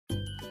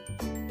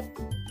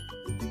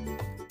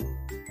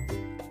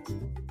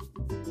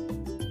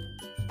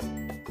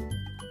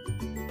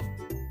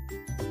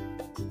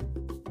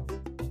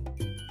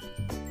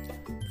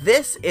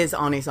This is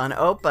Onisan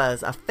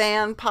Oppas, a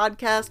fan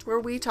podcast where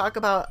we talk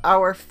about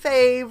our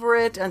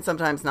favorite and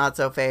sometimes not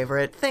so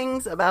favorite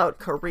things about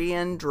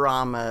Korean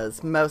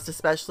dramas, most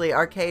especially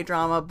our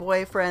K-drama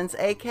boyfriends,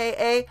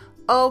 aka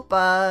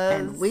Oppas.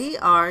 And we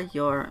are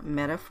your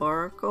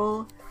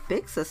metaphorical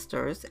big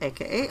sisters,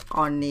 aka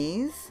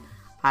Onis.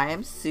 I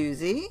am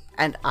Susie.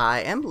 And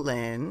I am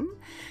Lynn.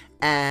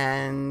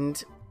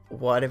 And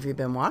what have you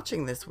been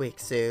watching this week,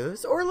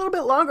 Suze? Or a little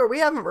bit longer. We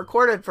haven't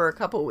recorded for a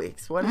couple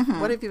weeks. What have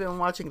you been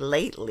watching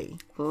lately?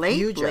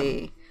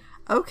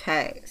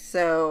 Okay,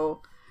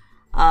 so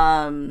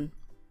I'm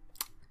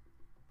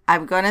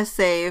gonna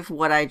save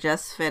what I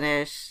just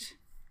finished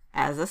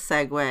as a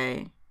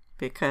segue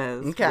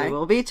because we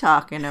will be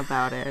talking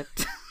about it.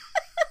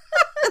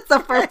 It's the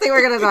first thing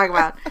we're gonna talk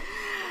about.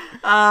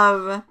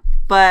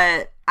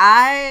 But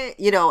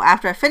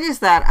after I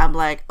finished that, I'm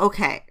like,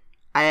 okay,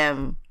 I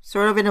am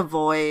sort of in a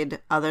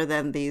void other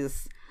than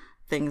these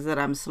things that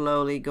I'm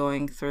slowly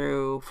going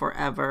through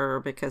forever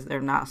because they're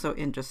not so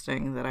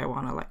interesting that I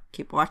want to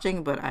keep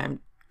watching, but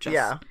I'm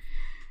just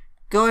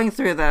going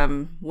through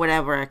them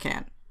whenever I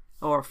can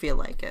or feel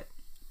like it.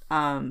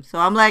 So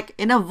I'm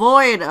in a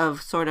void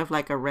of sort of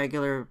a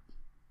regular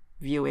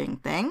viewing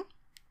thing.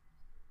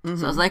 Mm-hmm.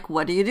 So I was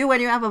what do you do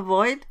when you have a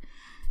void?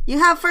 You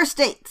have first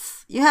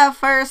dates.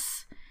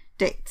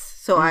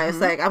 So I was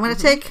I'm going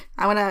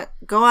to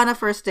go on a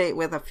first date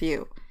with a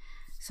few.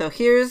 So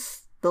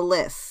here's the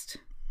list.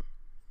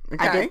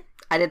 Okay.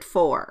 I did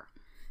 4.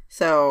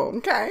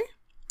 So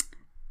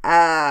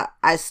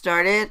I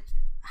started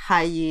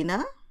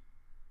Hyena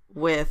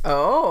with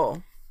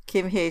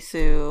Kim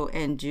Hae-soo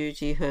and Joo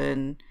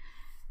Ji-hoon,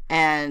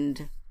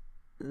 and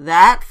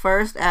that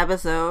first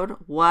episode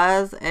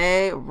was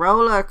a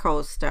roller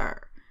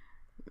coaster.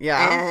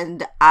 Yeah.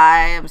 And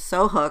I am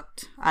so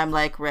hooked. I'm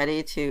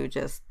ready to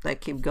just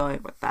keep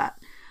going with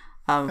that.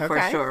 For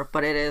sure.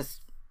 But it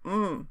is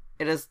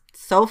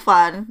so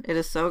fun. It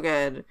is so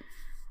good.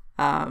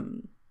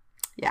 I'm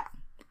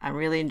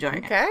really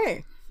enjoying it.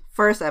 Okay.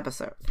 First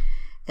episode.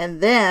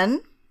 And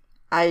then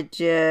I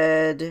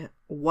did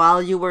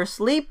While You Were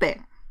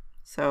Sleeping.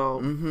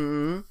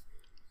 So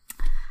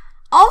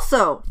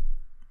also,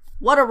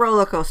 what a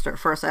roller coaster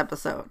first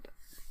episode.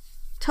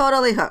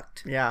 Totally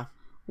hooked. Yeah.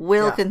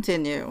 Will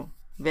continue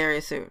very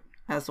soon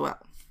as well.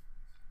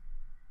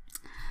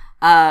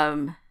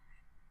 And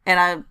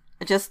I'm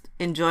just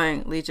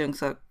enjoying Lee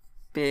Jung-suk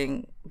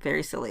being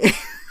very silly.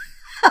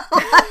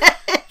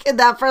 In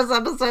that first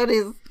episode,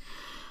 he's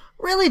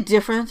really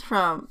different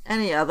from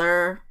any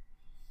other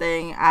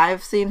thing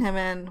I've seen him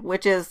in,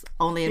 which is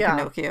only in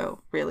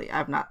Pinocchio, really.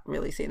 I've not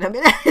really seen him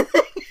in anything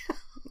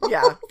else.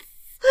 Yeah.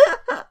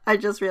 I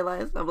just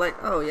realized. I'm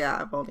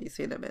I've only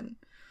seen him in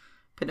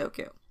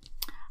Pinocchio.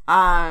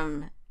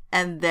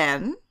 And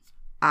then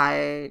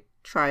I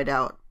tried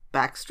out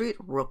Backstreet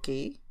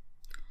Rookie.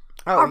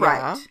 All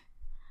right.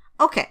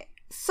 Okay,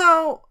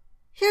 so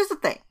here's the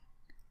thing.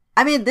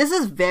 I mean, this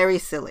is very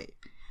silly.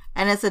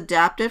 And it's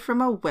adapted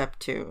from a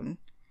webtoon.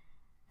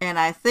 And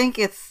I think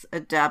it's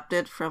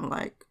adapted from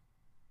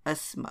a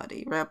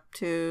smutty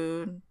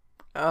webtoon.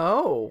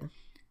 Oh.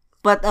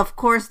 But of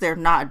course they're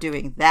not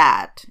doing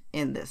that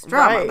in this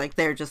drama. Right.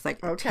 They're just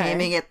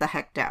taming it the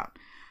heck down.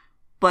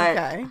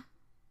 But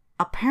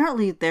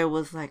apparently there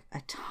was a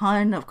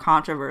ton of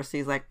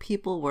controversies.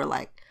 People were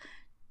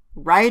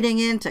writing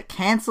in to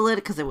cancel it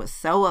because it was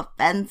so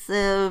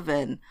offensive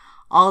and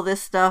all this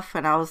stuff.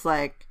 And I was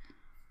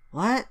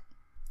what?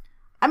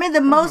 I mean,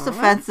 the most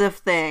offensive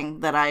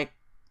thing that I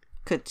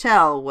could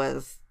tell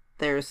was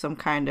there's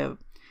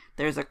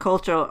a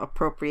cultural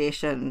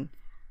appropriation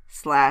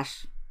 /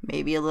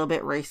 maybe a little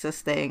bit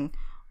racist thing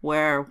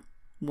where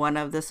one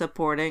of the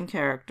supporting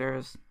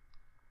characters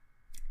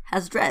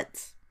has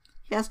dreads.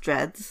 He has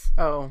dreads.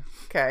 Oh,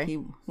 okay.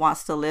 He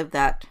wants to live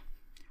that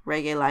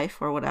reggae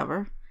life or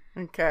whatever.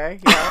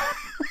 Okay, yeah.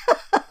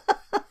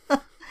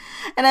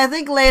 And I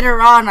think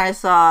later on I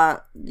saw,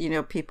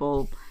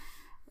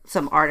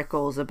 some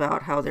articles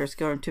about how there's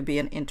going to be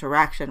an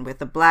interaction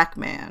with a black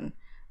man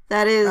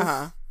that is,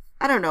 I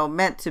don't know,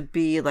 meant to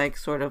be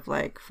sort of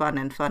fun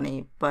and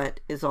funny,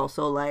 but is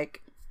also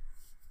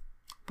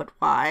but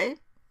why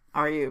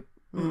are you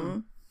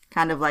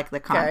kind of the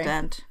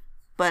content?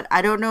 But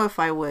I don't know if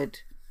I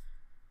would.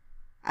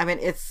 I mean,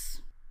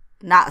 it's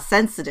not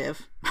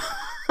sensitive.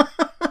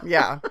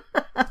 Yeah.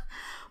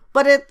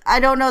 But I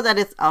don't know that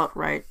it's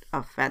outright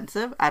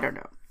offensive. I don't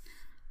know.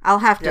 I'll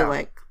have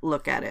to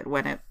look at it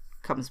when it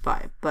comes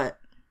by. But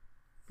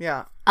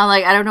yeah, I'm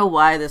I don't know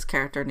why this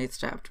character needs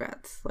to have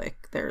dreads.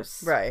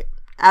 There's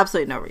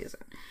absolutely no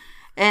reason.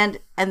 And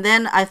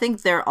then I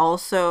think they're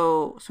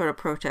also sort of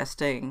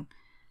protesting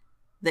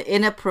the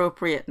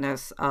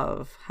inappropriateness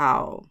of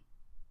how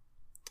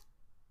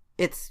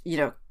it's,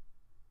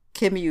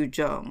 Kim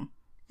Yoo-jung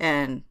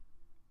and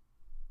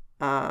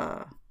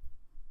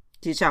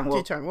Ji Chang-wook.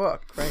 Ji Chang-wook,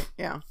 right?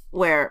 Yeah.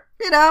 Where,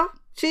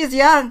 she's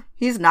young.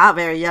 He's not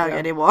very young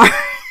anymore.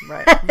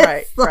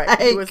 Right.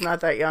 He was not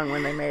that young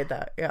when they made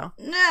that. Yeah.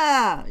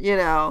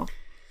 Yeah,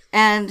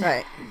 And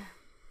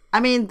I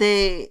mean,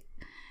 they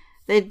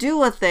they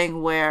do a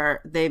thing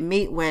where they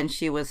meet when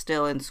she was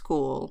still in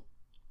school,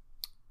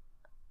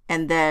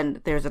 and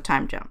then there's a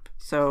time jump.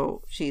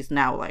 So she's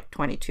now like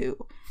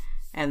 22,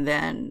 and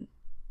then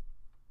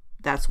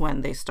that's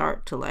when they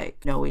start to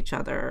like know each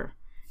other.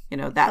 You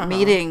know, that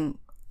meeting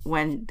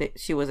when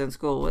she was in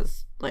school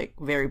was like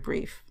very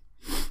brief.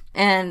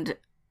 And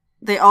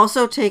they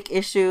also take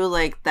issue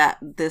like that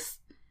this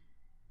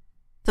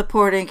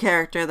supporting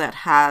character that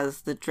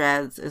has the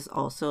dreads is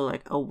also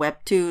like a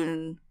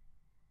webtoon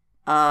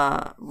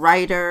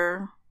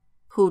writer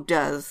who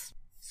does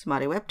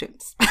smutty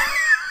webtoons.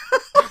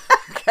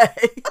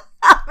 Okay.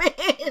 I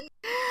mean,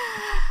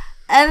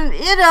 and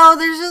you know,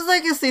 there's just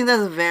like a scene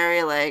that's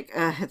very like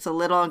it's a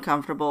little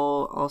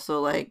uncomfortable, also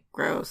like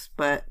gross,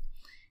 but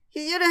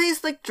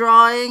he's like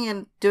drawing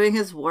and doing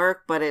his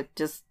work, but it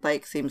just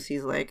like seems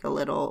he's like a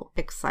little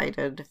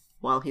excited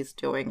while he's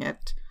doing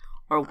it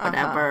or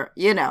whatever,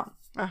 you know.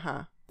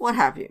 What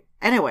have you.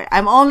 Anyway,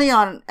 I'm only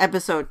on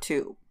episode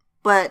 2,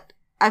 but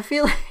I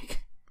feel like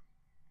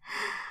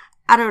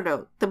I don't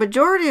know. The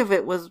majority of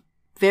it was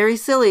very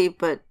silly,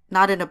 but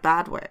not in a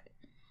bad way.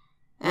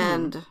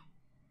 And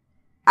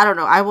I don't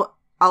know.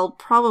 I'll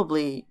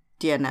probably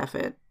DNF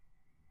it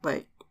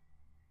like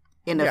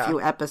in a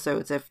few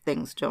episodes if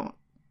things don't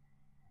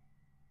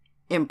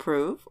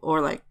improve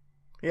or like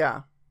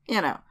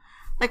you know,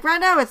 like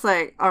right now it's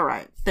like, all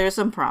right, there's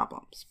some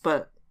problems,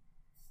 but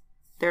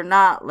they're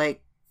not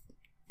like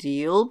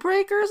deal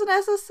breakers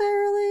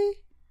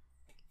necessarily.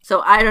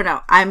 So I don't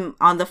know, I'm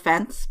on the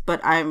fence, but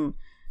I'm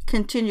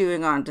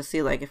continuing on to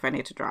see like if I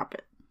need to drop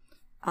it.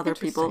 Other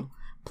people,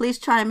 please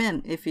chime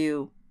in if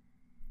you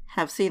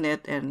have seen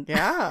it and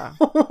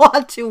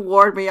want to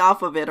ward me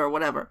off of it or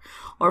whatever,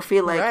 or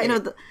feel like you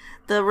know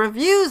the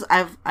reviews.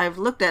 I've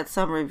looked at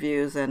some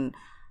reviews and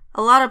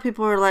a lot of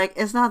people are like,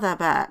 it's not that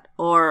bad,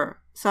 or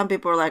some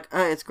people are like,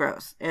 oh, it's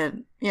gross,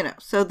 and you know,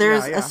 so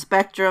there's a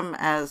spectrum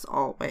as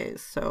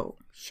always. So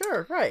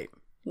sure, right.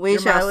 We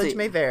Your shall mileage see.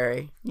 may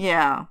vary.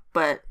 Yeah,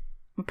 but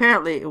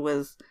apparently it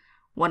was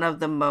one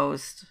of the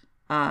most.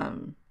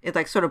 It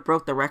like sort of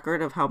broke the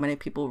record of how many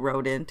people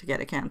wrote in to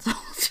get it canceled.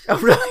 Oh,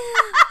 really?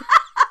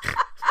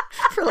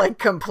 For like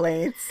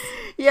complaints.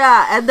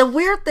 Yeah, and the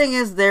weird thing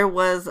is there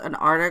was an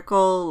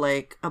article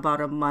like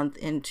about a month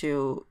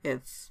into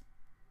its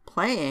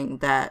playing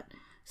that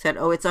said,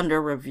 oh, it's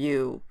under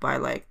review by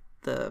like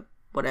the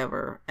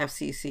whatever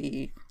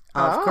FCC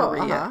of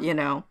Korea, you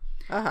know.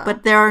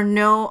 But there are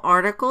no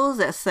articles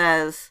that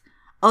says,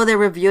 oh, they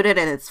reviewed it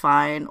and it's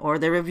fine, or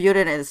they reviewed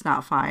it and it's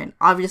not fine.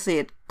 Obviously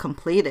it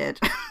completed.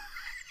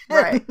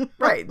 right.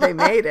 They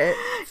made it.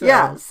 So.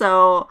 Yeah,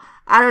 so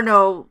I don't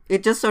know.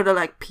 It just sort of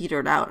like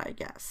petered out, I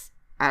guess.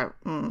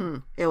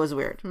 It was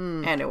weird.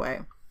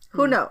 Anyway,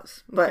 who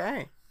knows?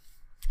 But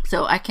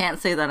so I can't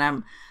say that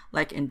I'm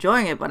like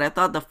enjoying it, but I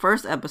thought the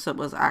first episode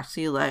was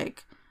actually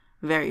like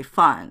very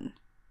fun,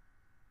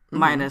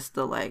 minus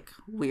the like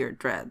weird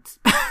dreads.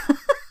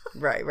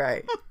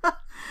 Right.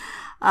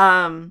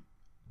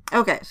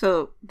 Okay,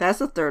 so that's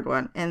the third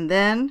one, and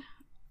then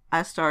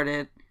I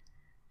started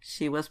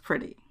She Was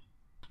Pretty.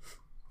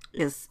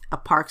 Is a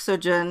Park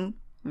Seo-joon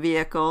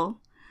vehicle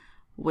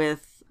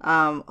with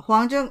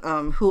Hwang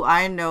Jung-eum, who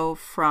I know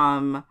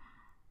from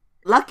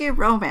Lucky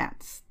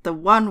Romance, the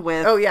one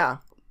with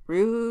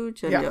Ryu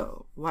Junyo. Yeah.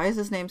 Why is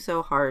his name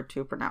so hard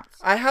to pronounce?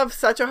 I have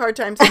such a hard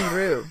time saying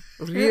Ryu.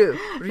 Ryu.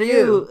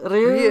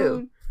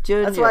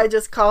 That's why I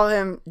just call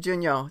him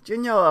Junyo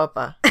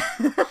Oppa.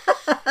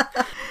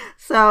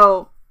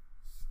 So,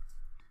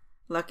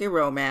 Lucky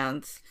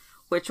Romance,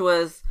 which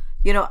was,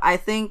 you know, I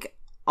think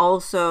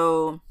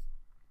also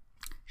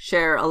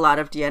share a lot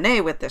of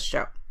DNA with this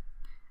show,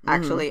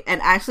 actually.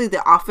 And actually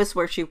the office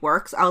where she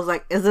works, I was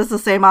like, is this the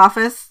same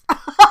office? Oh,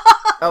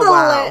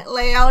 wow. The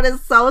layout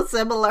is so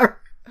similar.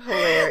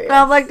 Hilarious. And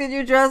I'm like, did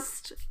you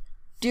just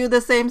do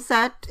the same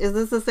set? Is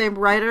this the same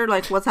writer?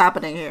 Like, what's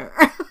happening here?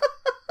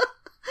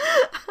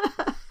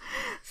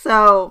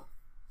 So,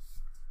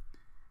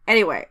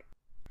 anyway,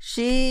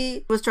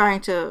 she was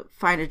trying to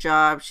find a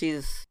job.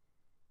 She's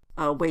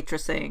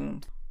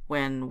waitressing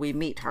when we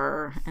meet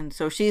her. And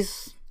so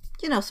she's,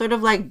 you know, sort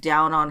of like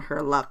down on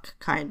her luck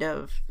kind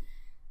of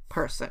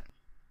person.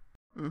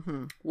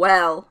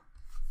 Well,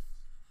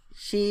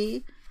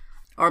 she,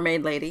 our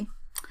maid lady,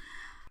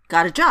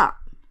 got a job.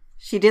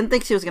 She didn't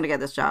think she was going to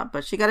get this job,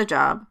 but she got a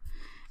job.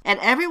 And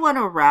everyone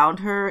around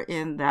her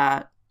in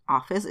that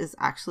office is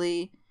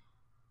actually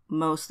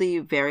mostly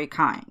very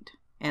kind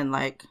and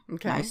like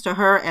nice to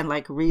her and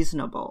like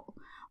reasonable.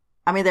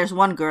 I mean, there's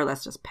one girl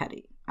that's just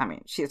petty. I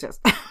mean, she's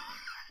just,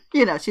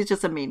 you know, she's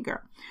just a mean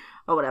girl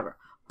or whatever.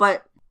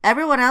 But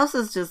everyone else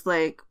is just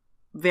like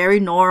very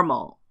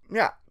normal.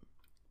 Yeah.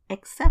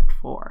 Except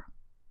for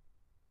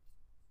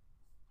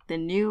the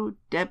new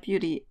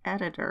deputy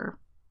editor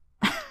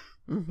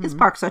is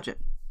Park Seo-joon.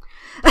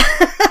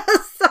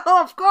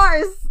 So, of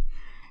course,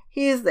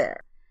 he's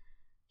there.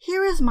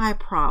 Here is my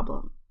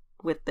problem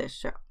with this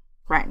show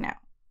right now.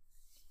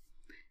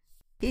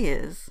 He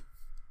is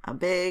a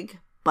big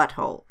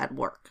butthole at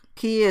work.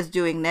 he is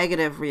doing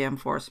negative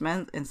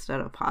reinforcement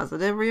instead of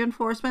positive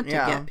reinforcement to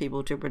get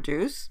people to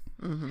produce.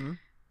 Mm-hmm.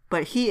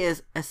 But he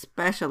is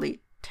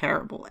especially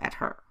terrible at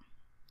her,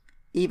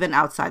 even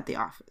outside the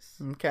office.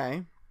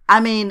 Okay. I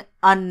mean,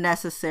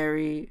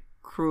 unnecessary,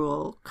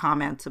 cruel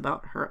comments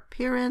about her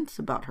appearance,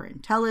 about her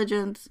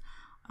intelligence,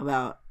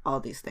 about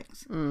all these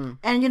things. Mm.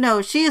 And, you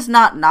know, she is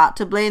not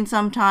to blame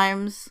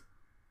sometimes,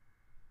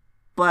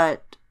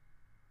 but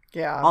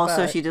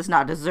also she does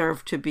not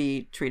deserve to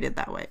be treated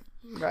that way.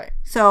 Right.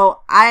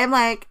 So I'm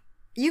like,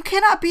 you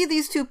cannot be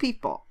these two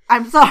people.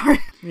 I'm sorry.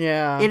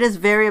 Yeah. It is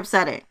very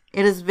upsetting.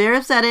 It is very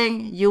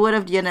upsetting. You would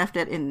have DNF'd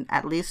it in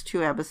at least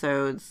 2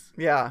 episodes.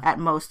 Yeah. At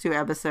most 2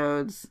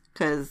 episodes.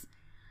 Because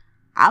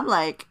I'm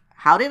like,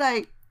 I did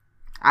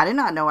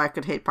not know I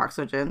could hate Park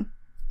Seo-joon.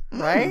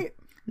 Right?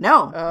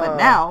 No. But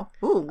now,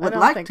 would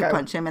like to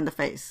punch him in the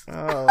face.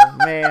 Oh,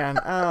 man.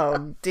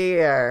 Oh,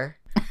 dear.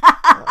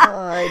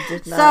 I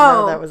did not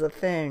know that was a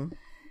thing.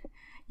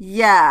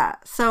 Yeah.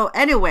 So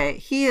anyway,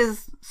 he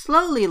is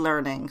slowly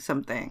learning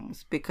some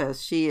things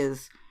because she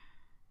is,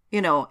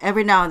 you know,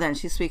 every now and then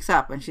she speaks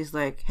up and she's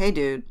like, hey,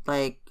 dude,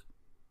 like,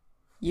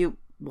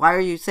 why are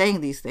you saying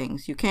these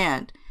things? You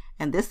can't.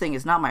 And this thing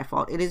is not my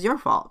fault. It is your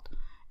fault.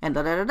 And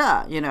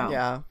da-da-da-da, you know.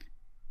 Yeah.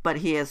 But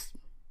he is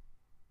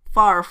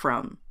far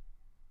from,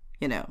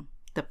 you know,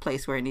 the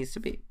place where he needs to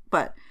be.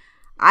 But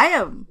I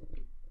am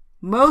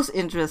most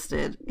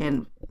interested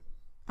in,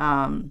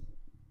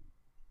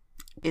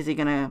 is he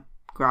going to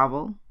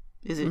grovel?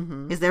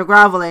 Is there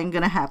groveling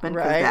going to happen?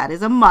 Because that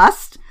is a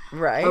must.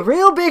 Right. A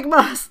real big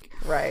must.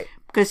 Right.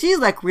 Because she's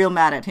like real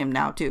mad at him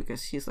now too.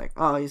 Because she's like,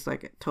 oh, he's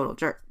like a total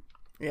jerk.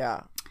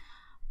 Yeah.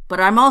 But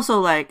I'm also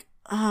like,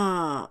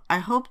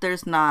 I hope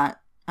there's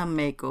not a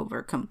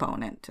makeover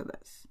component to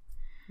this.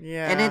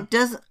 Yeah. And it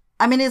does,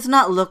 I mean, it's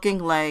not looking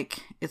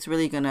like it's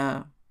really going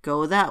to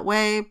go that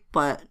way.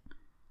 But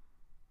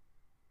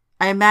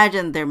I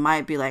imagine there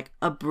might be like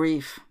a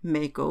brief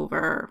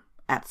makeover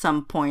at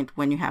some point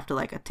when you have to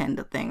like attend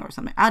a thing or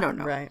something. I don't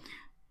know. Right.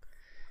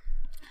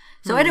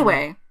 So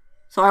anyway,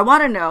 so I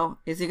want to know,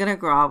 is he going to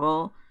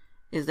grovel?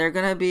 Is there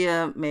going to be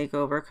a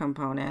makeover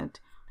component?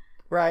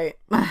 Right.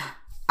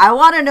 I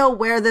want to know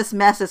where this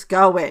mess is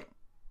going.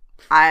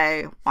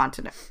 I want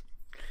to know.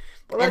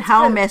 Well, and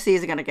how messy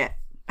is it going to get?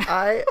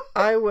 I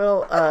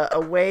will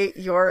await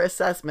your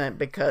assessment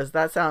because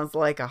that sounds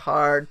like a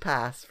hard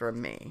pass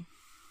from me.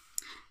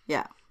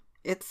 Yeah.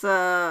 It's,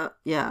 I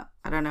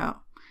don't know.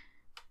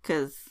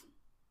 Because,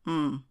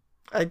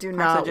 I do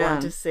not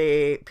want to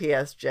see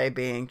PSJ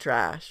being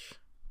trash.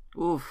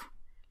 Oof.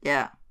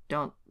 Yeah.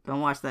 Don't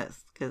watch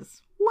this.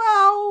 Because,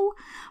 wow.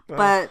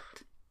 But,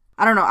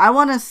 I don't know. I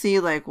want to see,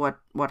 like,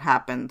 what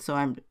happened. So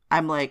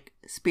I'm, like,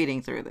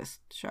 speeding through this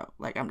show.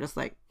 Like, I'm just,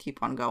 like,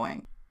 keep on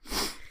going.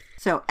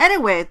 So,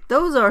 anyway,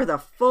 those are the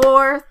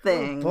 4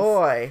 things. Oh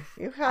boy.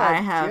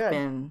 I have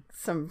been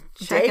some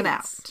checking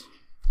dates. out.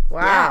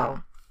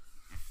 Wow.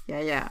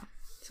 Yeah.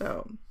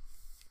 So...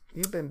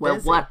 You've been busy. Well,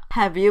 what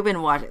have you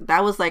been watching?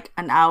 That was like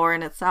an hour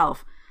in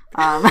itself.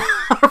 Our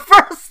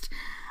first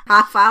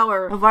half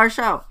hour of our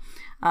show.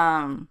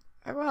 Well,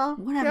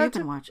 what have you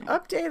been watching?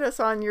 Update us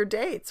on your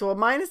dates. Well,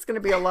 mine is going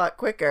to be a lot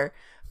quicker.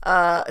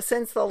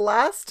 Since the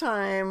last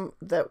time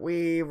that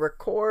we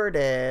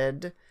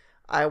recorded,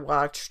 I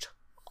watched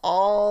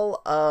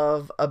all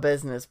of A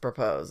Business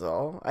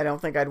Proposal. I don't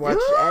think I'd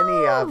watched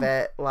any of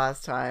it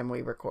last time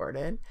we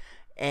recorded.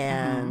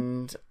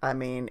 And, I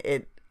mean,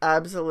 it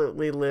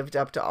absolutely lived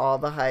up to all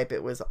the hype.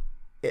 It was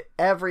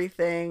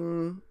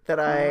everything that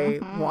I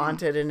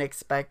wanted and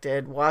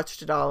expected.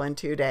 Watched it all in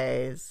 2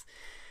 days.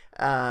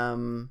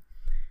 Just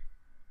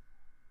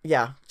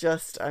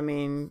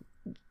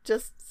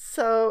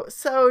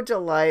so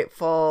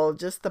delightful.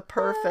 Just the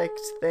perfect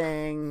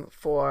thing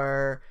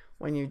for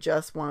when you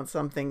just want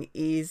something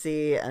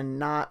easy and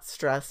not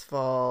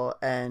stressful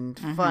and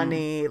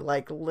funny,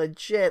 like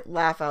legit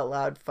laugh out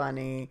loud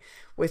funny,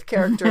 with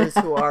characters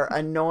who are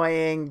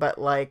annoying, but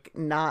like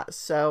not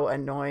so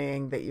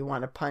annoying that you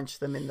want to punch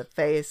them in the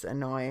face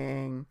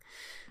annoying.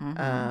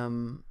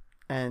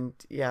 And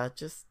yeah,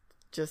 just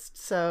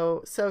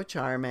so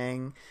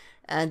charming.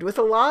 And with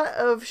a lot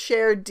of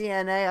shared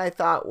DNA, I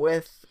thought,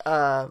 with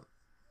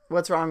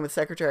What's Wrong with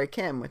Secretary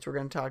Kim, which we're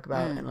going to talk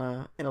about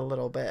in a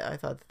little bit. I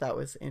thought that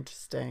was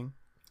interesting.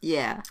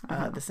 Yeah.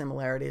 The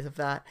similarities of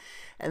that.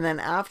 And then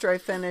after I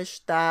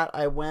finished that,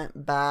 I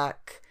went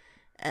back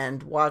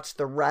and watched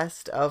the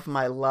rest of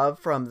My Love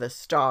from the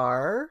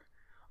Star,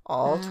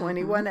 all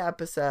 21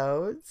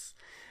 episodes,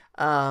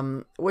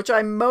 which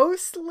I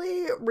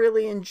mostly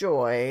really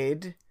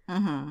enjoyed.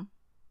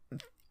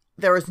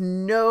 There was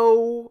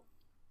no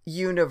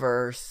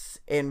universe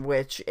in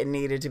which it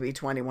needed to be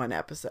 21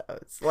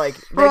 episodes. Like,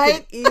 they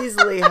could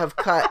easily have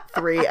cut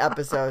 3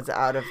 episodes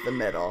out of the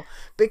middle,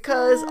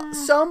 because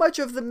so much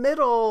of the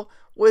middle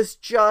was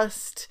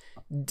just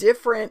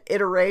different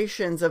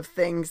iterations of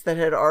things that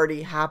had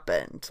already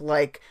happened.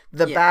 Like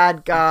the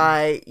bad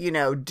guy,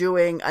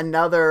 doing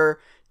another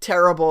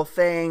terrible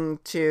thing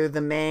to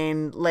the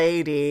main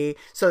lady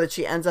so that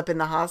she ends up in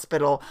the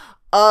hospital.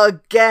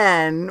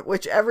 again,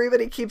 which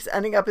everybody keeps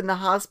ending up in the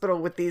hospital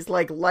with these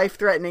like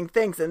life-threatening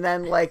things, and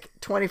then like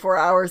 24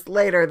 hours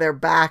later they're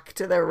back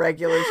to their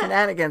regular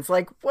shenanigans.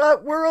 Like,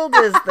 what world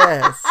is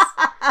this?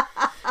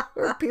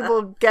 Where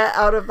people get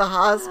out of the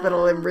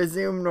hospital and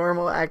resume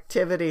normal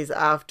activities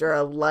after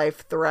a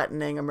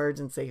life-threatening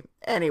emergency.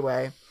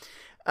 Anyway,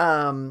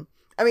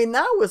 I mean,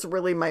 that was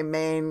really my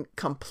main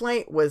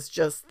complaint, was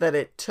just that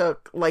it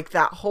took like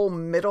that whole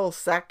middle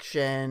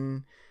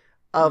section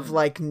of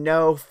like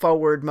no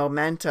forward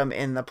momentum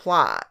in the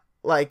plot.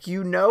 Like,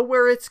 you know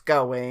where it's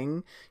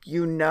going,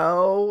 you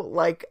know,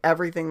 like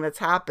everything that's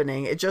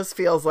happening. It just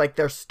feels like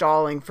they're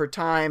stalling for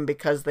time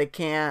because they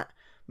can't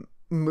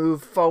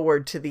move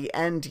forward to the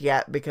end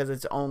yet because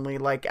it's only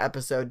like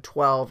episode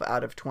 12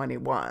 out of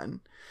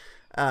 21.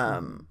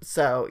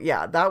 So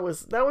yeah, that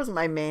was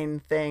my main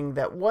thing,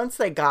 that once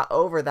they got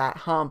over that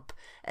hump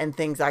and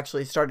things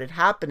actually started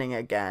happening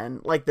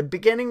again, like the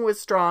beginning was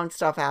strong,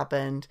 stuff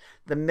happened,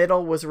 the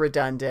middle was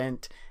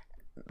redundant,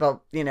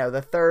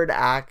 the third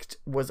act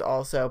was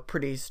also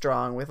pretty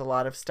strong with a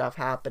lot of stuff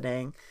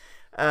happening.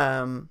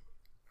 I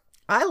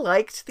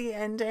liked the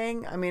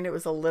ending. I mean, it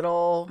was a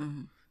little,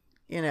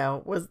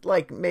 was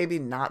like maybe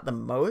not the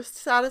most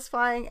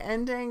satisfying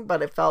ending,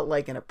 but it felt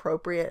like an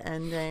appropriate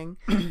ending.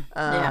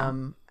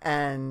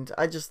 And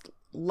I just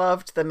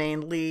loved the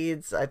main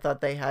leads. I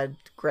thought they had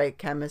great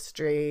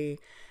chemistry.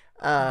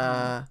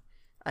 I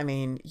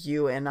mean,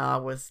 Yu-In-Ah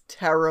was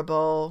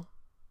terrible,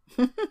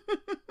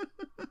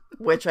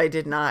 which I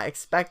did not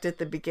expect at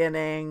the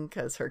beginning,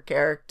 because her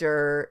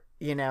character,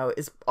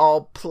 is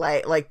all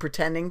like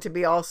pretending to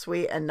be all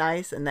sweet and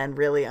nice, and then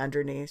really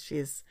underneath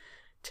she's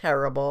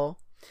terrible.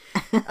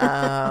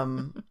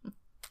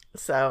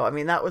 So, I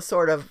mean, that was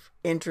sort of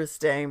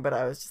interesting, but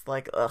I was just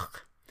like, ugh.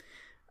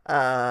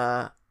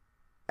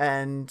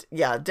 And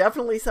yeah,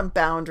 definitely some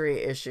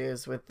boundary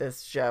issues with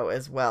this show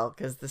as well,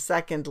 because the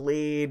second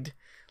lead,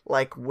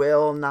 like,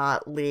 will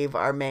not leave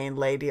our main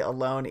lady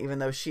alone, even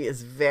though she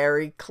is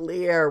very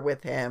clear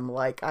with him.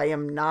 Like, I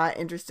am not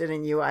interested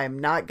in you. I am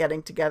not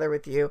getting together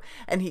with you.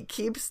 And he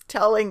keeps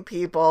telling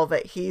people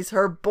that he's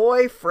her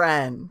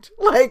boyfriend.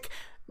 Like,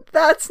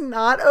 that's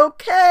not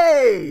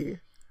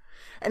okay.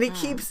 And he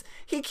keeps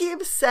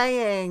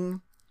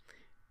saying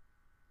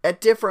at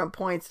different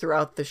points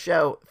throughout the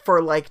show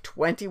for like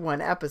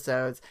 21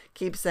 episodes,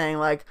 keeps saying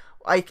like,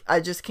 I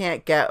just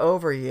can't get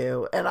over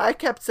you. And I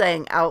kept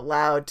saying out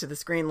loud to the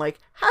screen, like,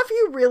 have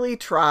you really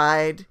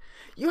tried?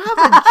 You have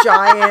a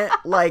giant,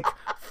 like,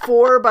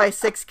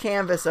 4x6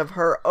 canvas of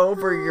her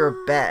over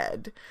your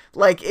bed.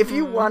 Like, if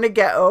you want to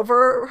get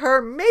over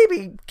her,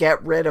 maybe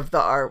get rid of the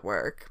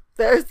artwork.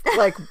 There's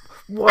like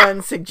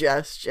one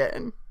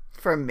suggestion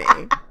from me.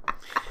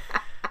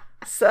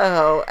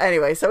 So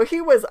anyway,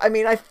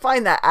 I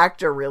find that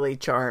actor really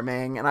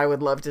charming, and I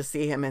would love to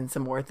see him in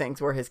some more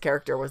things where his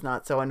character was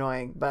not so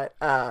annoying. But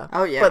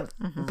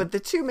but the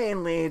two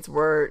main leads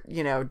were,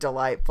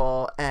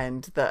 delightful,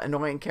 and the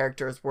annoying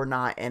characters were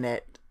not in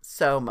it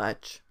so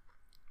much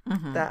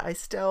that I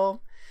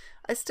still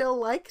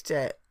liked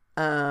it.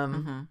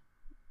 And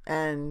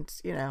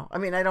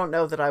I don't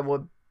know that I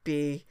would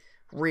be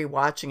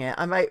rewatching it.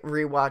 I might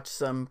rewatch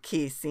some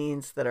key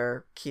scenes that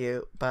are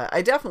cute, but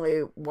I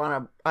definitely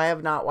I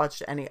have not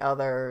watched any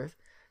other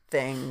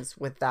things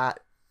with that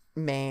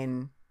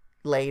main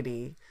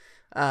lady.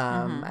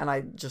 And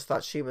I just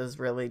thought she was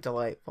really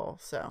delightful.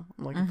 So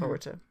I'm looking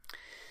forward to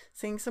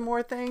seeing some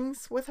more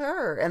things with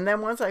her. And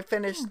then once I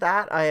finish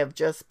that, I have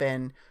just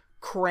been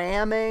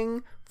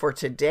cramming for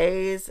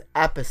today's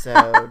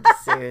episode,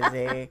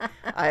 Susie.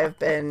 I have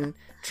been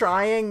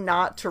trying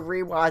not to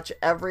rewatch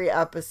every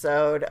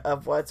episode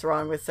of What's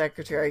Wrong with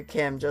Secretary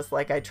Kim, just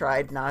like I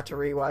tried not to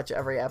rewatch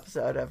every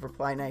episode of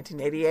Reply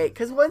 1988,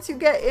 because once you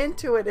get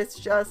into it, it's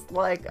just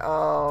like,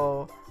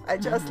 oh, I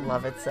just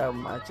love it so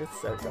much. It's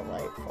so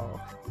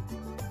delightful.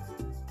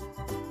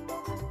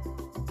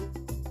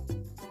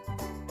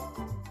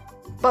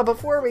 But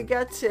before we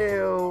get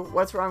to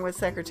What's Wrong with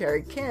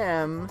Secretary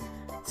Kim,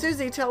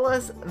 Susie, tell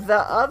us the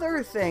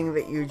other thing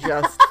that you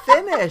just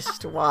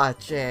finished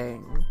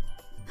watching.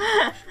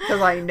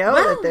 Because I know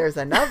that there's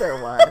another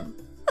one.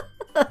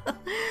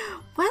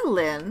 Well,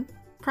 Lynn,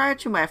 prior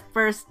to my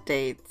first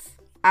dates,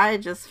 I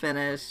just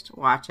finished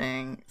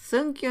watching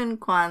Sung Kyun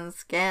Kwan's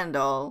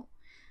Scandal,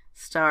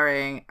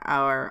 starring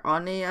our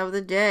Oni of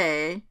the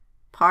Day,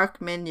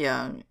 Park Min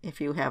Young,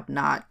 if you have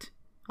not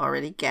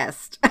already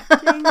guessed.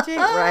 Ding, ding,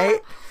 right?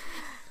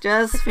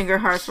 Just finger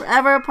hearts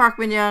forever. Park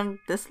Min Young,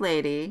 this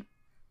lady,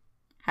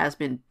 has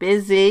been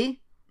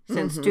busy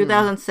since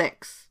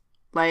 2006.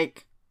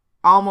 Like,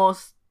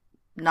 almost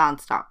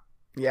nonstop.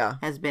 Yeah.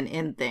 Has been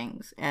in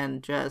things.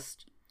 And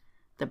just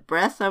the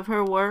breadth of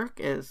her work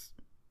is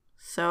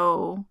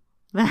so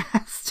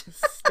vast.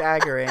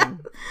 Staggering.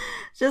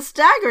 Just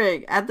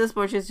staggering. At this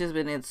point, she's just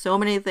been in so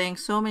many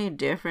things, so many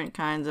different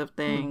kinds of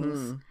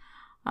things.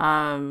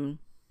 I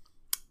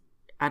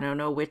don't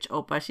know which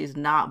oppa she's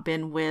not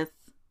been with,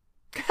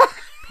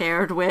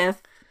 paired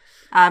with.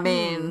 I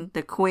mean,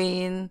 the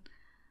queen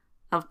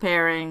of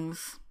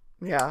pairings.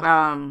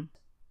 Yeah.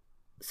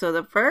 So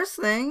the first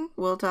thing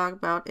we'll talk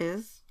about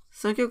is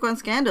Seungkyunkwan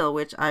Scandal,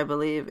 which I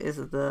believe is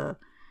the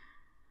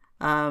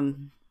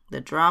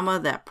drama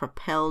that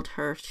propelled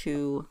her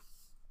to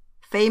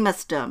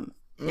famousdom,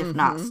 if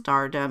not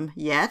stardom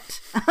yet.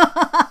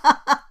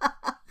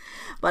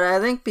 But I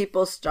think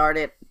people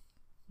started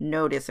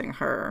noticing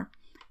her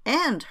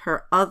and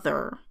her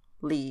other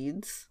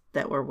leads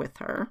that were with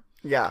her.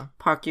 Yeah.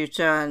 Park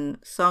Yu-chun,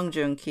 Song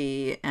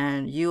Joong-ki,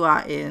 and Yoo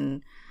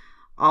Ah-in,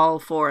 all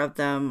four of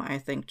them, I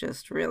think,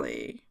 just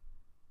really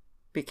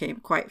became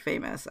quite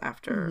famous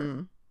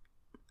after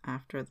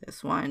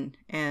this one.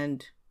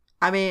 And,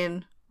 I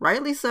mean,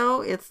 rightly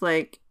so. It's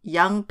like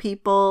young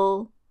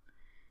people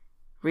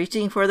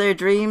reaching for their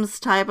dreams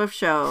type of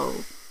show,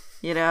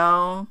 you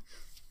know?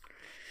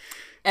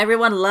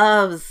 Everyone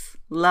loves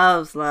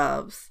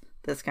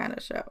this kind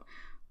of show.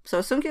 So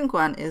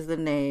Seungkyunkwan is the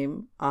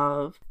name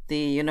of the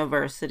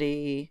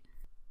university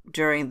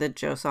during the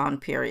Joseon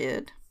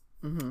period.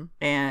 Mm-hmm.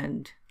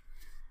 And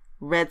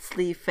Red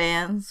Sleeve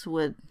fans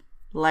would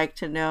like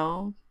to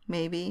know,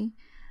 maybe,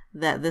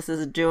 that this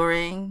is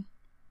during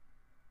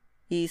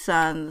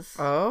Isan's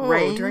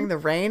reign. During the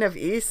reign of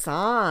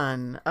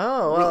Isan.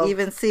 Oh, we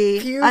even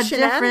see a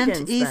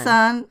different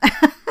Isan.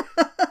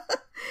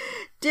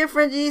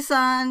 Different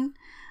Isan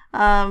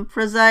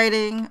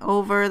presiding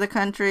over the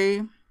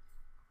country.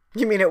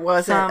 You mean it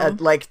wasn't a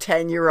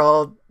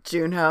 10-year-old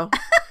Junho?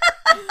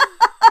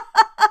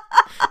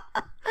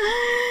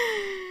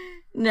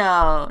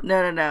 No.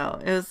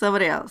 It was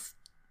somebody else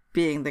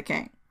being the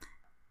king.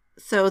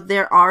 So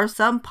there are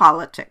some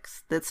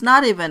politics that's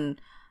not even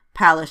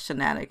palace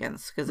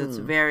shenanigans, because it's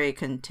very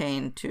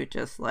contained to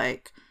just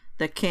like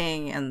the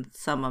king and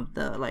some of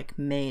the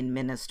main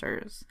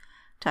ministers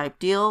type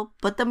deal.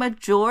 But the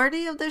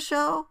majority of the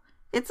show,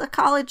 it's a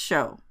college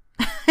show.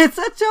 It's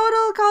a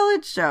total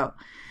college show.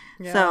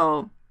 Yeah.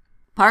 So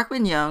Park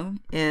Min-young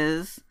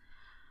is,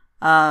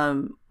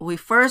 we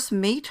first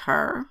meet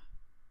her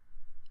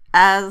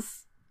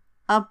as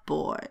a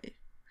boy.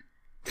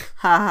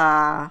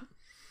 Haha.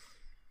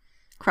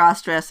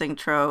 Cross-dressing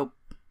trope.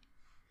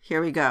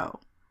 Here we go.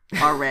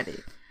 Already.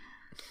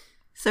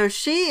 So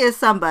she is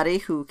somebody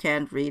who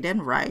can read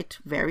and write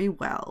very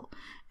well.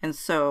 And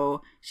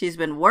so she's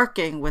been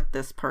working with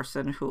this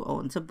person who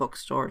owns a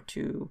bookstore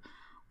to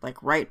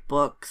write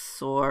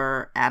books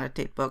or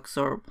annotate books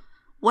or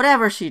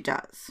whatever she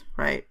does,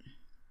 right?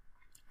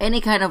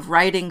 Any kind of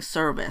writing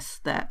service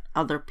that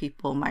other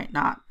people might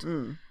not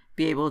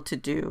be able to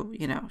do,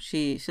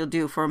 she'll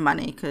do for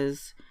money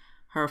because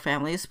her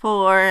family is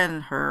poor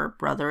and her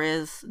brother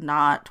is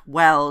not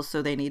well,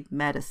 so they need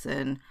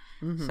medicine.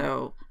 Mm-hmm.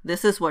 So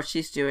this is what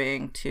she's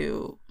doing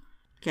to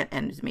get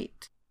ends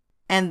meet.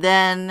 And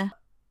then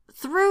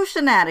through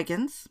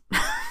shenanigans,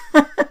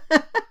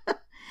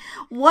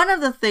 one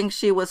of the things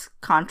she was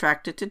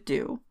contracted to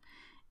do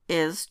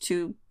is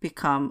to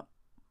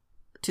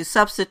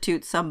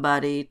substitute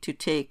somebody to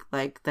take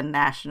the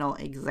national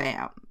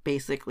exam,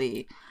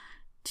 basically,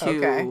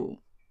 to,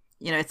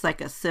 it's like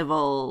a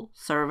civil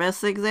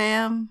service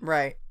exam.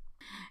 Right.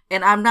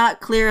 And I'm not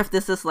clear if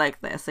this is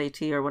like the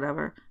SAT or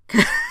whatever,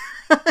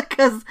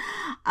 because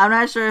I'm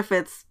not sure if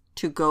it's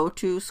to go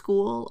to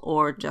school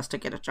or just to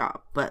get a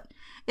job, but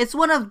it's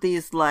one of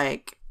these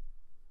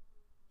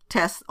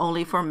tests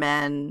only for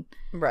men,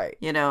 right?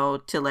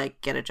 To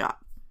get a job.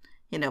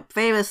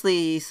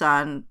 Famously,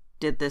 Isan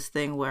did this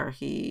thing where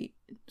he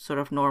sort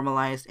of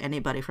normalized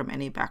anybody from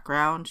any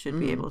background should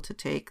be able to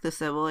take the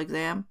civil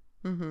exam.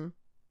 Mm-hmm.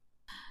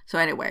 So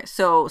anyway,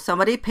 so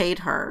somebody paid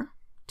her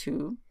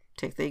to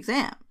take the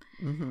exam.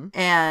 Mm-hmm.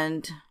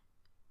 And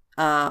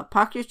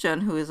Park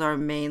Yu-chun, who is our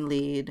main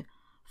lead,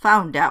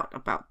 found out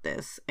about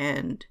this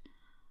and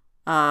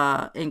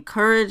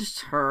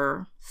encouraged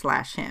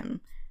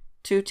her/him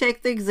to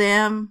take the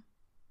exam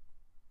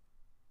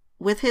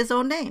with his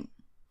own name.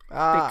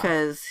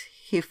 Because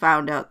he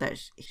found out that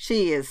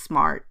she is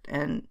smart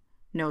and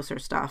knows her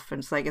stuff.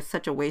 And it's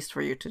such a waste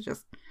for you to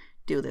just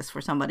do this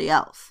for somebody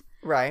else.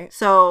 Right.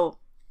 So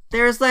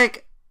there's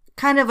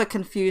kind of a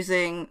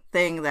confusing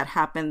thing that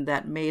happened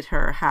that made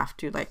her have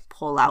to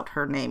pull out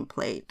her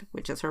nameplate,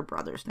 which is her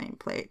brother's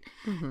nameplate.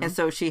 Mm-hmm. And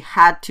so she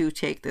had to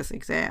take this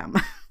exam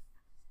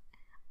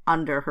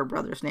under her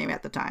brother's name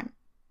at the time.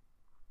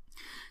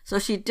 So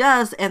she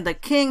does, and the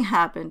king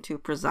happened to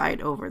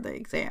preside over the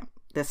exam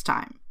this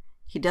time.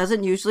 He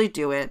doesn't usually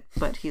do it,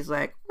 but he's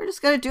like, we're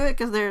just going to do it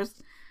because there's,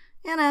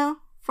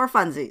 for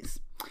funsies.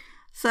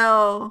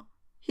 So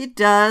he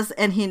does,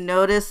 and he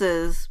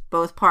notices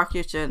both Park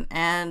Yu-chun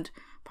and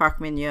Park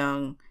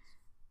Min-young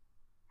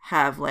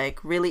have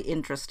really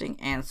interesting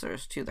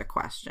answers to the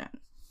question.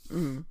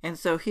 Mm-hmm. And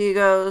so he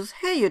goes,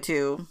 hey, you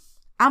two,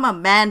 I'm a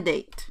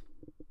mandate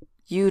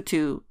you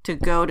two to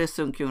go to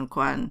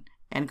Seungkyunkwan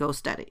and go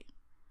study.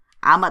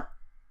 I'm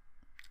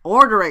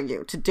ordering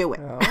you to do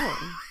it.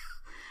 Oh.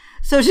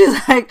 So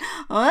she's like,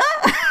 what?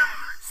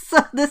 So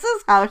this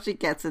is how she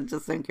gets into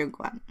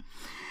Seungkyunkwan.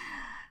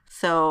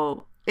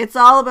 So it's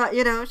all about,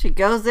 she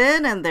goes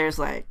in and there's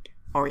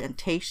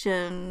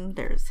orientation,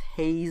 there's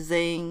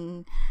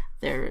hazing,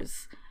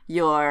 there's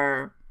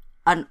your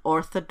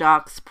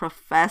unorthodox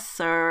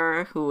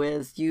professor who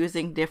is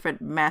using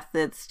different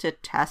methods to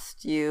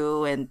test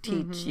you and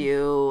teach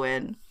you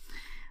and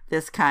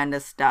this kind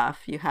of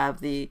stuff. You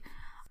have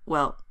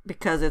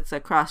because it's a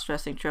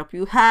cross-dressing trope,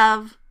 you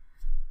have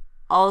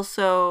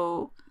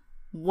also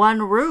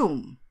one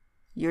room.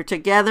 You're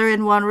together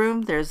in one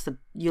room.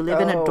 You live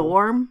in a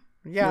dorm.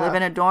 Yeah. You live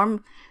in a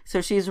dorm. So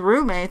she's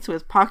roommates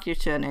with Park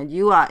Yoo-chun and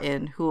Yoo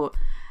Ah-in, who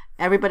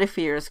everybody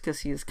fears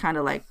because he's kind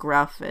of like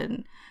gruff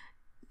and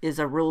is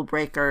a rule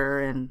breaker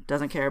and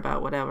doesn't care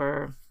about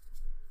whatever,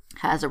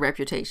 has a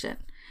reputation.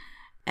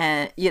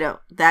 And,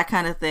 that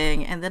kind of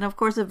thing. And then, of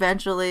course,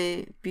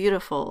 eventually,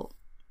 beautiful,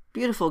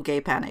 beautiful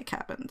gay panic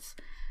happens.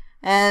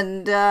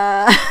 And,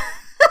 and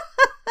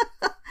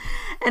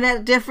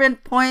at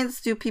different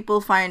points do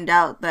people find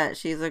out that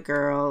she's a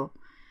girl.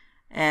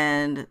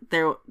 And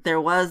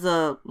there was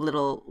a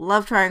little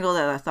love triangle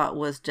that I thought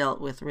was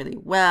dealt with really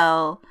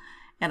well.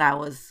 And I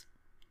was,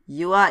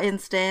 Yoo Ah-in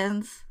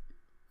stands.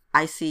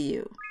 I see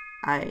you.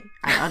 I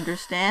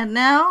understand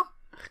now.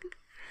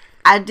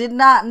 I did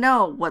not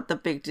know what the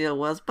big deal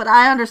was, but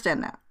I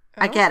understand now.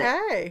 I get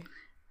it.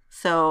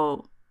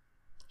 So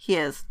he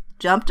has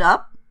jumped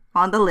up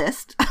on the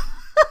list.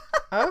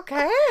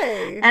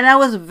 Okay. And I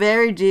was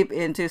very deep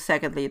into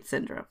second lead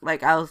syndrome.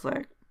 Like, I was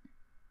like,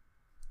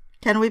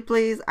 can we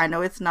please? I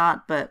know it's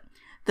not, but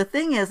the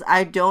thing is,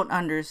 I don't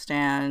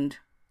understand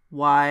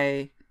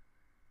why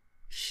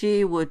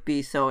she would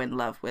be so in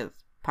love with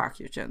Park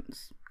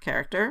Yoo-chun's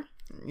character.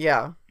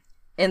 Yeah.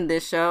 In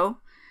this show.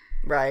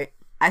 Right.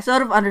 I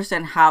sort of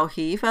understand how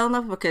he fell in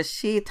love because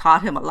she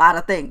taught him a lot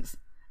of things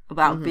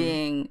about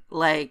being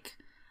like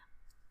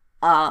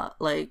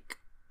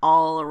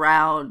all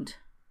around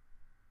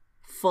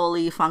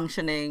fully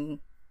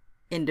functioning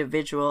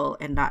individual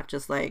and not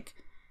just like,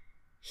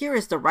 here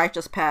is the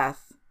righteous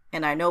path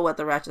and I know what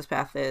the righteous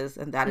path is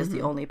and that is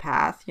the only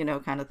path,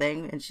 kind of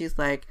thing. And she's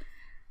like,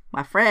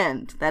 my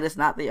friend, that is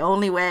not the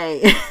only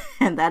way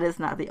and that is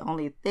not the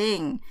only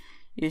thing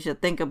you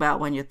should think about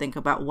when you think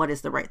about what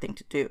is the right thing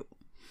to do,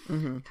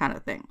 kind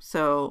of thing.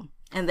 So,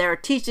 and they're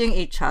teaching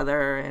each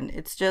other and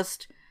it's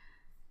just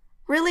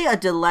really a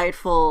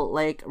delightful,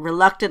 like,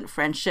 reluctant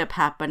friendship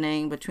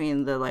happening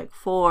between the, like,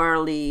 four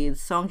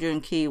leads. Song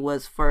Joong-ki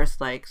was first,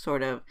 like,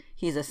 sort of,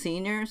 he's a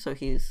senior, so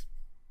he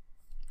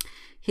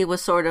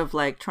was sort of,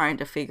 like, trying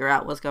to figure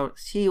out what's going on.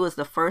 He was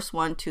the first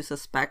one to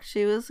suspect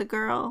she was a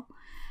girl.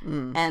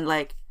 And,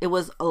 like, it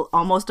was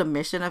almost a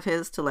mission of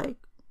his to, like,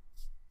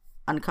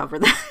 uncover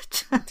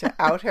that. To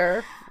out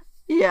her?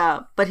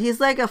 Yeah, but he's,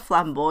 like, a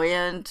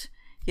flamboyant,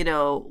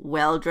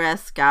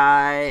 well-dressed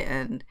guy,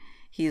 and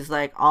he's,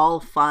 like, all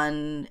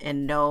fun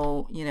and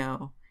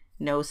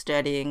no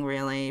studying,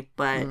 really,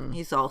 but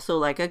he's also,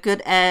 like, a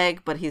good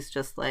egg, but he's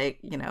just, like,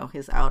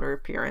 his outer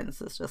appearance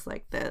is just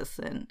like this,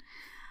 and,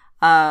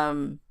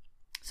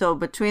 so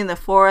between the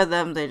four of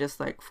them, they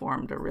just, like,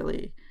 formed a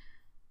really,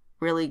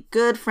 really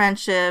good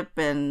friendship,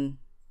 and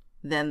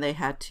then they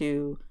had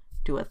to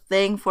do a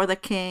thing for the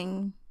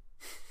king,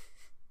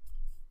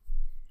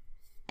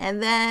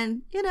 and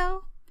then,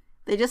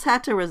 they just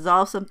had to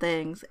resolve some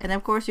things. And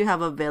of course you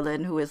have a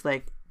villain who is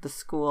like the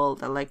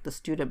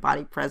student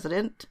body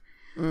president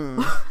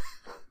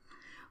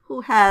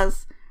who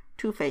has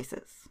two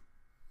faces.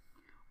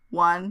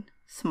 One,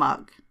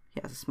 smug. He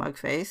has a smug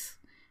face.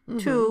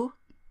 Two,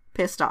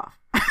 pissed off.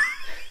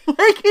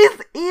 Like,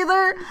 he's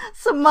either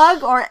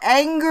smug or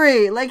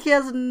angry. Like, he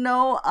has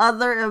no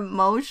other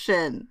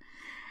emotion.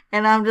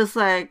 And I'm just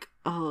like,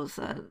 oh,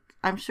 so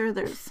I'm sure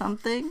there's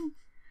something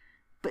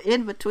but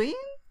in between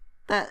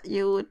that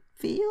you would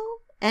feel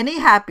any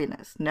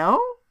happiness.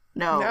 No.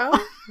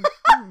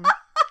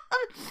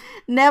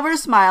 Never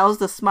smiles.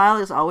 The smile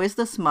is always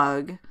the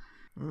smug.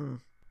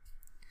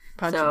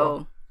 Punchable.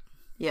 So,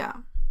 yeah.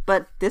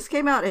 But this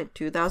came out in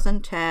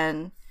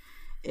 2010.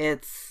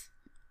 It's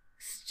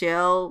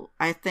still,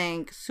 I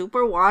think,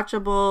 super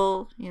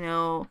watchable.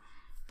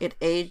 It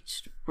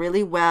aged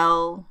really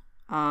well.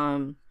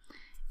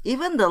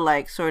 Even the,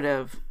 like, sort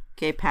of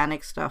gay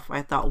panic stuff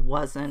I thought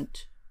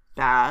wasn't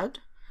bad.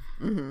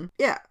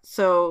 Yeah,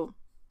 so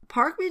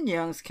Park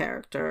Min-young's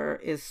character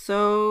is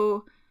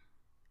so,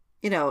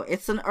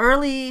 it's an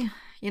early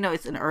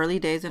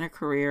days in her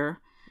career,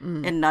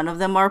 and none of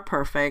them are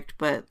perfect,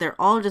 but they're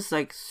all just,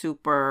 like,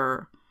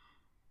 super,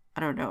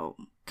 I don't know,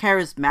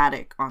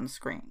 charismatic on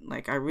screen.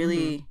 Like, I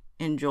really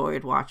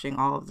enjoyed watching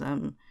all of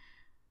them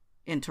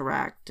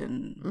interact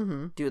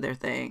and do their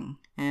thing.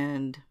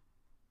 And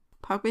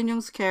Park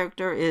Min-young's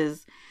character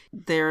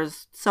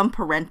there's some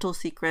parental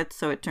secrets,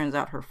 so it turns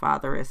out her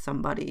father is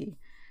somebody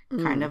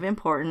kind of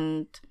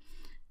important,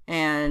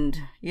 and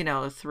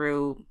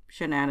through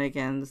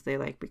shenanigans they,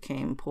 like,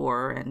 became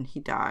poor and he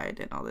died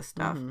and all this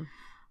stuff.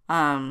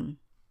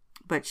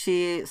 But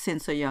she,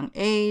 since a young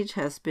age,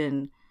 has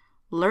been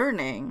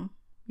learning,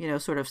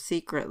 sort of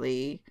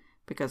secretly,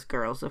 because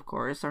girls, of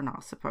course, are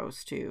not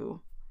supposed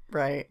to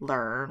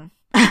learn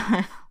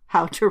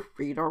how to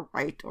read or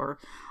write or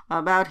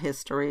about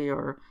history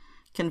or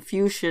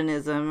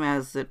Confucianism,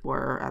 as it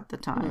were, at the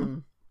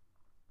time.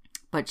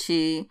 But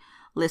she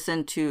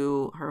listen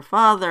to her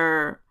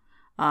father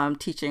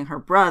teaching her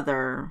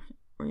brother.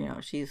 You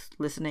know, she's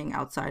listening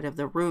outside of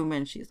the room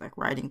and she's like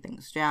writing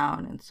things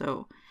down, and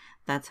so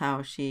that's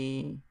how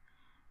she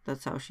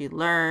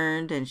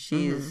learned. And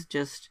she's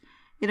just,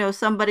 you know,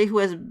 somebody who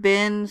has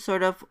been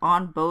sort of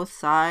on both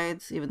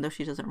sides, even though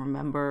she doesn't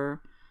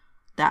remember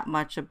that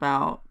much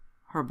about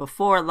her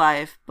before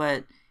life.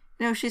 But,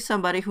 you know, she's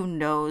somebody who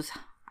knows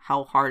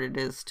how hard it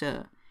is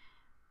to,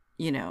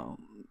 you know,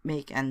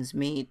 make ends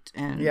meet,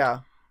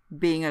 and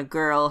being a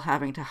girl,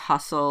 having to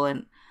hustle,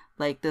 and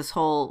like this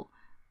whole,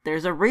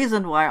 there's a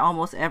reason why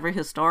almost every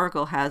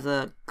historical has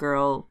a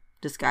girl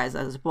disguised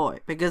as a boy,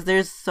 because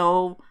there's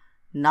so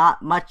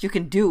not much you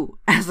can do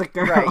as a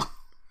girl.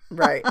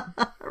 Right.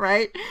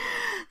 Right.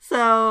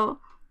 So,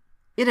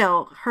 you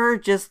know, her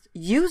just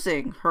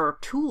using her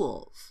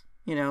tools,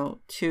 you know,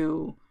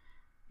 to,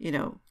 you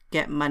know,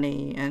 get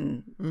money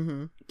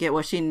and get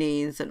what she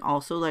needs, and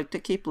also like to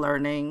keep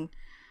learning.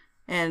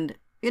 And,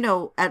 you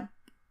know,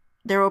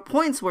 there were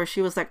points where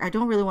she was like, I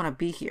don't really want to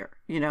be here.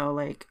 You know,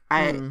 like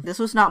this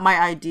was not my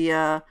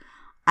idea.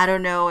 I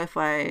don't know if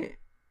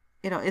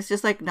you know, it's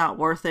just like not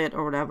worth it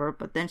or whatever.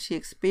 But then she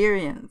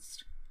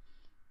experienced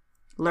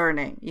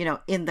learning, you know,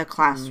 in the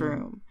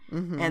classroom,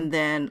 and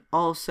then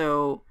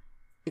also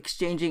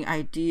exchanging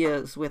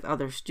ideas with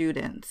other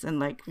students, and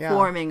like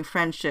forming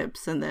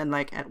friendships. And then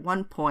like at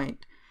one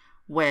point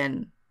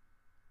when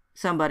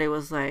somebody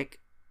was like,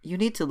 you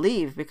need to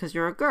leave because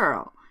you're a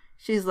girl,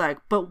 she's like,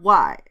 but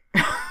why?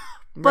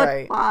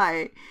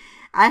 Why?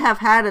 I have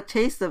had a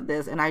taste of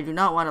this and I do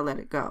not want to let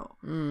it go.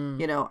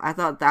 You know, I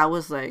thought that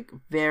was like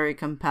very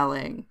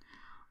compelling.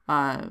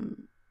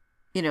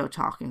 You know,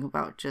 talking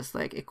about just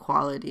like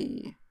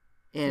equality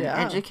in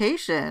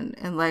education,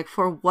 and like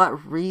for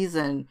what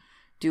reason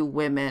do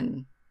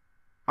women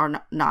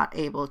are not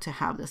able to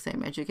have the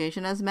same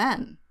education as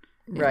men?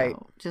 You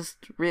know, just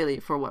really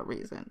for what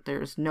reason?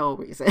 There's no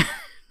reason.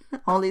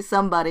 Only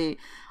somebody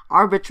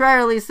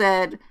arbitrarily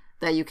said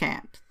that you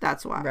can't.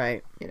 That's why.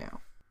 Right. You know.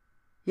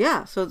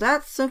 Yeah, so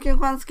that's Sung Kyung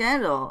Kwan's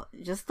Scandal.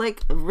 Just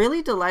like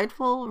really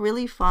delightful,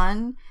 really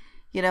fun.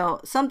 You know,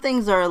 some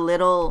things are a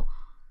little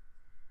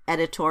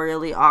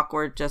editorially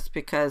awkward just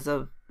because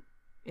of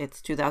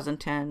it's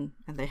 2010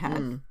 and they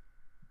had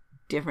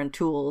different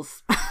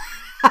tools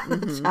at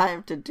the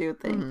time to do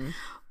things.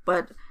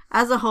 But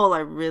as a whole, I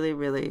really,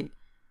 really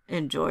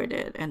enjoyed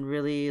it, and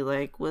really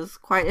like was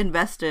quite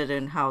invested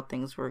in how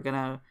things were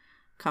gonna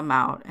come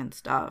out and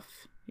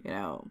stuff. You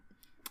know,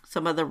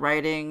 some of the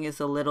writing is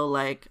a little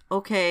like,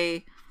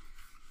 okay,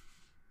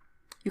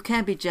 you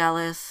can't be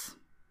jealous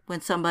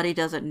when somebody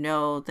doesn't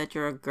know that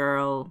you're a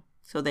girl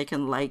so they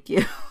can like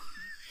you.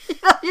 You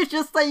know, you're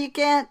just like, you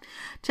can't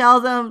tell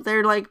them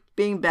they're like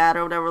being bad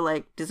or whatever,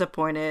 like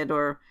disappointed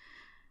or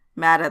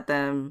mad at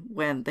them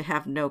when they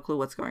have no clue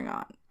what's going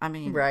on. I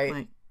mean,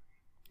 like,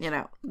 you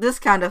know, this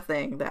kind of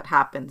thing that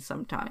happens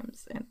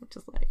sometimes, and we're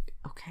just like,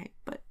 okay,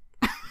 but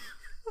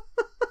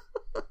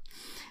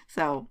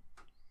so,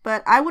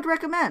 but I would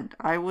recommend.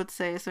 I would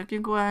say Sung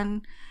Kyung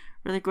Kwan,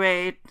 really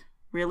great,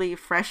 really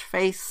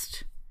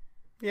fresh-faced.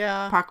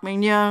 Yeah. Park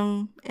Min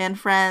Young and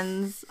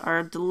friends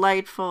are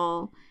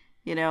delightful.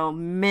 You know,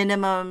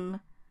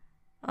 minimum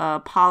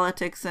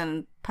politics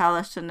and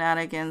palace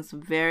shenanigans,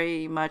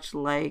 very much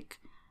like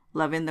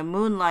Love in the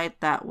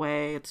Moonlight that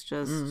way. It's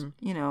just,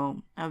 you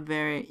know, a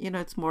very, you know,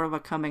 it's more of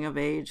a coming of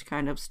age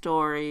kind of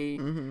story.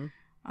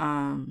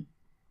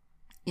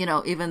 You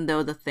know, even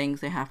though the things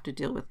they have to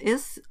deal with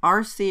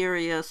are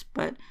serious,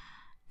 but,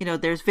 you know,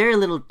 there's very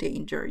little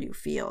danger you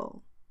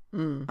feel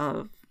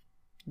of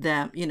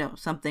them, you know,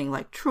 something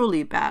like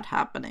truly bad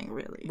happening,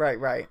 really.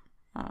 Right.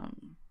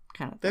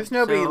 Kind of There's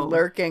nobody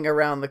lurking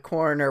around the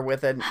corner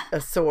with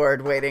a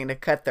sword waiting to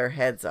cut their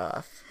heads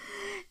off.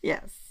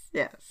 Yes.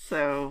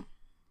 So,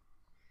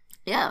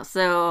 yeah,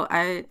 so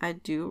I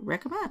do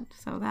recommend.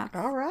 So that's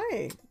all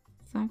right.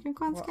 Sung Kyung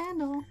Kwan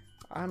Scandal.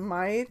 I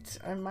might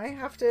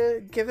have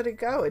to give it a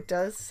go. It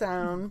does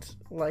sound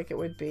like it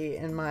would be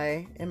in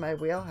my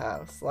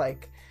wheelhouse,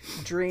 like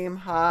Dream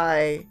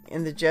High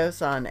in the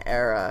Joseon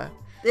era.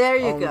 There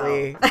you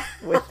go.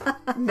 With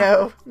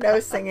no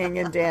singing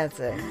and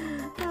dancing.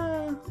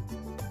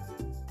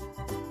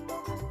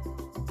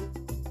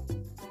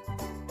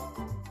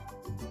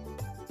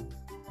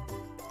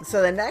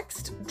 So the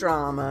next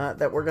drama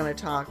that we're going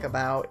to talk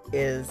about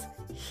is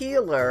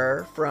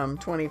Healer from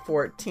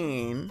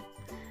 2014.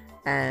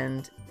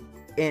 And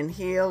in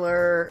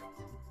Healer,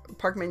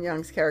 Park Min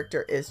Young's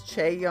character is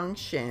Chae Young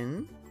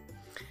Shin.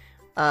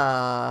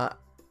 And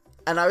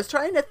I was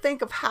trying to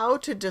think of how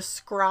to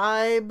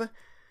describe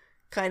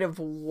kind of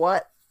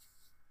what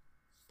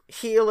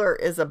Healer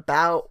is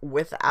about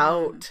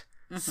without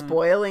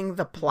spoiling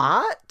the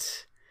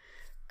plot.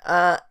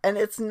 And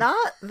it's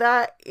not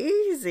that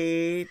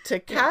easy to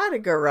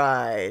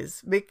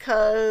categorize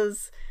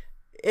because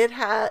it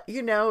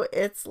you know,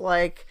 it's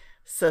like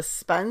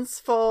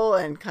suspenseful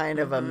and kind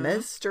of a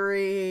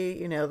mystery.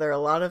 You know, there are a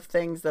lot of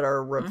things that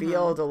are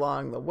revealed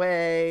along the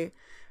way,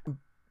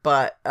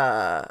 but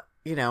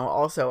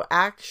also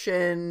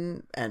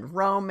action and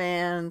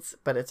romance,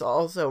 but it's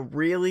also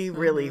really,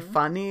 really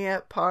funny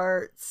at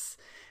parts.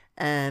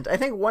 And I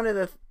think one of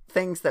the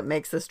things that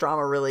makes this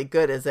drama really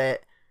good is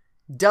it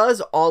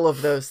does all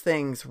of those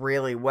things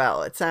really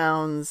well. It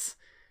sounds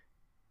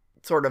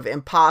sort of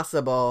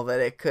impossible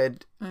that it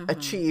could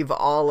achieve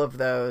all of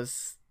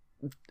those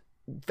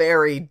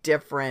very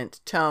different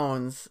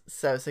tones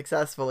so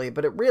successfully,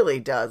 but it really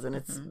does, and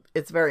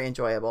it's very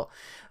enjoyable.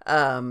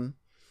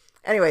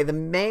 Anyway, the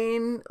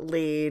main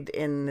lead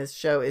in this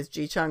show is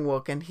Ji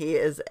Chang-wook, and he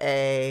is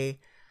I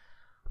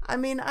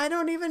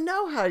don't even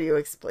know how you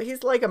explain.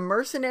 He's like a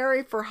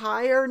mercenary for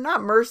hire.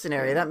 Not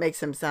mercenary. That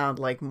makes him sound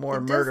like more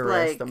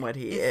murderous than what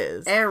he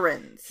is.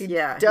 Errands. He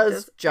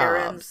does jobs.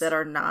 Errands that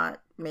are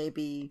not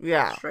maybe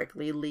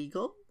strictly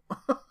legal.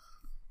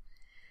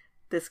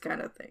 This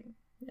kind of thing.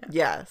 Yeah.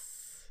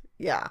 Yes.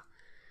 Yeah.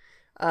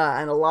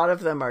 And a lot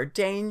of them are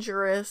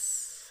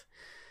dangerous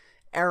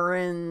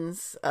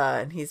errands,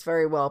 and he's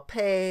very well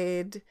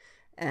paid,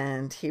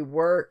 and he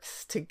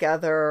works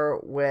together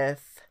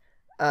with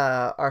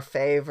our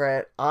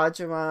favorite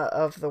Ajumma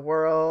of the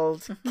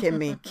world, Kim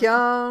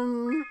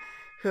Mi-kyung,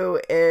 who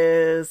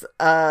did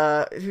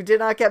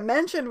not get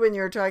mentioned when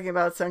you were talking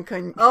about Sung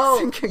Kyung.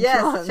 Oh,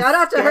 yes, shout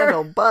out to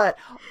Scandal, her. But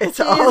it's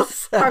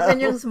also Park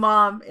Min-young's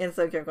mom in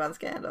Sung Kyung-kwan's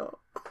Scandal.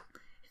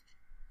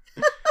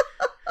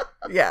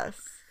 Yes.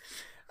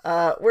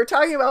 We're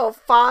talking about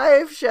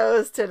 5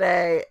 shows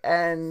today,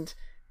 and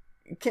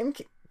Kim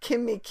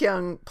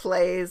Mi-kyung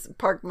plays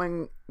Park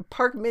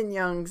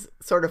Min-young's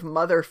sort of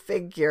mother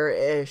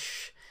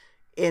figure-ish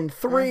in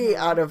 3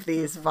 out of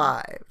these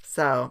 5.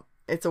 So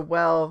it's a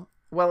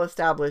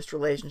well-established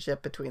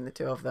relationship between the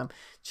two of them.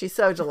 She's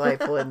so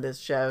delightful in this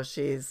show.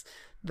 She's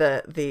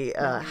the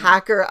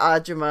hacker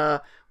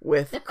Ajumma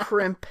with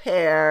crimp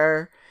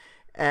hair.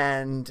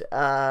 And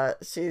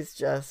she's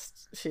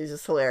just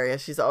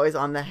hilarious. She's always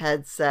on the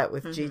headset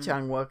with Ji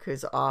Chang-wook,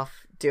 who's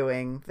off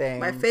doing things.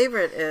 My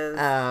favorite is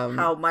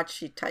how much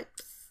she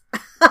types.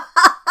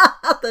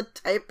 The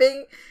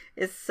typing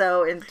is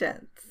so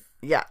intense.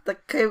 Yeah. The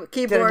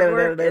keyboard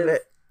work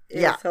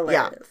is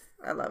hilarious.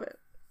 Yeah. I love it.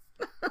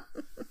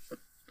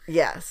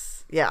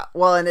 Yes. Yeah.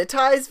 Well, and it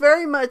ties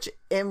very much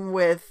in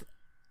with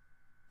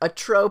a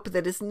trope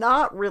that is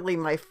not really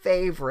my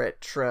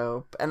favorite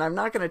trope, and I'm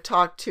not going to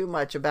talk too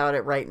much about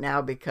it right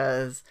now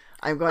because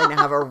I'm going to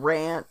have a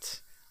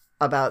rant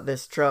about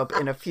this trope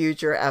in a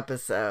future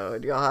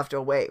episode. You'll have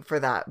to wait for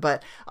that,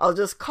 but I'll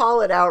just call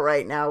it out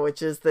right now,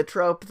 which is the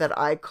trope that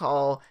I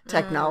call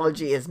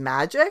technology is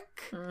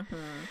magic.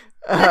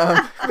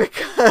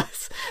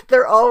 Because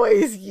they're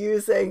always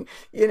using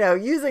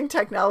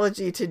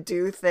technology to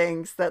do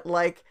things that,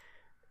 like,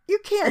 you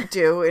can't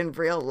do in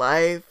real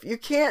life. You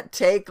can't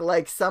take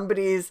like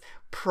somebody's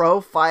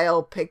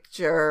profile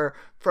picture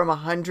from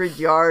 100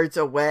 yards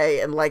away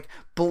and like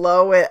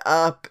blow it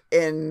up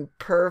in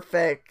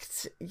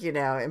perfect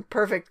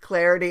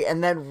clarity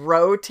and then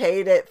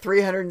rotate it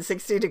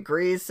 360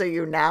 degrees so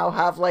you now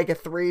have like a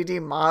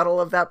 3D model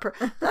of that.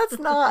 That's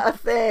not a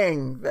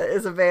thing that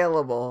is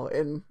available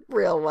in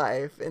real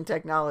life in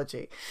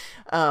technology.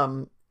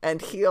 And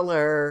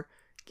Healer,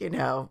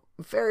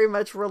 very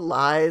much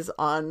relies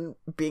on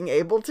being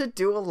able to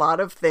do a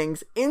lot of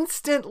things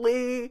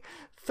instantly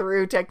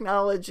through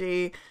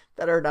technology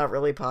that are not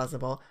really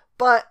possible.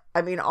 But,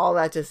 all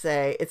that to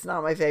say, it's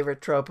not my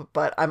favorite trope,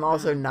 but I'm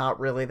also not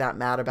really that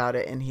mad about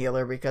it in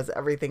Healer because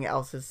everything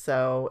else is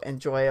so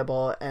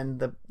enjoyable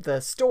and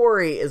the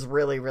story is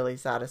really, really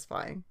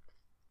satisfying.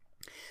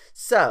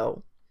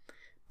 So,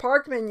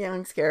 Park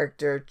Min-young's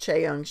character,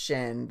 Chae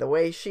Young-shin, the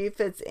way she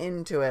fits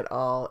into it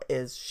all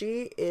is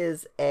she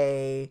is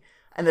an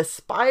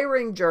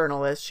aspiring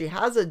journalist. She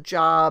has a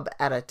job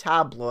at a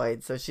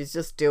tabloid, so she's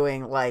just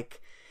doing like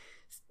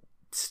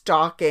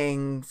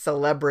stalking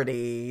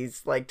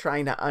celebrities, like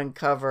trying to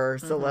uncover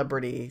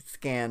celebrity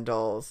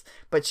scandals,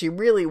 but she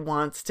really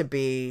wants to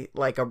be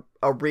like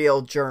a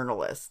real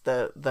journalist.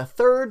 The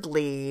third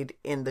lead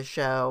in the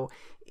show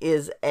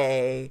is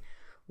a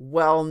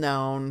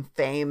well-known,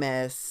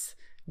 famous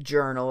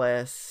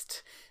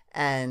journalist,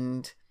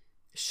 and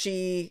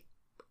she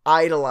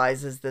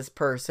idolizes this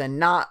person,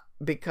 not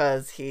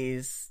because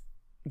he's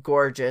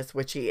gorgeous,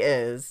 which he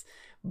is,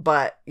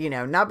 but,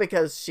 not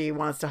because she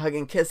wants to hug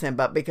and kiss him,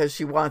 but because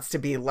she wants to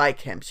be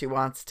like him. She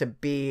wants to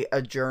be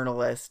a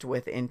journalist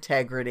with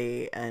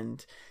integrity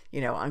and,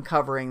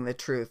 uncovering the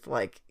truth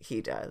like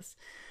he does.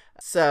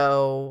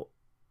 So,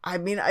 I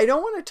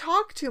don't want to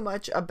talk too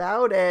much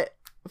about it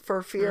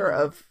for fear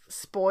of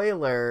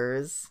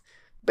spoilers,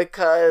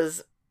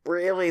 because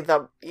really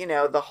the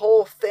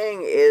whole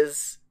thing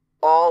is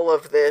all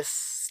of this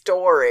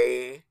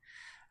story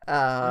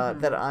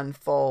that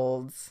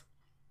unfolds,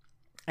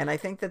 and I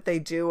think that they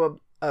do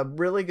a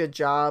really good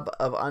job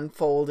of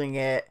unfolding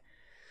it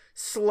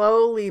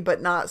slowly,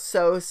 but not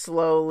so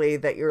slowly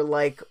that you're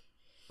like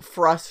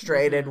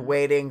frustrated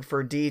waiting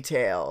for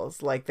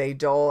details. Like, they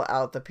dole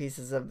out the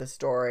pieces of the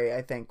story,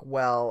 I think,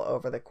 well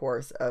over the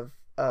course of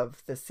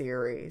the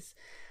series.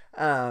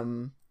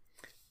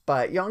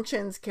 But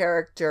Young-shin's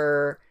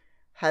character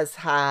has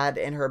had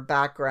in her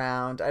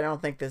background, I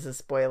don't think this is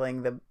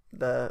spoiling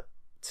the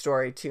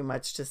story too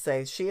much to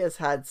say, she has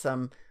had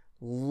some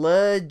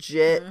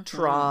legit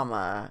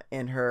trauma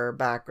in her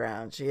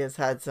background. She has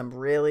had some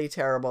really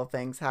terrible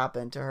things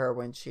happen to her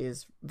when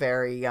she's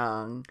very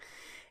young,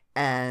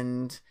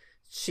 and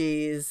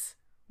she's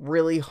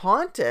really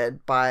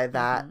haunted by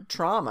that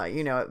trauma.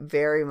 You know, it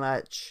very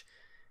much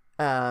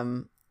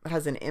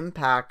has an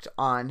impact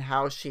on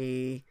how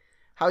she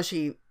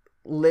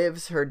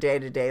lives her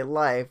day-to-day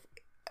life,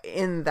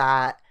 in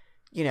that,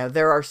 you know,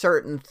 there are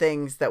certain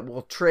things that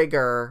will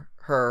trigger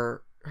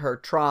her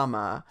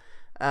trauma,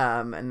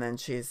 and then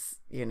she's,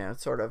 you know,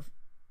 sort of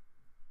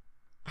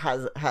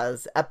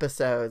has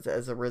episodes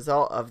as a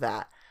result of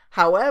that.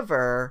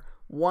 However,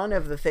 one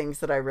of the things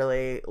that I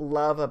really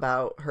love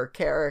about her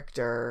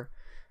character,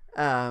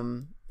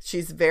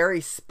 she's very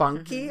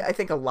spunky. I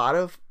think a lot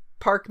of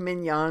Park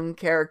Min-young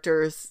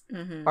characters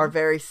are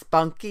very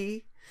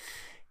spunky,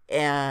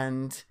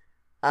 and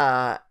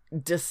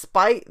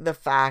despite the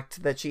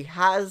fact that she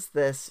has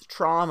this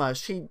trauma,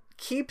 she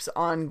keeps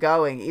on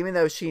going, even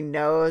though she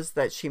knows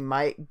that she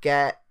might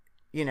get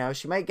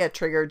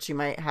triggered, she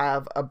might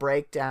have a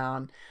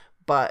breakdown,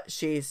 but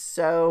she's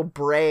so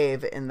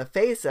brave in the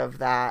face of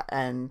that,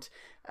 and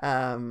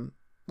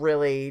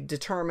really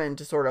determined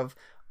to sort of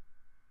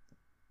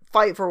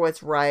fight for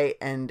what's right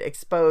and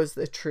expose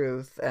the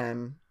truth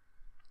and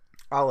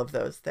all of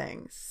those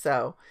things.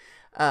 So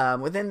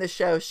within the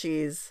show,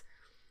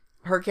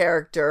 her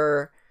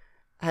character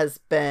has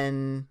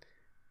been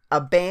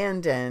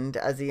abandoned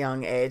as a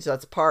young age.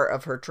 That's part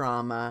of her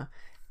trauma,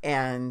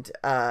 and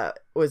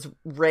was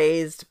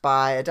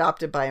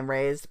adopted by and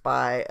raised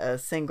by a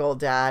single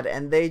dad,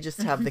 and they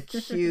just have the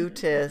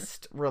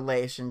cutest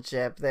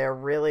relationship. They're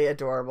really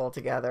adorable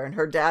together, and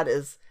her dad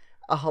is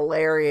a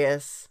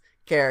hilarious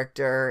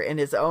character in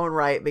his own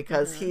right,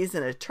 because he's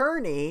an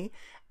attorney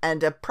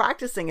and a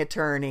practicing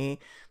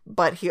attorney,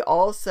 but he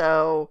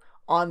also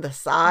on the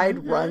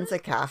side runs a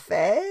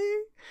cafe,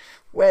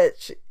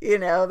 which, you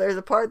know, there's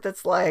a part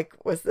that's like,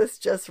 was this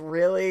just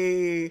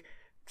really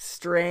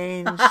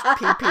strange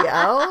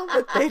PPL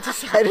that they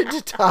decided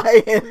to tie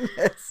in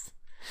this?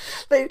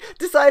 They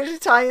decided to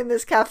tie in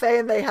this cafe,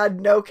 and they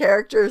had no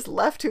characters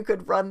left who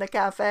could run the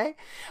cafe.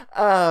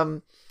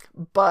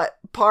 But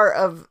part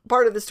of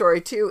the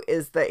story too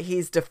is that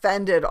he's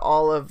defended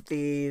all of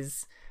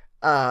these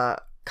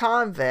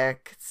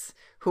convicts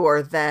who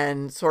are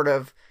then sort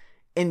of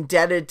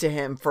indebted to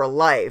him for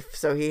life.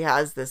 So he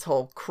has this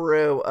whole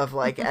crew of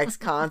like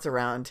ex-cons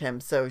around him.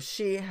 So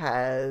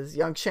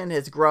Young Shin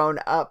has grown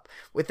up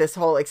with this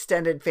whole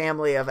extended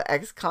family of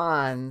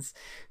ex-cons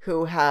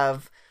who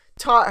have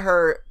taught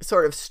her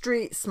sort of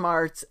street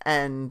smarts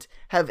and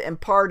have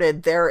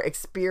imparted their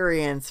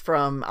experience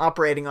from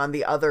operating on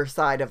the other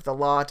side of the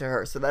law to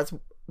her. So that's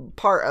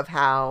part of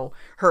how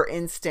her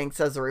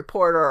instincts as a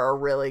reporter are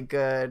really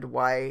good.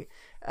 Why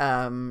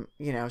you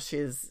know,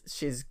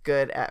 she's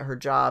good at her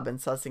job, and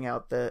sussing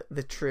out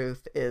the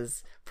truth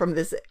is from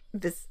this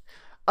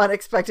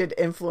unexpected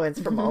influence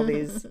from all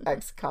these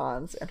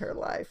ex-cons in her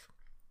life.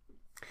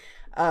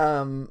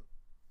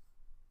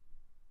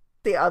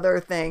 The other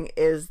thing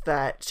is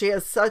that she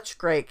has such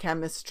great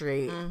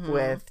chemistry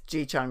with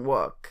Ji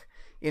Chang-wook.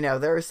 You know,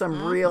 there are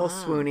some real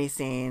swoony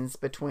scenes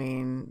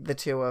between the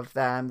two of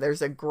them.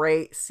 There's a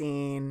great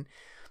scene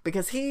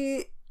because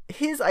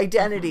his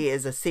identity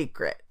is a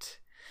secret.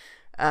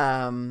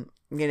 You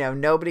know,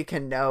 nobody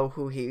can know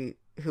who he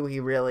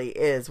really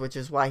is, which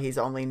is why he's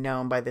only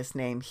known by this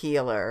name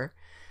Healer,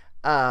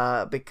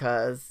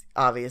 because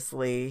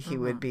obviously he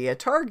would be a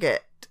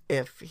target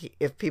if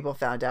people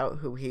found out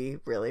who he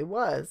really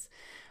was.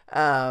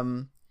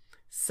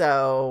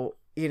 So,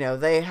 you know,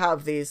 they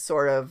have these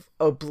sort of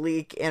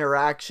oblique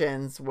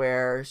interactions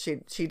where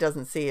she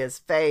doesn't see his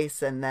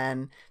face, and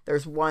then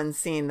there's one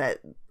scene that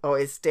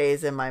always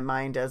stays in my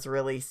mind as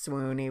really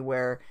swoony,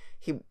 where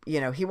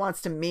he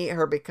wants to meet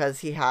her because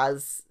he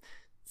has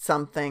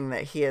something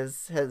that he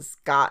has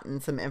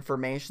gotten, some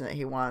information that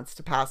he wants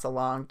to pass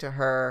along to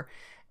her.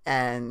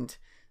 And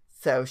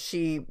so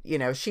she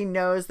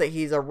knows that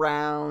he's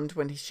around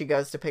when she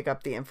goes to pick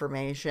up the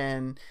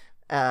information,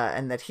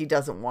 and that he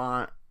doesn't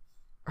want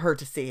her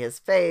to see his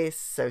face.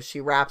 So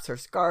she wraps her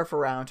scarf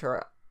around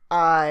her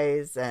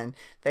eyes, and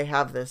they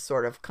have this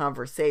sort of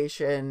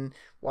conversation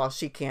while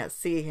she can't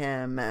see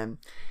him. And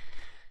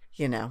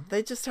you know,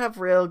 they just have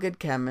real good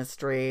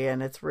chemistry,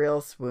 and it's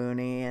real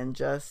swoony, and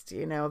just,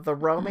 you know, the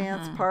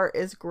romance part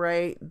is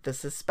great. The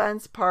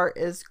suspense part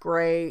is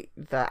great.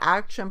 The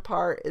action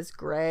part is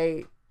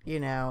great. You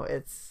know,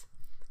 it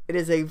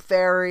is a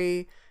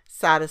very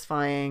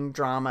satisfying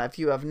drama. If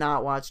you have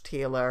not watched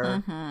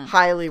Healer,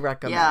 highly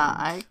recommend. Yeah,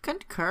 I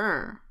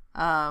concur.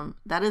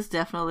 That is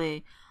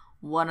definitely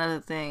one of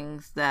the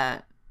things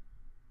that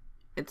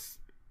it's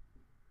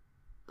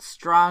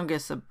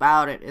strongest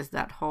about it, is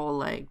that whole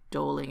like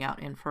doling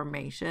out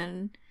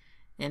information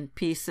in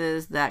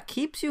pieces that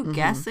keeps you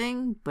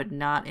guessing, but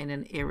not in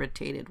an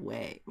irritated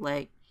way.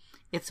 Like,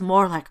 it's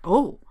more like,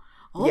 oh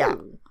yeah,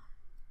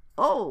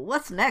 oh,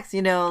 what's next?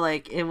 You know,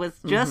 like it was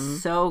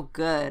just so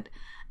good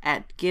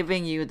at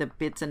giving you the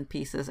bits and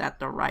pieces at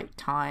the right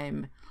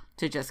time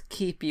to just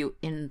keep you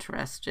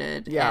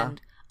interested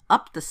and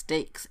up the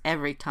stakes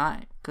every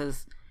time.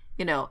 Because,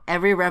 you know,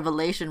 every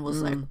revelation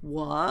was like,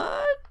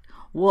 what?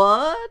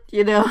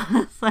 You know,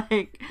 it's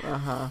like,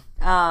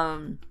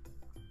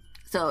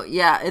 so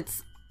yeah,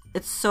 it's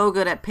so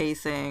good at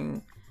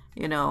pacing.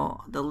 You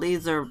know, the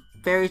leads are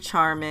very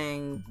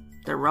charming.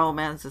 The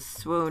romance is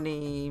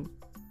swoony.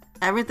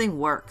 Everything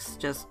works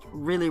just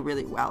really,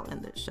 really well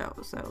in this show.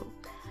 So,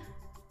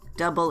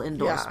 double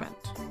endorsement.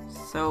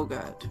 Yeah. So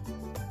good.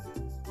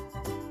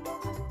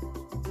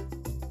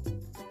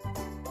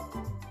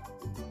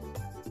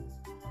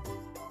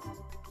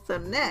 So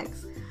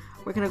next,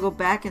 we're going to go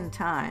back in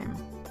time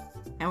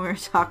and we're going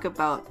to talk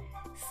about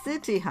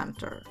City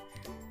Hunter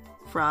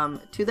from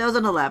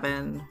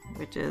 2011,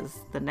 which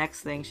is the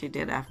next thing she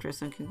did after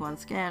Sung Kyung-kwon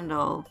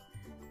Scandal,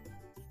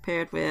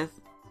 paired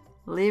with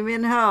Lee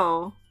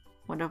Min-ho,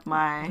 one of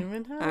my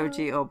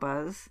OG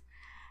oppas.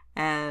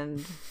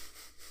 And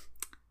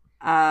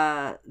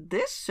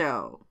this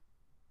show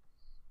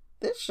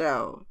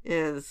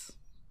is...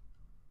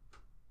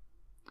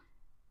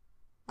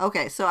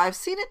 Okay, so I've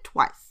seen it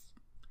twice.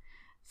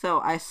 So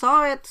I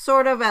saw it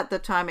sort of at the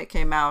time it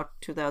came out,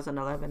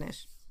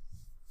 2011-ish.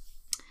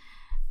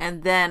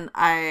 And then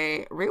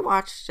I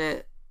rewatched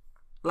it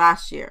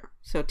last year,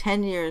 so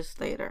 10 years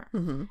later.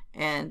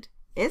 And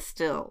it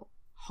still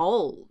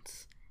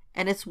holds.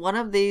 And it's one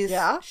of these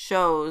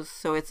shows,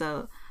 so it's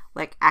a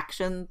like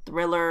action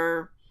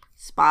thriller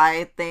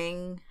spy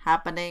thing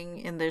happening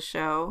in this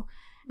show.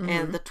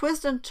 And the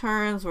twists and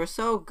turns were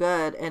so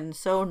good and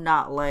so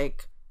not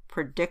like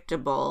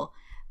predictable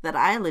that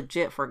I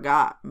legit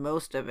forgot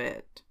most of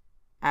it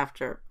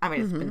after, I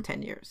mean, it's been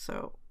 10 years,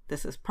 so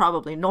this is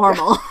probably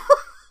normal.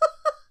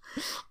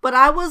 But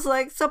I was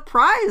like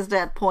surprised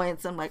at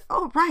points. I'm like,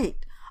 oh,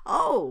 right.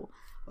 Oh,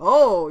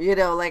 you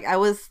know, like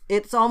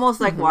it's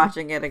almost like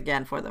watching it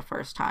again for the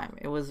first time.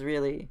 It was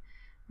really,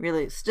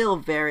 really still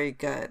very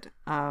good.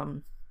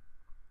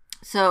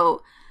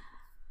 So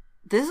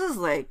this is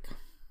like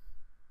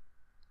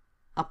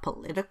a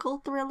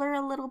political thriller,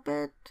 a little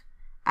bit.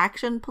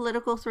 Action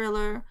political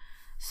thriller.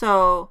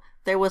 So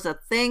there was a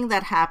thing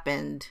that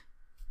happened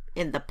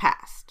in the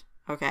past.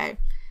 Okay.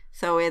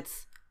 So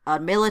it's a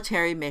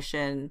military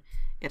mission.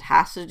 It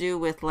has to do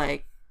with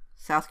like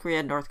South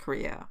Korea, North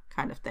Korea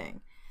kind of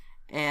thing.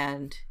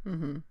 And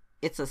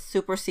it's a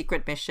super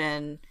secret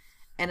mission,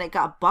 and it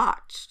got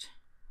botched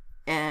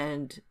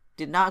and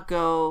did not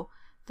go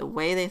the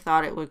way they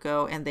thought it would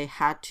go. And they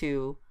had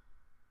to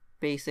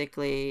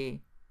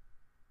basically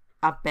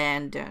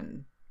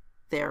abandon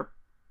the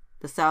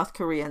South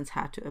Koreans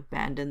had to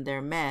abandon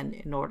their men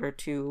in order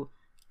to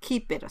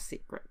keep it a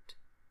secret.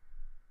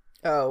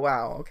 Oh,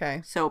 wow.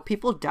 Okay. So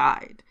people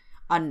died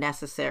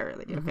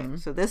unnecessarily. Okay.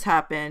 So this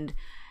happened.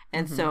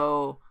 And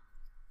so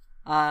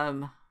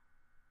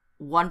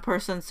one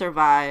person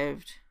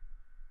survived,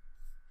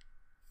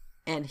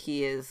 and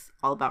he is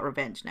all about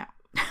revenge now.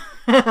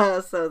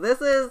 So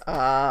this is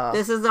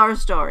our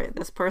story.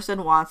 This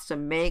person wants to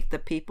make the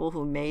people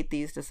who made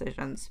these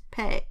decisions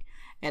pay.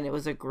 And it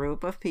was a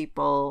group of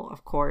people,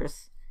 of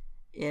course,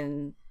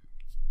 in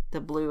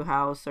the Blue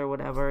House or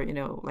whatever, you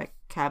know, like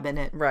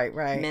cabinet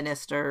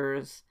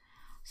ministers.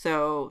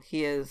 So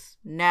he is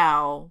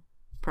now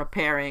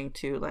preparing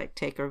to like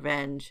take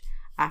revenge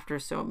after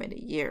so many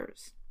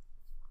years.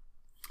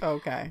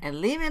 Okay. And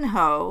Lee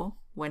Min-ho,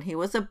 when he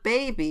was a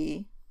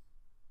baby,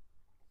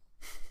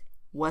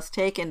 was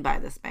taken by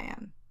this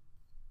man.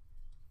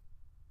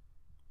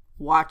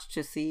 Watch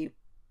to see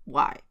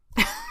why.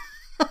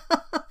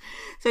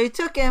 So he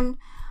took him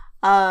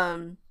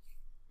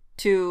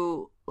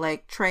to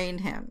like train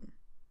him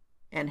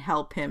and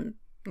help him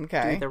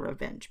do the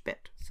revenge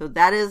bit. So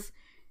that is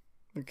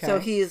so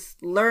he's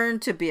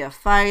learned to be a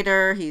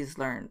fighter, he's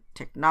learned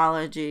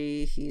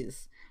technology,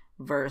 he's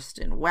versed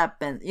in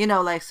weapons, you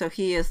know, like, so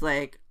he is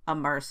like a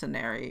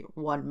mercenary,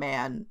 one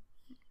man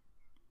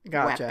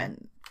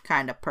weapon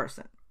kind of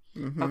person.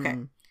 Okay.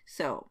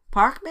 So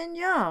Park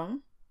Min-young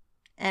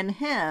and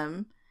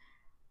him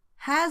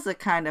has a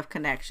kind of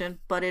connection,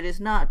 but it is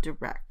not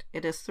direct.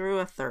 It is through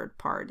a third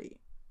party.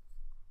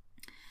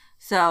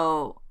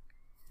 So,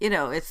 you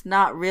know, it's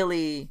not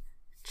really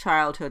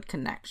childhood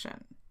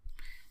connection.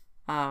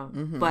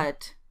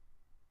 But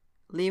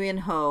Lee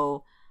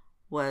Min-ho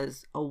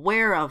was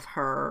aware of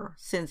her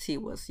since he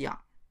was young.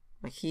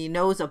 Like, he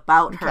knows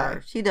about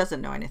her. She doesn't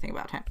know anything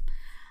about him.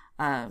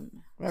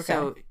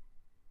 So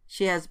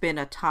she has been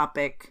a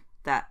topic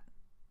that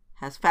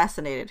has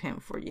fascinated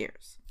him for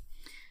years.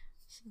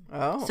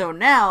 Oh. So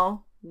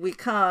now we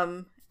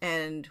come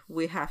and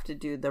we have to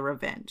do the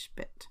revenge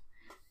bit.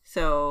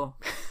 So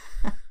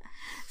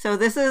so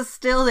this is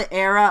still the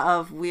era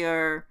of we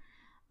are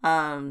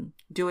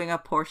doing a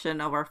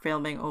portion of our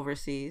filming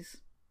overseas.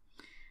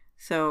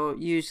 So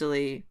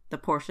usually the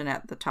portion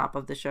at the top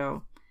of the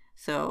show.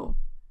 So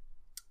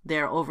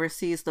their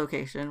overseas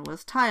location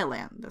was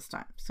Thailand this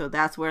time. So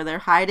that's where they're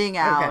hiding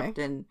out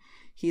and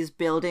he's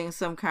building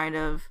some kind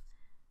of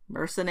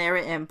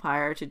mercenary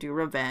empire to do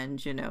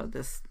revenge,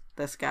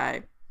 this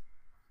guy.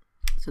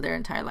 So they're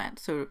in Thailand.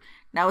 So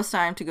now it's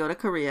time to go to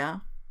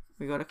Korea.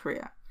 We go to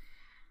Korea.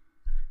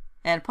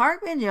 And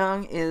Park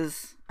Min-young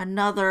is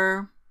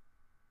another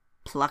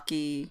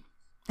plucky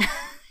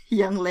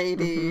young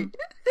lady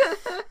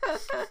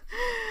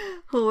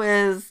who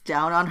is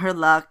down on her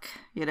luck,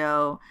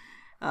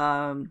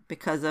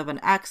 because of an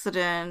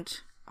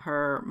accident.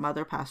 Her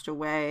mother passed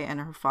away and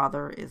her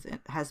father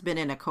has been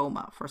in a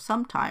coma for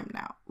some time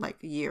now, like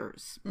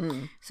years.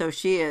 So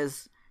she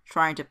is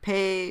trying to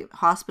pay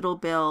hospital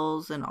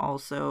bills and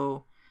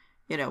also,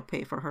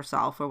 pay for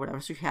herself or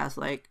whatever. So she has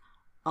like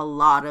a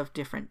lot of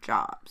different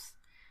jobs.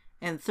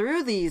 And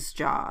through these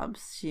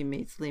jobs, she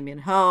meets Lee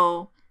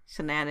Min-ho,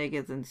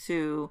 shenanigans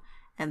ensue,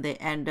 and they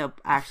end up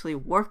actually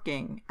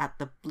working at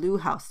the Blue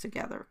House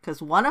together.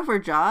 Because one of her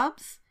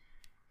jobs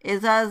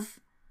is as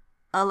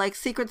a like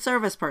Secret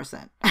Service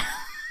person.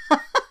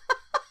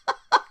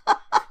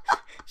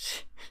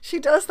 She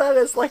does that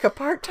as like a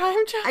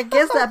part-time job. I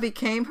guess that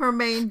became her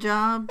main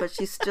job, but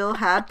she still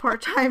had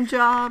part-time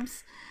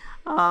jobs.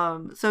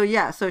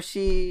 So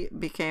she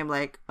became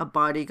like a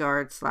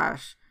bodyguard /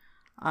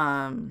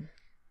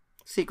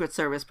 Secret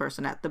Service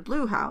person at the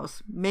Blue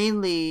House.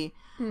 Mainly,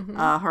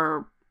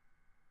 her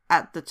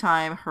at the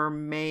time her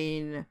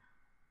main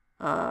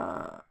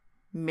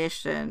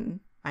mission,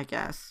 I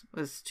guess,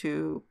 was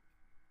to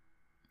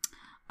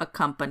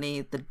accompany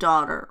the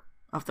daughter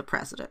of the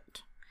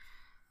president.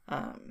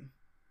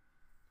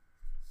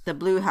 The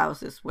Blue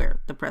House is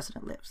where the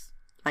president lives,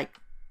 like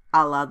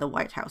a la the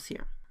White House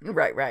here.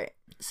 Right.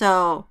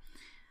 So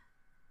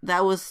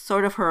that was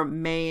sort of her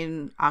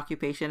main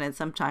occupation, and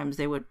sometimes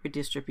they would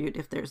redistribute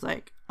if there's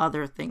like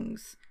other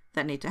things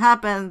that need to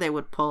happen. They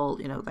would pull,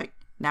 like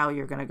now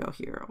you're gonna go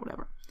here or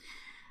whatever.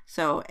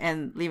 So,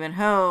 and Lee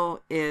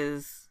Min-ho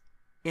is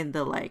in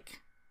the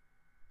like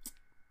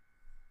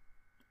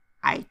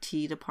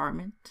IT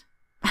department.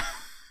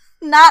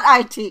 Not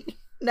IT.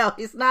 No,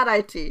 he's not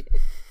IT.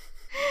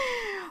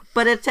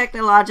 But a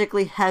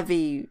technologically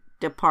heavy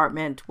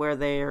department where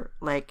they're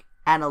like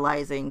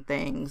analyzing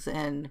things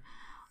and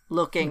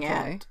looking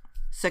at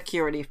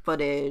security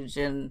footage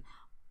and,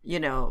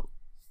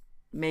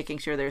 making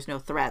sure there's no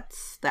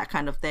threats, that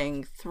kind of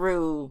thing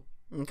through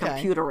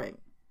computering.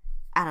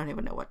 I don't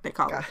even know what they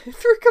call it.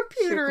 Through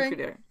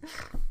computering.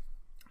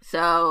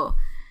 So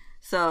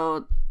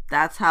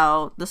that's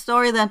how the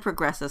story then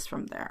progresses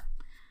from there.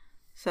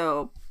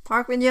 So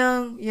Park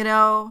Min-young,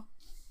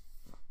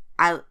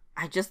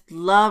 I just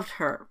loved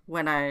her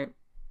when I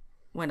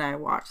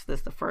watched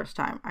this the first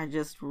time. I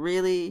just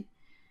really,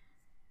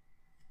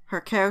 her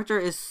character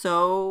is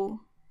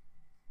so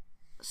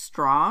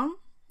strong,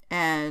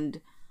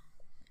 and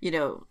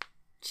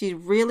she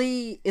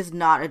really is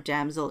not a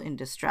damsel in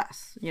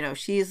distress.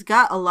 She's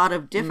got a lot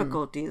of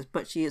difficulties,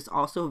 but she is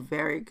also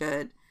very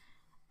good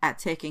at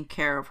taking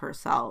care of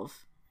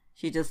herself.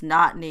 She does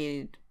not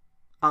need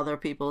other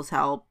people's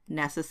help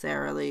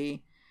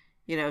necessarily.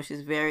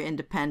 She's very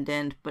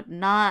independent, but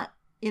not,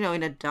 in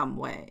a dumb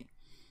way.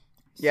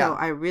 Yeah. So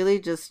I really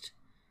just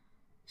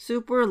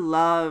super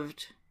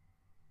loved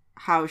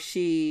how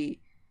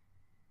she,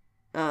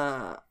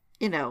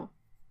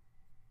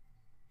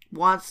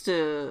 wants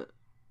to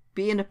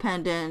be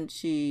independent.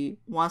 She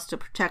wants to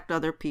protect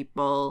other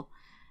people.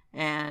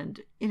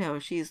 And,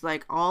 she's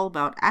like all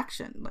about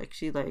action. Like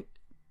she like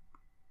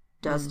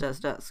does,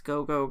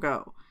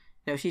 go.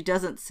 She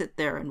doesn't sit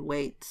there and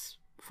wait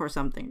for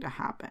something to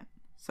happen.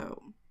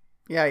 So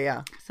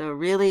yeah. So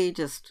really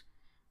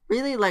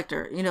liked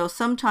her.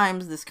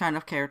 Sometimes this kind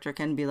of character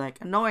can be like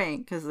annoying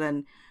because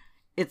then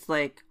it's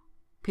like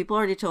people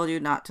already told you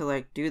not to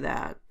like do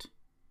that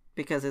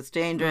because it's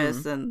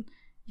dangerous and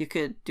you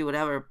could do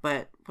whatever.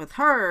 But with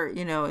her,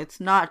 it's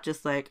not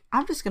just like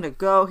I'm just gonna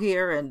go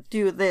here and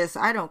do this.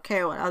 I don't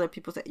care what other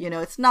people say.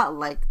 It's not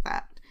like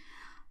that.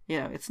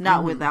 It's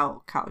not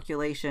without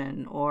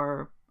calculation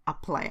or a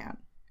plan,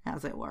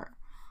 as it were.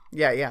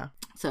 Yeah.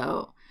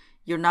 So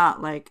you're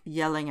not like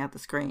yelling at the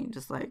screen,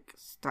 just like,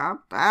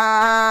 stop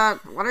that.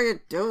 What are you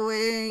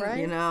doing?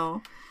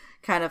 Right.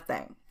 Kind of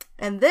thing.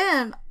 And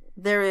then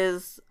there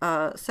is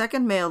a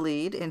second male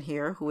lead in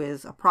here who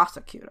is a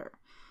prosecutor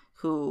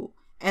who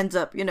ends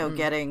up,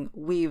 getting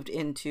weaved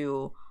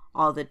into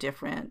all the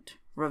different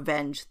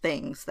revenge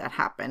things that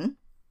happen.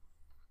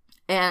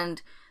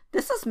 And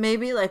this is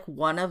maybe like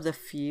one of the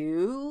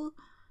few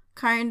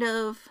kind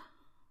of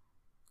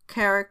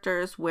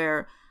characters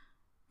where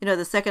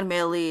the second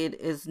male lead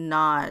is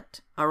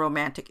not a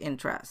romantic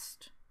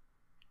interest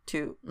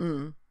to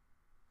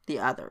the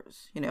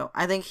others.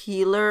 I think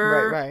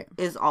Healer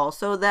is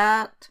also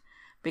that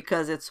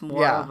because it's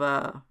more of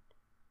a,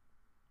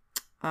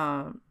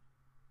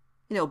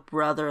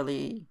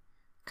 brotherly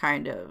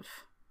kind of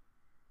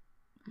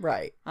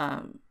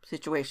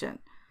situation.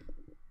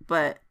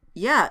 But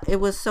yeah, it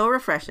was so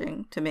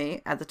refreshing to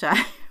me at the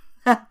time.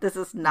 This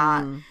is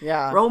not,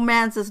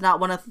 romance is not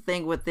one of the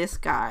things with this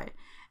guy.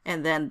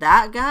 And then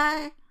that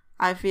guy,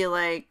 I feel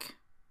like,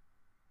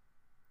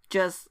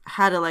 just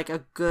had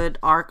a good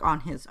arc on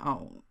his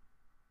own.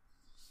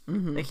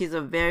 Mm-hmm. Like, he's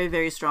a very,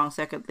 very strong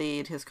second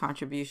lead. His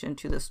contribution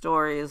to the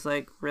story is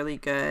like really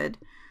good.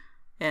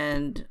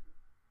 And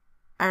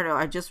I don't know,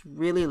 I just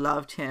really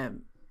loved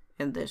him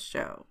in this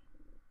show.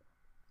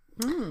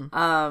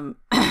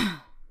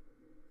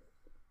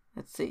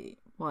 Let's see,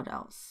 what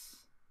else?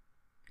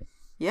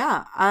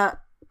 Yeah, I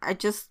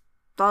just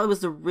thought it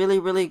was a really,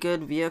 really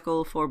good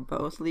vehicle for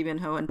both Lee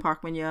Min-ho and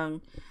Park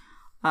Min-young.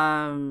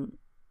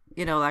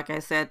 You know, like I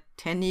said,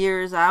 10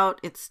 years out,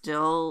 it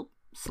still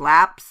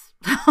slaps.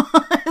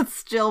 It's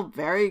still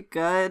very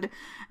good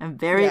and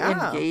very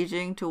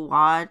engaging to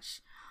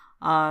watch.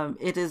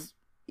 It is,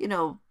 you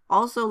know,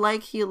 also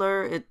like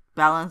Healer, it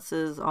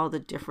balances all the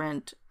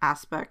different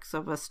aspects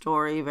of a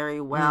story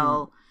very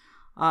well.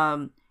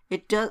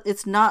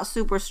 It's not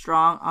super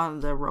strong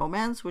on the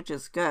romance, which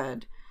is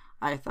good,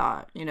 I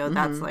thought. You know,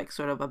 that's like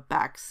sort of a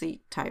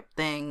backseat type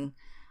thing.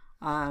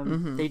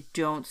 They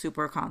don't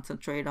super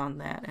concentrate on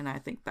that, and I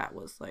think that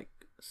was like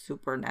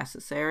super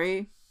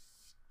necessary.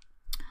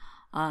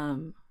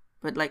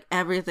 But like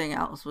everything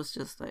else was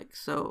just like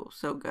so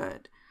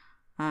good.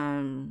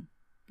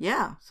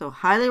 Yeah, so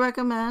highly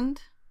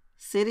recommend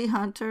City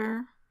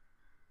Hunter.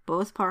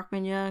 Both Park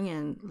Min-young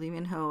and Lee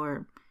Min-ho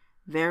are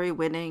very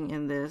winning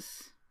in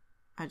this.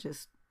 I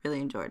just really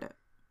enjoyed it.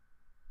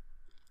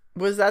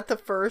 Was that the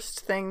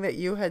first thing that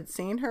you had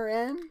seen her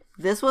in?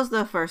 This was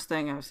the first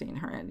thing I've seen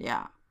her in,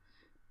 yeah.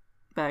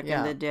 Back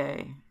in the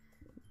day.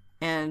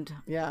 And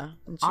yeah,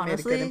 and she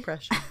honestly, made a good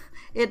impression.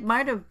 It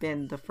might have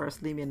been the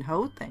first Lee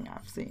Min-ho thing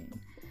I've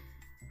seen.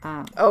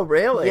 Oh,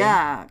 really?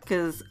 Yeah,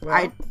 because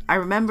I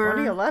remember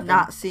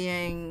not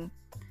seeing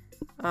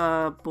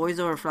Boys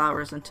Over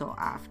Flowers until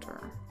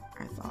after,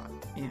 I thought.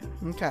 Yeah.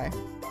 Okay.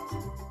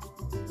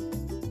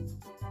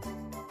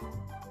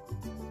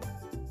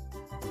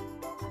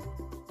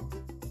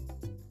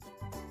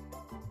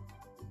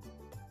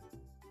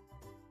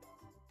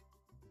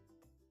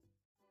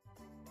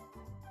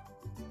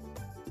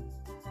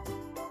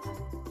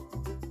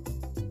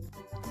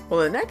 Well,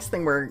 the next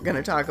thing we're going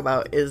to talk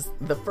about is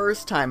the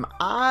first time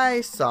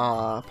I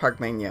saw Park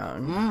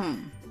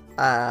Min-young,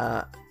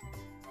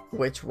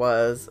 which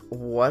was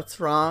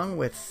What's Wrong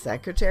with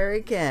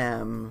Secretary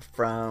Kim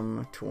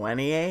from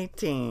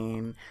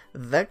 2018.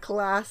 The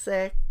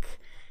classic.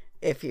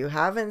 If you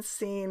haven't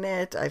seen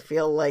it, I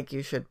feel like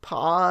you should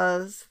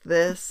pause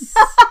this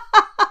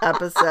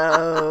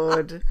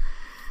episode.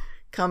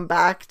 Come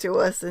back to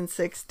us in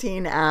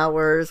 16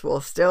 hours. We'll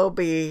still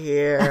be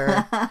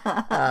here.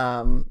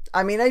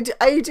 I mean,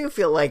 I do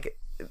feel like,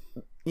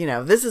 you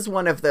know, this is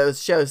one of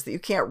those shows that you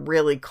can't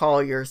really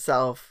call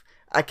yourself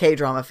a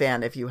K-drama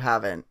fan if you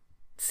haven't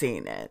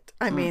seen it.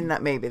 I mean,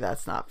 maybe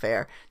that's not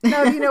fair.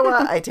 No, you know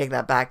what? I take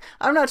that back.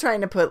 I'm not trying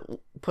to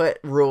put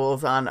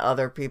rules on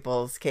other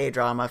people's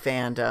K-drama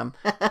fandom,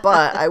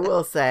 but I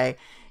will say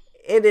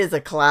it is a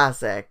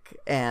classic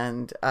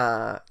and,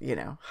 you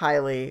know,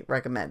 highly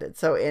recommended.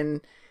 So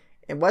in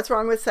What's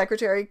Wrong with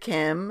Secretary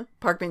Kim,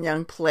 Park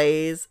Min-young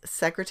plays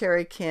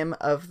Secretary Kim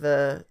of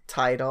the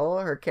title.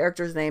 Her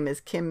character's name is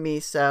Kim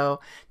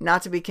Mi-so,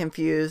 not to be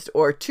confused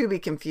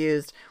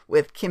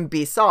with Kim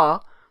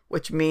Bi-saw,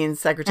 which means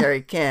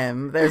Secretary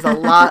Kim. There's a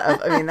lot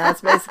of, I mean,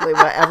 that's basically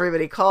what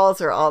everybody calls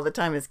her all the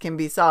time is Kim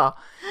Bi-saw.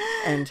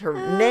 And her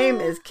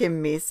name is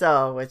Kim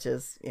Mi-so, which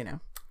is, you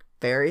know,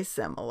 very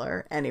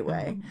similar.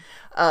 Anyway,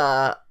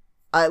 I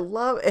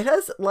love it.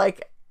 Has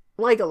like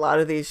a lot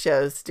of these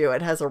shows do.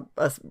 It has a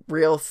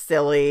real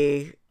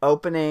silly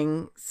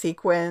opening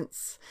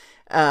sequence,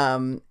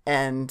 and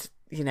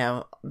you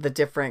know the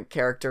different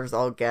characters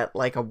all get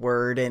like a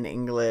word in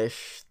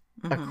English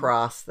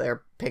across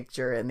their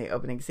picture in the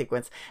opening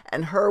sequence,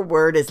 and her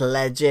word is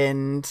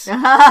legend,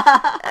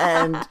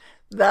 and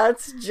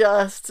that's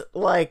just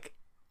like,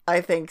 I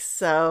think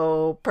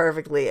so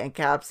perfectly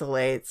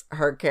encapsulates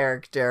her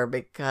character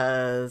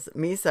because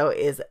Miso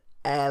is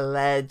a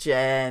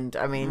legend.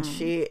 I mean,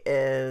 she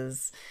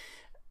is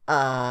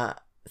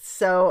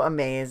so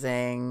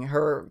amazing.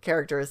 Her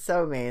character is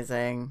so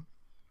amazing.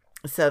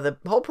 So the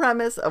whole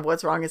premise of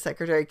What's Wrong with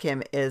Secretary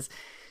Kim is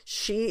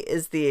she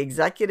is the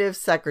executive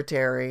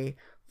secretary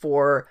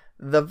for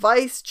the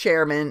vice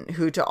chairman,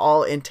 who to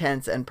all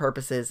intents and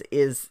purposes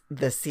is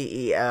the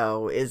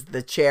CEO, is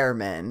the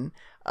chairman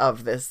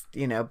of this,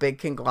 you know, big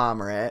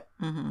conglomerate,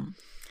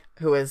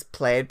 who is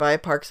played by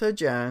Park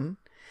Seo-joon.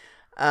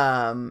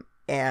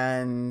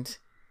 And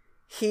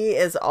he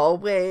is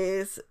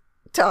always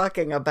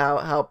talking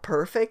about how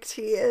perfect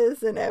he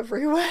is in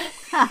every way.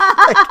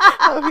 Like,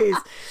 how he's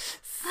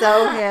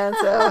so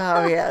handsome,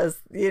 how he has,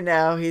 you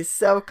know, he's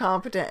so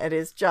competent at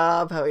his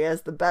job, how he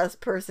has the best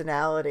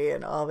personality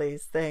and all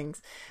these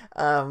things,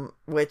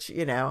 which,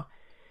 you know,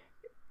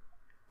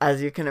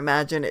 as you can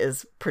imagine,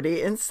 is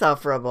pretty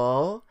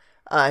insufferable.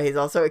 He's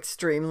also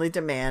extremely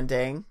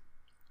demanding.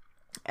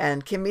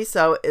 And Kim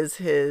Mi-so is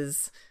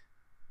his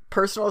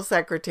personal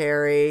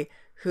secretary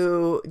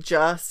who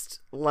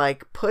just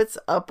like puts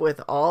up with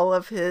all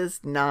of his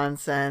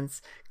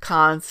nonsense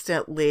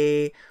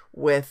constantly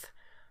with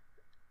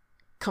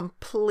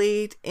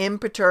complete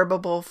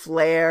imperturbable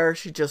flair.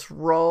 She just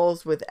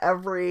rolls with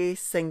every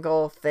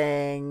single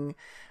thing.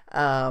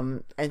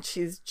 And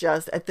she's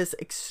just at this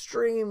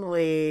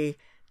extremely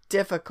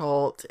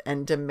difficult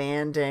and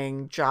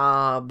demanding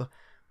job,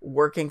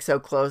 working so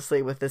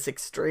closely with this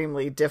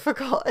extremely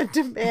difficult and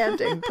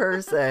demanding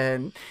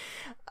person.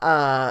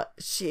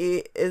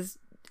 She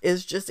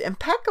is just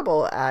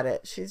impeccable at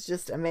it. She's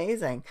just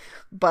amazing.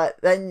 But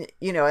then,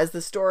 as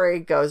the story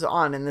goes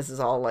on, and this is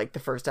all like the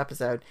first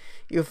episode,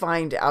 you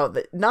find out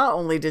that not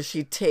only does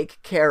she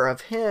take care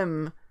of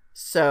him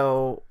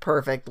so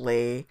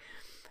perfectly,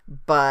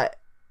 but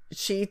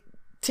she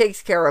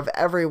takes care of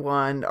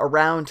everyone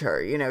around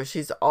her.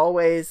 She's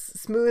always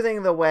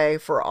smoothing the way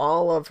for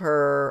all of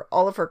her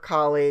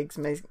colleagues,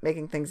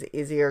 making things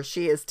easier.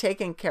 She is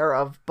taking care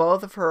of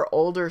both of her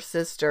older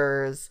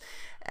sisters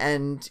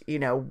and,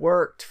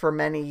 worked for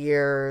many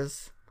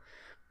years,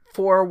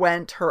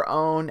 forewent her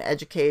own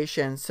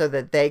education so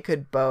that they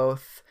could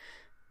both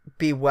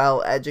be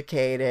well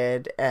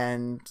educated,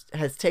 and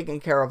has taken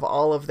care of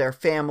all of their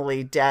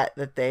family debt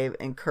that they've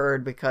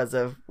incurred because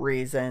of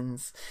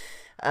reasons.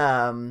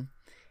 And,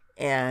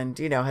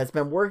 has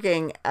been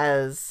working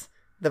as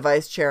the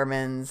vice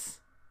chairman's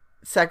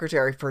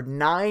secretary for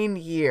 9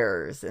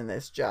 years in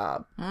this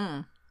job.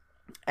 Mm.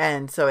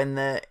 And so in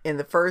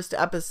the first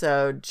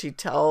episode, she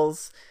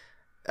tells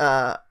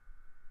Park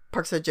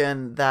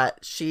Seo-joon that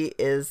she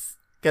is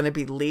going to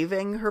be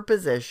leaving her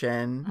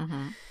position.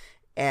 Mm-hmm.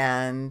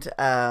 And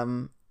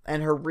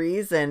her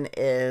reason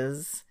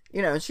is,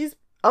 she's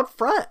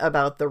upfront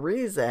about the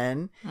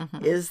reason,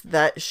 mm-hmm. is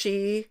that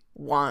she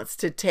wants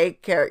to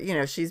take care,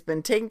 she's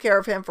been taking care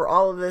of him for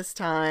all of this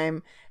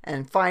time,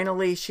 and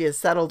finally she has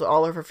settled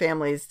all of her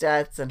family's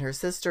debts, and her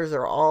sisters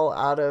are all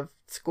out of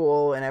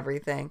school and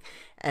everything,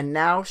 and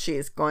now she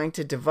is going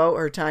to devote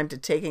her time to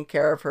taking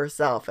care of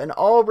herself. And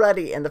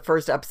already in the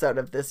first episode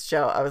of this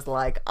show, I was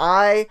like,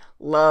 I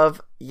love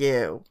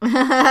you.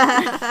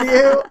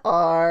 You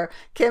are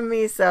Kim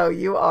Mi-so,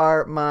 you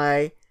are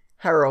my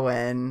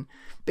heroine.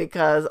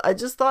 Because I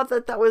just thought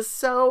that was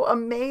so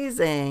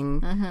amazing,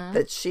 mm-hmm.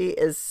 that she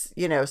is,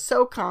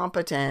 so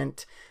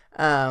competent,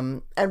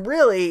 and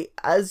really,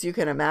 as you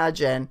can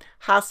imagine,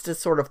 has to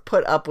sort of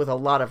put up with a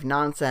lot of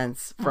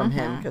nonsense from mm-hmm.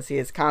 him, because he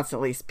is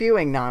constantly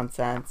spewing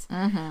nonsense.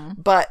 Mm-hmm.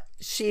 But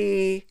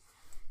she,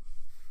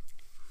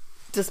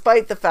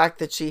 despite the fact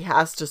that she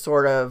has to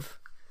sort of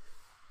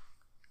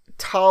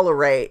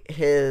tolerate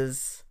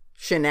his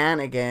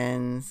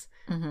shenanigans,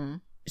 mm-hmm.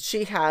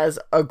 she has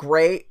a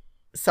great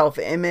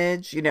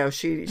self-image. She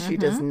mm-hmm.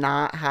 does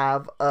not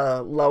have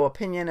a low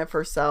opinion of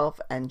herself,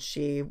 and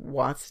she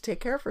wants to take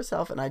care of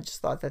herself, and I just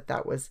thought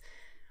that was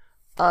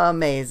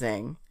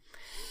amazing.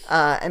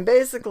 And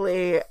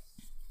basically,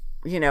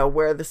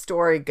 where the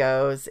story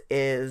goes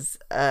is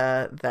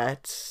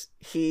that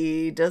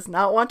he does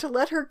not want to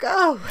let her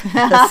go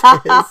as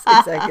his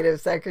executive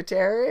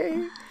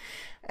secretary.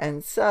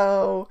 And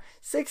so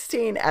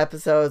 16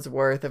 episodes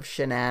worth of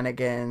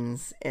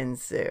shenanigans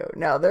ensue.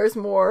 No, there's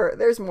more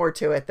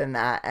to it than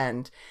that.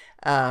 And,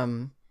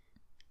 I'm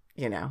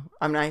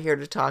not here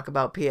to talk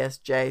about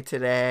PSJ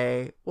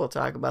today. We'll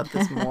talk about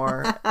this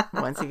more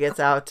once he gets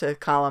out to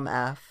column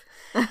F.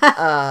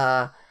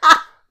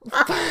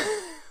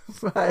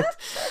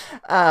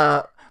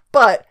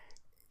 But,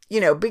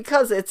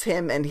 because it's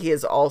him and he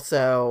is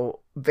also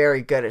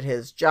very good at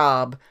his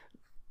job,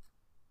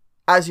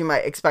 as you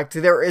might expect,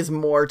 there is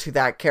more to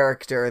that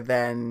character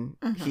than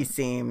mm-hmm. he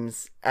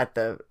seems at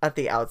the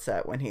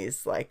outset, when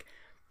he's like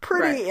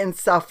pretty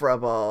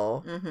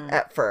insufferable mm-hmm.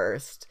 at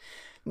first.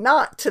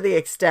 Not to the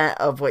extent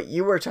of what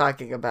you were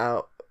talking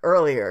about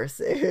earlier,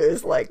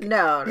 Sue's like,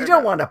 no, you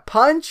don't want to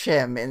punch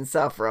him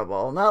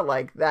insufferable. Not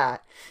like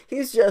that.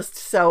 He's just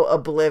so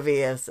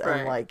oblivious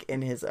and like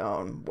in his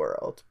own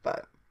world.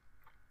 But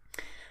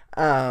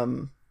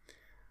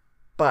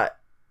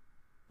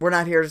we're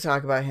not here to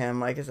talk about him,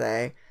 like I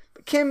say.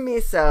 Kim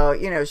Mi-so,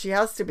 she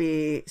has to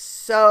be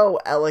so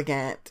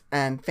elegant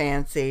and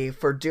fancy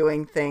for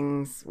doing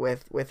things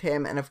with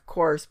him. And of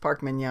course,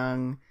 Park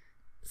Min-young,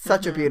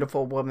 such mm-hmm. a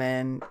beautiful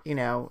woman,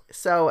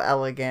 so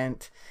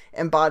elegant,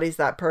 embodies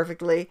that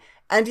perfectly.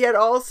 And yet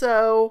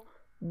also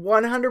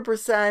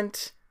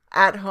 100%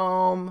 at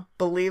home,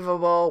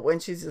 believable, when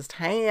she's just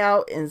hanging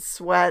out in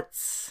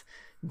sweats,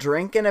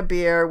 drinking a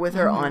beer with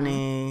her mm-hmm.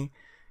 Ani.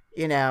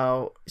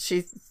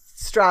 She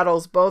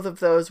straddles both of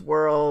those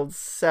worlds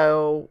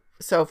so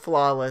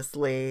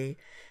flawlessly.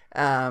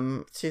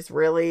 She's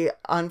really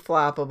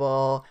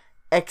unflappable,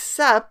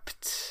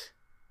 except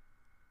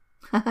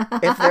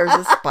if there's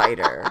a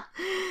spider.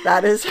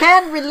 That is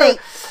can relate.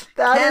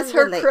 That is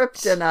her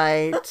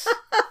kryptonite.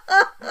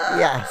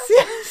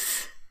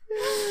 Yes.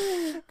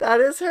 That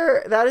is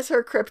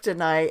her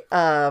kryptonite.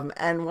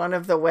 And one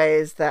of the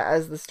ways that,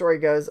 as the story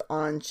goes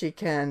on, she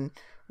can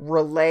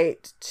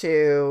relate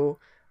to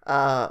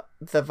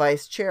the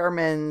vice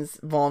chairman's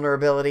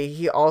vulnerability.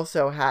 He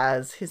also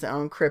has his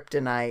own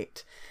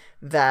kryptonite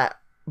that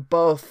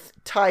both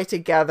tie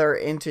together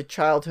into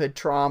childhood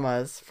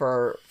traumas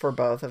for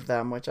both of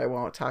them, which I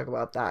won't talk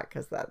about that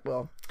because that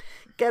will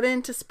get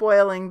into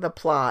spoiling the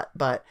plot,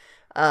 but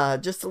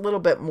just a little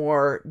bit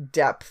more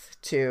depth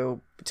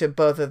to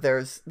both of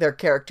their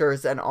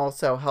characters, and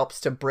also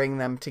helps to bring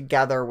them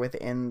together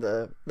within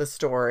the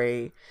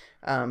story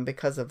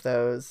because of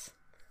those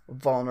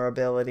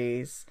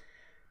vulnerabilities.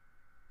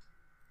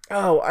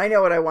 Oh, I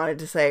know what I wanted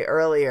to say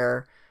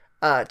earlier,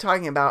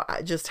 talking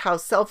about just how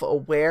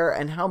self-aware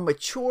and how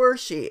mature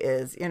she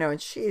is, and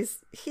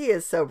he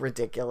is so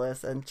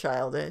ridiculous and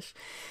childish.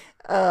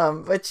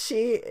 But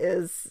she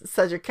is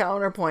such a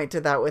counterpoint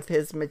to that with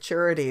his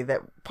maturity,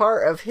 that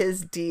part of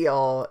his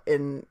deal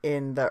in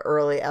the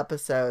early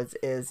episodes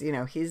is,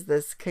 he's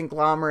this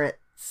conglomerate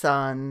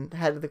son,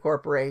 head of the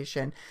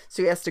corporation,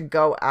 so he has to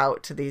go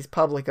out to these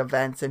public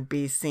events and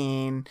be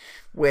seen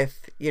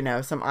with,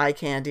 some eye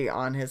candy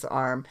on his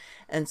arm.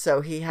 And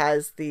so he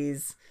has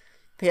these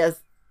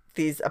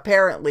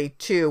apparently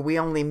two, we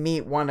only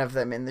meet one of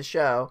them in the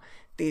show,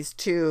 these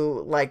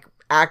two like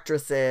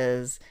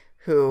actresses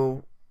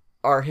who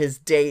are his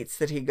dates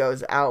that he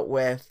goes out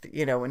with,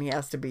 when he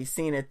has to be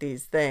seen at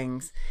these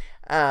things.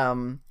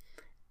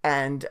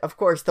 And of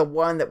course, the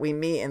one that we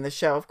meet in the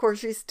show, of course,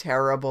 she's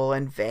terrible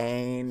and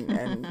vain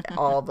and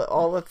all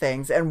the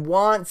things, and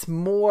wants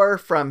more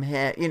from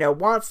him,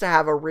 wants to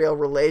have a real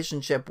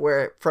relationship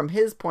where, from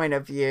his point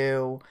of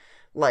view,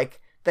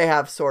 like, they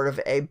have sort of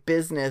a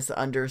business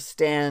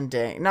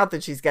understanding. Not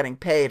that she's getting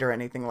paid or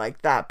anything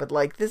like that, but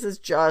like, this is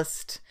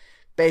just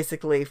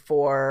basically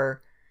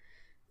for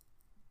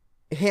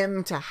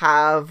him to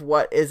have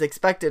what is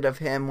expected of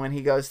him when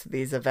he goes to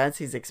these events.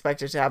 He's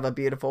expected to have a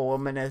beautiful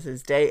woman as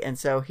his date, and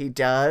so he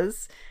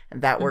does,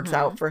 and that works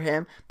out for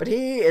him. But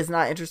he is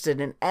not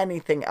interested in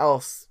anything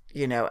else,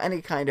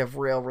 any kind of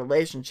real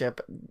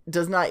relationship.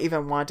 Does not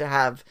even want to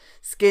have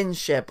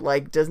skinship,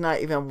 like does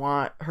not even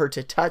want her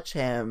to touch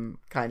him,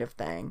 kind of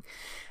thing.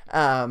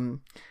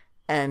 And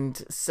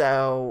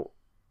so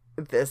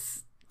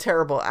this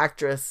terrible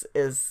actress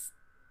is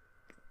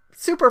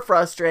super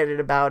frustrated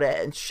about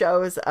it and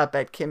shows up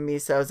at Kim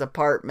Miso's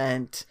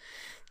apartment,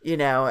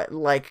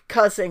 like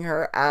cussing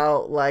her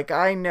out, like,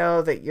 I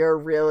know that you're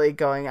really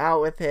going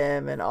out with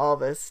him and all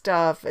this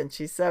stuff, and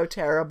she's so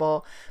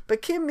terrible.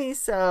 But Kim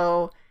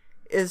Miso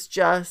is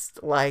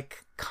just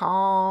like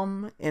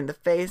calm in the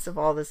face of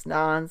all this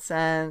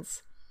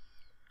nonsense,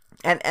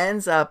 and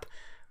ends up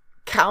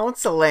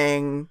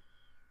counseling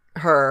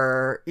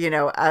her,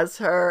 as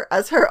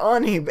her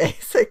Oni,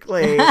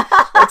 basically.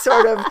 Like,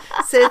 sort of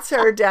sits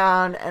her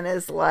down and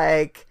is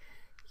like,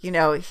 he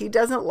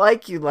doesn't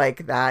like you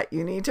like that.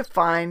 You need to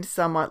find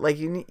someone, like,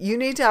 you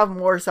need to have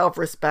more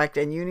self-respect,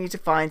 and you need to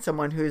find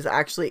someone who's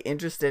actually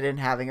interested in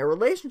having a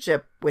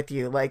relationship with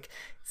you. Like,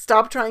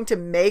 stop trying to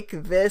make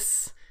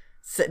this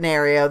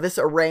scenario, this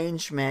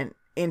arrangement,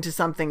 into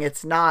something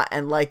it's not,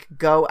 and like,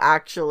 go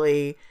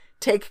actually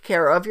take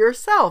care of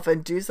yourself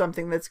and do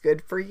something that's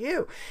good for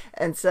you.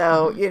 And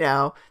so,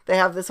 they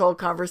have this whole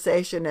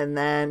conversation, and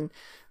then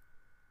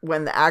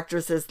when the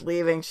actress is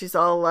leaving, she's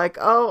all like,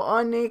 "Oh,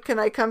 Oni, can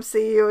I come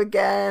see you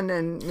again?"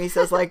 And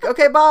Miso's like,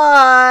 "Okay,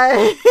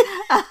 bye.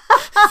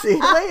 See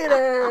you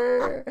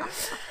later."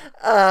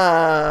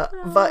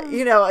 But,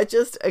 I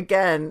just,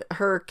 again,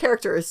 her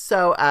character is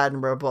so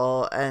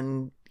admirable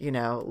and,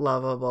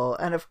 lovable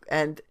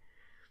and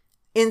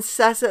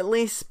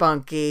incessantly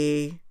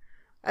spunky,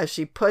 as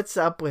she puts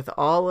up with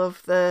all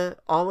of the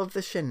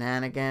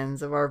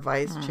shenanigans of our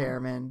vice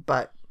chairman.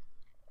 But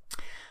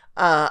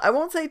I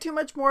won't say too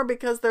much more,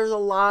 because there's a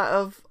lot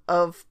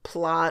of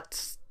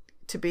plot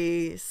to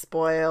be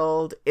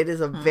spoiled. It is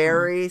a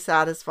very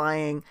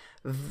satisfying,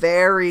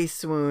 very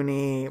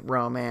swoony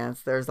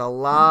romance. There's a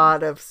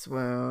lot of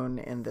swoon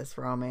in this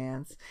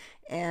romance,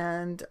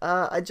 and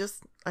I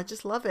just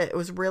love it. It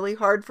was really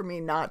hard for me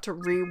not to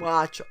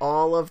rewatch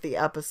all of the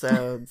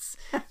episodes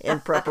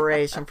in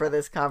preparation for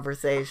this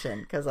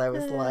conversation, because I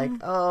was like,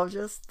 "Oh,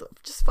 just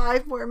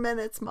 5 more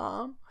minutes,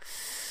 Mom."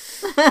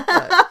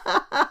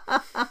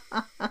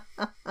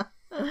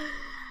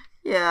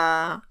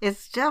 Yeah,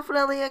 it's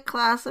definitely a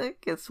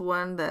classic. It's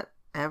one that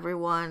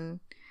everyone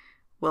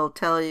will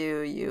tell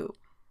you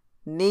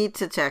need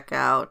to check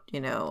out,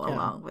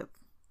 along with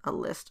a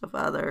list of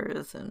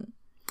others. And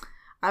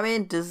I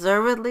mean,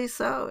 deservedly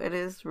so. It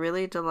is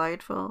really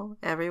delightful.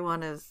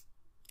 Everyone is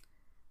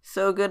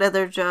so good at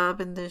their job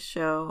in this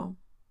show.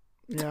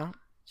 Yeah.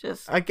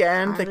 Just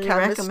again, the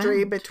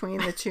chemistry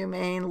between the two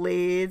main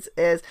leads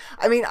is,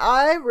 I mean,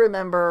 I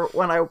remember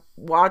when I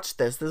watched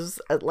this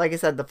was, like I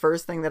said, the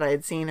first thing that I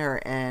had seen her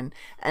in,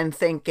 and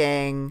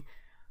thinking,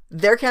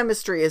 their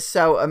chemistry is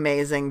so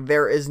amazing.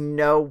 There is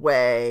no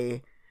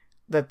way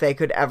that they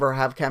could ever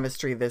have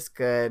chemistry this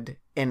good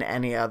in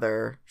any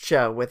other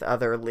show with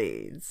other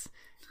leads.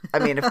 I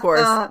mean, of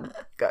course,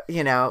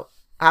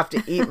 have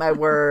to eat my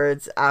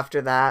words after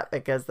that,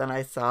 because then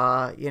I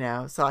saw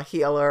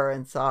Healer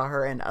and saw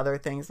her in other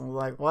things, and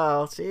was like,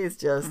 well, she's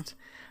just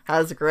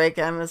has great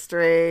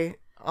chemistry.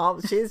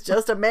 She's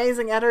just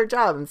amazing at her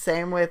job. And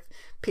same with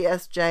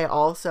PSJ,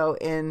 also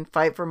in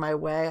Fight for My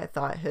Way. I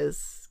thought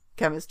his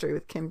chemistry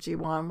with Kim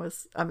Ji-won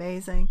was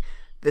amazing.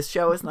 This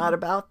show is not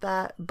about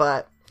that,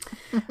 but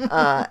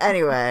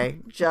Anyway,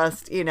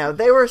 just,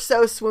 they were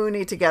so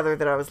swoony together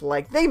that I was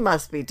like, they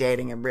must be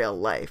dating in real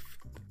life.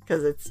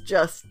 Because it's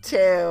just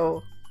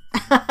too...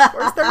 Of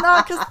course they're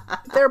not, because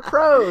they're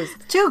pros.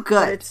 Too good.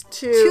 But it's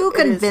too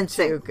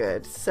convincing. Too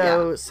good.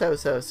 So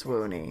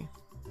swoony.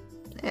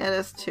 It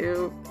is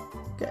too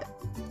good.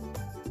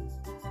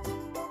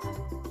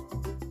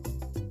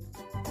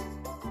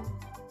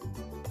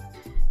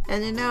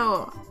 And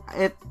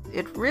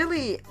it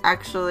really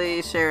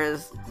actually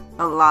shares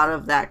a lot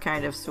of that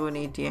kind of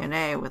swoony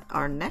DNA with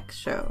our next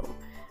show,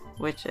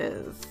 which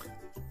is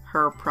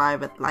Her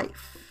Private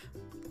Life.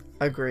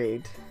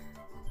 Agreed.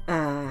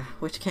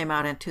 Which came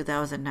out in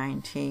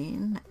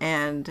 2019,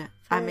 and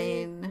I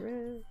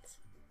mean,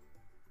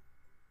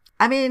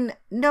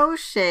 no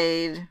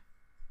shade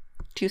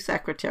to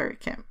Secretary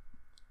Kim,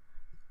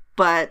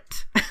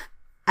 but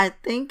I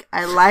think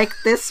I like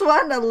this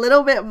one a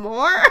little bit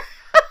more.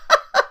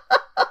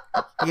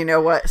 You know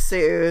what,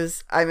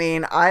 Suze? I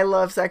mean, I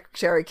love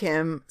Secretary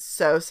Kim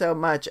so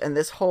much, and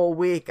this whole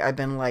week I've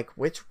been like,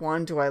 which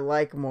one do I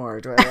like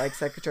more? Do I like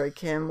Secretary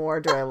Kim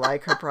more? Do I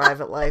like Her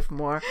Private Life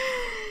more?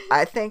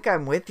 I think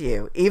I'm with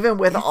you. Even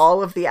with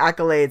all of the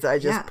accolades I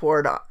just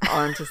poured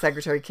onto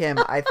Secretary Kim,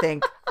 I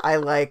think I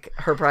like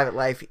Her Private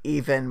Life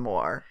even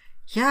more.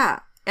 Yeah.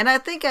 And I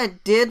think I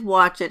did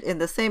watch it in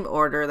the same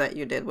order that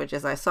you did, which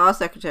is I saw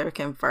Secretary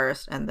Kim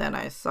first, and then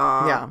I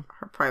saw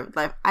Her Private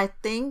Life. I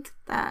think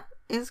that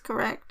is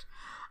correct.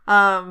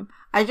 I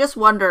just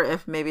wonder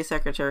if maybe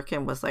Secretary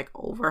Kim was like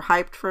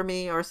overhyped for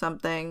me or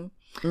something.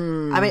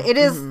 I mean, it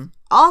is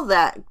all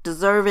that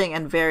deserving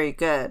and very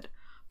good,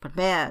 but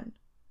man,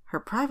 Her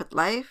Private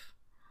Life.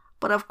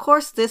 But of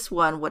course, this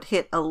one would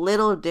hit a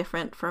little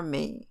different for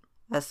me,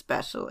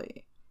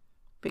 especially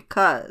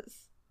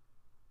because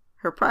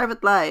Her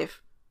Private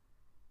Life,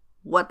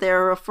 what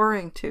they're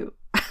referring to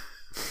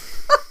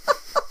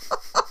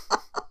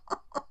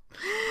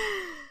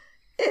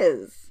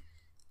is,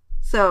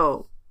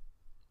 so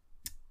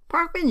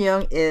Park Bin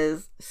Young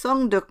is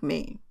Sung Duk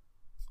Mi,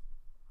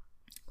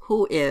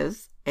 who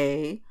is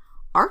a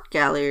art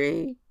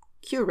gallery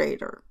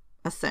curator,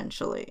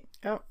 essentially.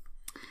 Oh.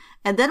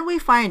 And then we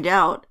find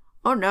out,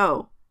 oh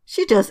no,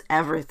 she does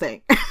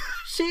everything.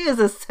 She is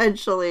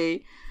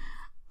essentially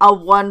a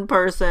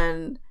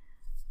one-person,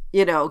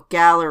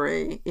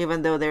 gallery,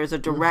 even though there's a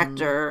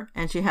director,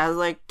 and she has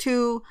like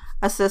 2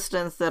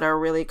 assistants that are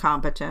really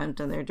competent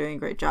and they're doing a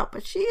great job.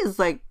 But she is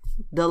like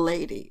the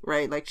lady,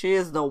 right? Like she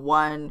is the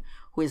one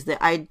who is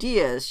the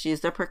ideas.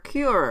 She's the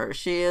procurer.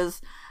 She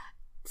is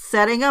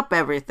setting up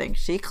everything.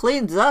 She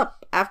cleans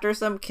up after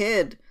some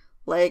kid,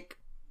 like...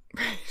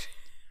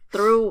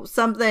 threw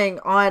something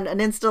on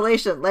an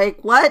installation.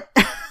 Like, what?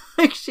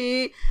 Like,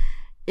 she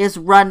is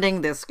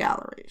running this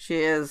gallery. She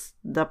is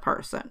the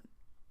person.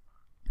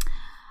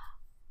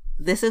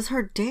 This is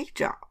her day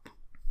job.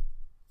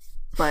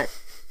 But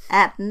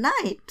at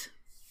night,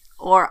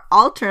 or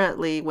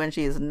alternately when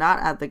she's not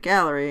at the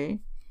gallery,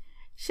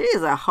 she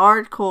is a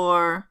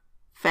hardcore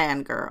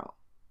fangirl.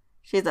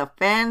 She's a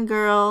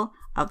fangirl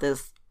of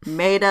this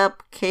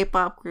made-up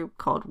K-pop group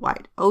called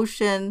White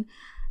Ocean.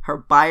 Her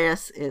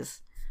bias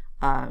is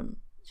Xi'an.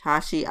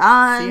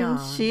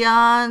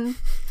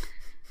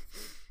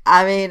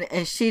 I mean,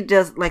 and she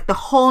does like the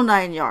whole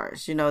 9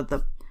 yards,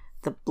 the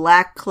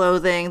black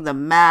clothing, the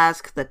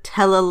mask, the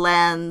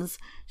telelens.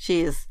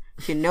 She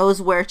knows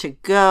where to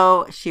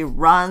go. She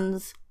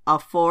runs a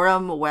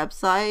forum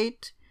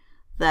website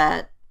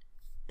that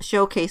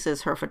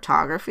showcases her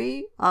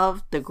photography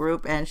of the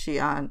group and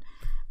Xi'an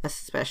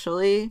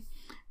especially.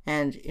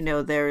 And,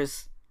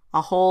 there's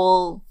a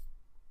whole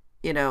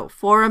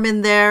forum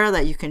in there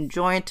that you can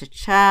join to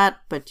chat,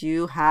 but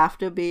you have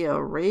to be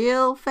a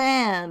real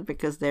fan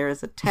because there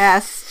is a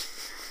test.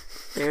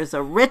 There's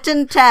a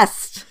written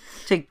test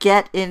to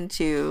get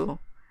into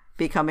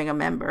becoming a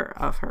member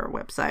of her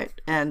website.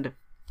 And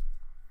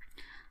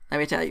let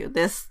me tell you,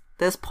 this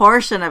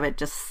portion of it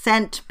just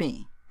sent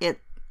me.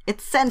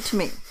 It sent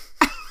me.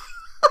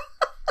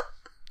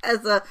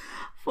 As a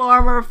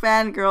former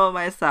fangirl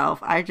myself,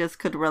 I just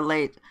could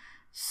relate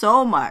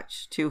so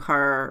much to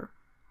her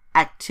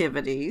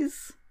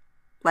activities.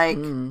 Like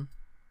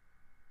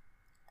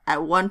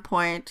at one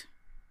point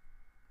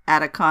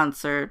at a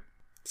concert,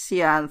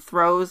 Xi'an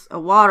throws a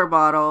water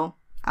bottle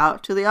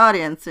out to the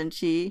audience and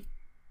she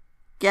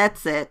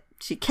gets it.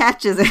 She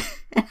catches it.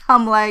 And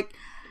I'm like,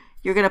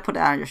 you're going to put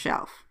it on your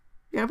shelf.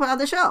 You're going to put it on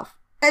the shelf.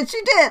 And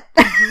she did.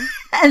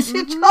 And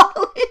she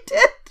totally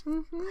did.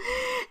 And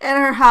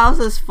her house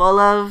is full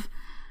of,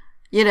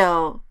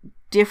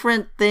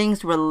 different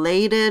things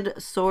related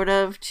sort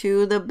of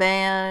to the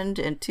band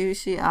and to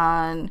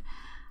Xi'an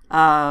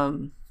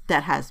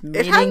that has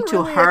meaning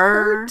to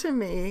her.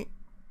 It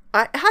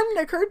hadn't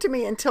occurred to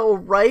me until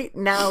right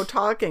now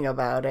talking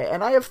about it.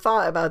 And I have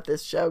thought about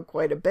this show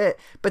quite a bit,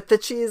 but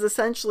that she is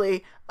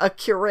essentially a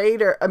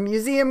curator, a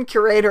museum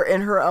curator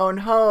in her own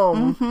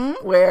home,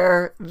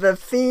 where the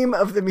theme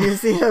of the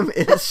museum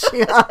is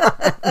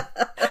Xi'an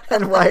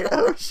and White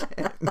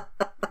Ocean.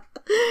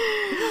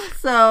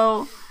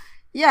 So...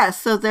 yeah,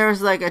 so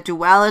there's like a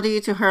duality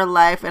to her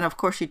life, and of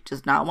course she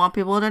does not want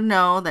people to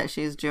know that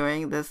she's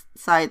doing this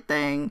side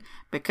thing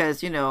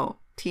because, you know,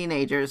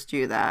 teenagers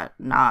do that,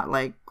 not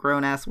like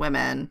grown-ass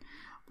women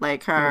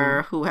like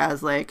her who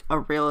has like a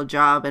real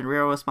job and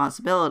real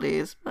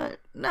responsibilities. But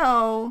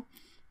no,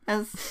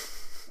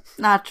 that's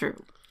not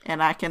true,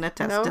 and I can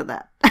attest to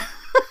that.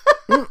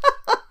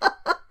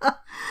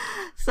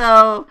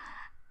 So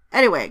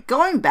anyway,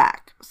 going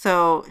back,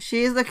 so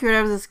she's the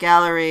curator of this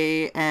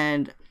gallery,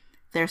 and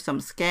there's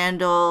some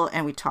scandal,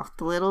 and we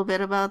talked a little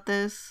bit about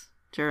this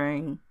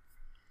during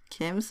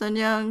Kim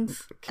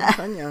Sun-young's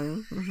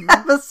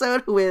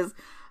episode, who is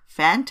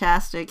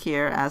fantastic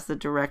here as the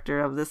director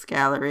of this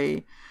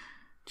gallery.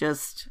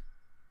 Just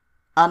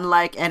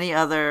unlike any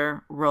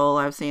other role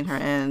I've seen her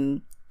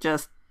in,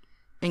 just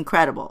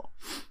incredible.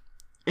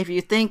 If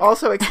you think...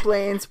 Also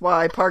explains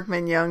why Park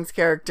Min-young's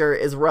character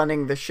is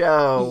running the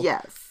show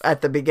at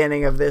the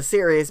beginning of this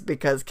series,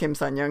 because Kim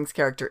Sun-young's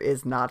character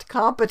is not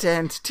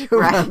competent to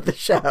run the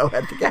show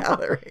at the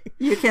gallery.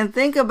 You can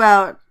think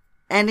about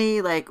any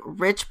like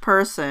rich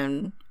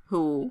person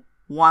who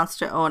wants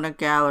to own a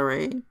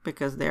gallery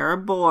because they're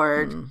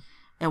bored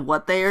and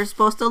what they are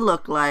supposed to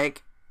look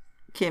like.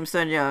 Kim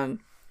Sun-young,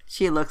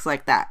 she looks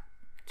like that.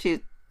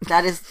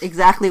 That is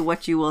exactly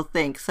what you will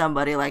think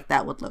somebody like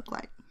that would look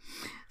like.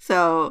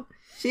 So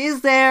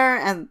she's there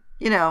and,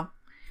 you know,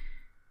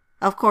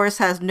 of course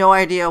has no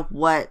idea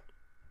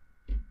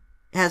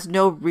has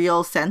no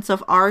real sense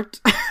of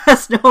art,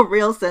 has no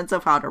real sense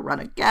of how to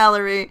run a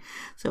gallery.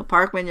 So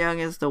Park Min-young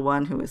is the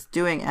one who is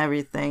doing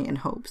everything in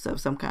hopes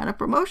of some kind of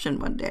promotion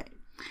one day.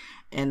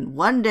 And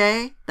one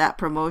day that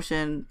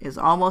promotion is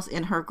almost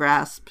in her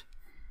grasp,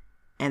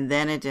 and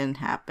then it didn't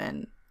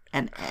happen.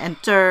 And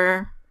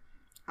enter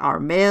our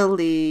male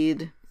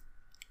lead,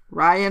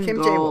 Ryan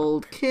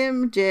Gold,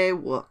 Kim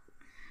Jae-wook,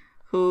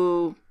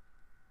 who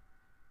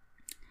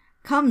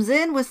comes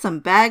in with some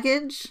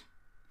baggage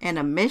and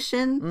a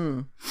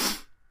mission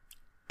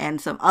and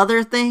some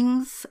other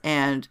things,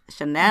 and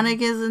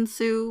shenanigans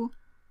ensue,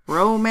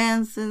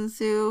 romance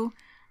ensue,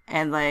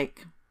 and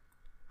like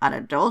an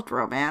adult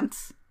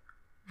romance.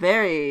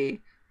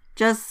 Very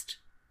just,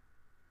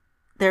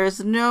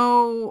 there's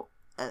no,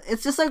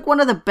 it's just like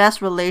one of the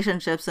best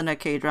relationships in a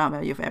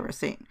K-drama you've ever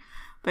seen,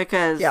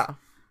 because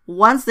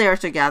once they're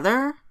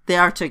together,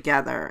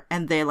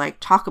 and they like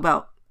talk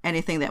about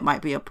anything that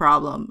might be a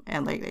problem,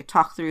 and like they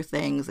talk through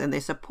things, and they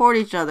support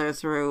each other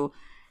through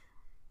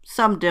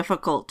some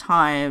difficult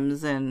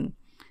times and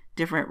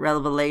different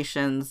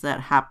revelations that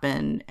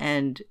happen,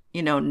 and,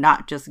 you know,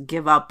 not just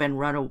give up and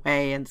run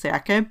away and say I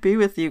can't be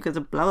with you because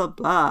of blah blah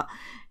blah,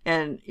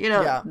 and you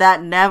know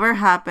that never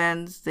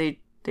happens. They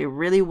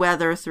really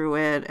weather through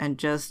it and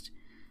just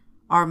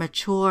are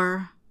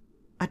mature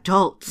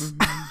adults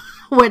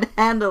when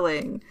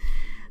handling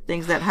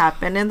things that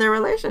happen in their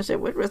relationship,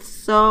 which was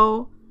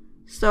so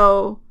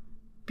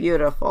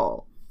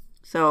beautiful.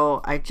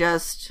 So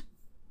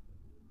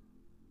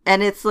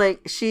and it's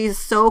like she's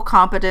so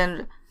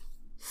competent,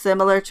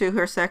 similar to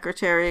her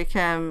secretary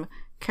Kim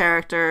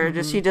character.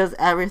 Just she does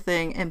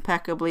everything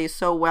impeccably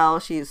so well.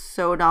 She's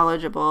so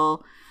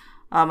knowledgeable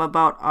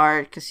about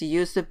art, because she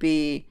used to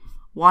be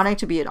wanting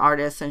to be an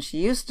artist, and she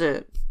used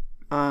to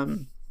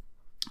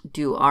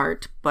do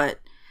art, but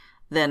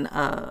then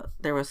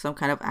there was some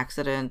kind of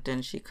accident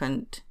and she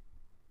couldn't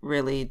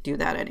really do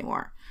that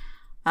anymore.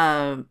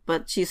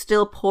 But she's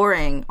still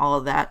pouring all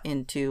of that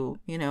into,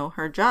 you know,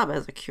 her job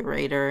as a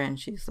curator, and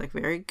she's like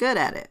very good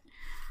at it.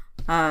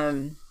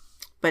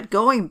 But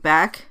going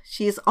back,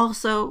 she's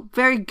also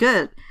very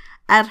good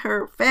at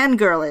her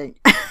fangirling.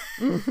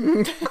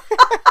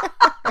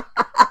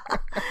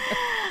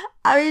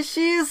 I mean,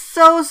 she's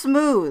so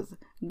smooth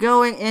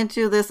going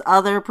into this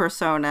other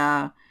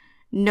persona,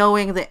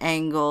 knowing the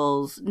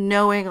angles,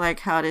 knowing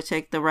like how to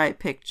take the right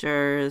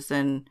pictures,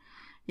 and,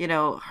 you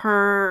know,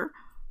 her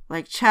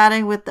like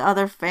chatting with the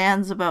other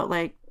fans about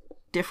like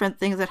different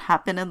things that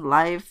happen in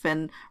life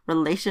and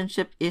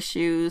relationship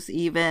issues,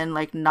 even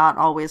like not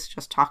always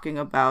just talking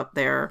about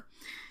their,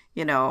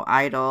 you know,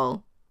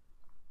 idol,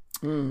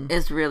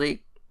 is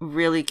really,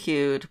 really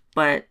cute.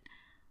 But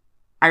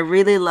I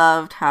really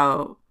loved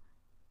how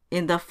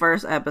in the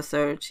first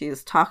episode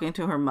she's talking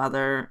to her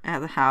mother at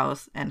the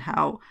house, and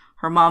how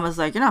her mom is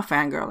like, "You're not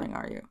fangirling,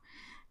 are you?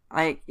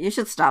 Like, you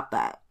should stop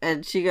that."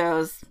 And she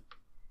goes,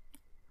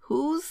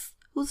 whose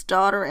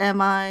daughter am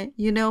I?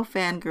 You know,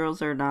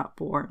 fangirls are not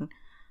born,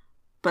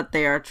 but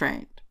they are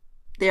trained.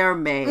 They are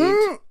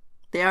made.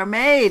 They are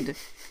made.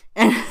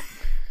 And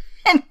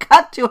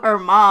cut to her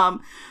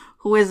mom,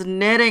 who is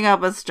knitting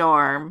up a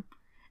storm,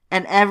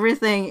 and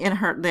everything in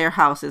their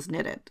house is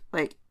knitted.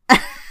 Like,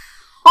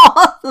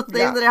 all the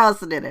things in the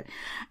house is knitted.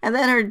 And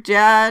then her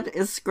dad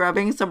is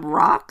scrubbing some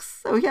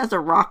rocks. So he has a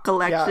rock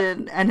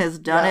collection and has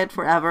done it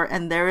forever.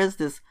 And there is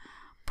this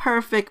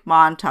perfect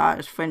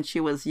montage when she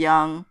was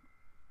young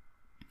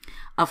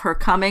of her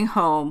coming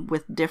home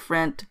with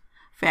different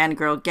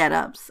fangirl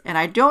get-ups. And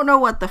I don't know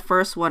what the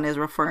first one is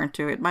referring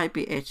to. It might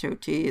be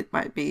HOT. It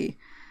might be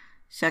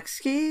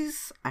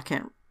Shekskis. I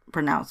can't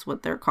pronounce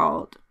what they're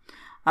called.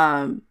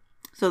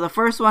 So the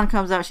first one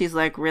comes out, she's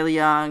like really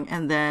young,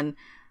 and then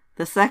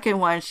the second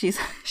one, she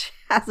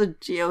has a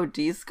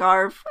GOD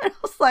scarf. I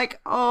was like,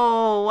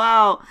 oh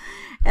wow.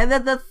 And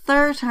then the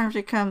third time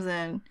she comes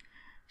in,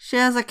 she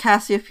has a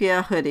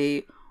Cassiopeia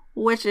hoodie,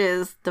 which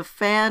is the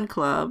fan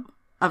club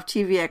of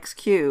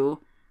TVXQ,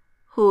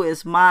 who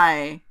is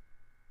my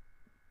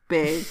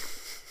big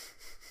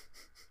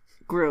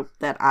group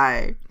that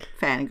I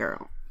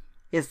fangirl.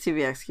 Is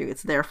TVXQ.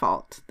 It's their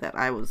fault that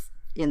I was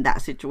in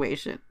that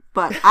situation.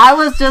 But I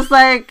was just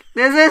like,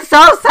 this is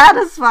so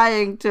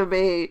satisfying to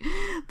me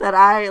that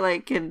I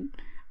like can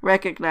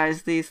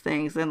recognize these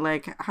things. And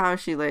like how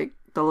she like,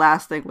 the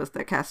last thing was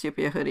the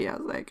Cassiopeia hoodie. I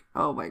was like,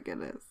 oh my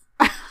goodness.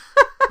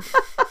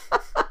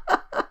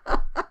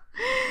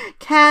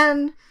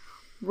 Can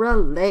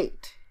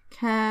relate.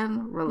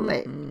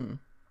 Mm-hmm.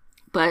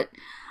 But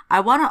I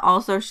want to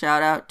also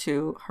shout out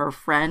to her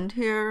friend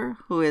here,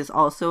 who is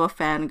also a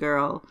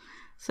fangirl.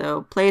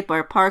 So played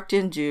by Park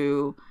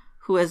Jin-joo,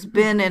 who has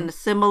been in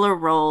similar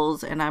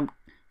roles, and I'm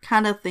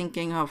kind of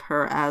thinking of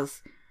her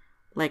as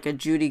like a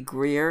Judy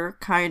Greer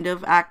kind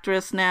of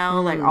actress now,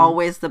 like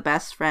always the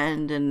best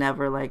friend and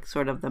never like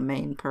sort of the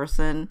main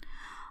person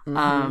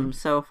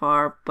so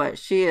far. But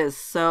she is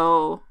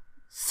so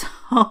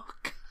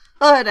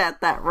good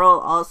at that role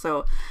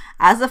also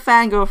as a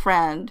fangirl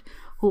friend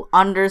who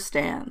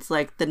understands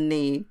like the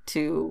need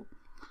to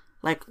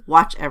like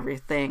watch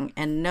everything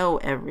and know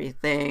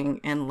everything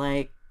and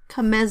like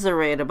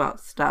commiserate about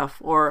stuff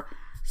or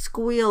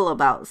squeal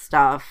about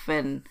stuff.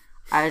 And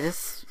I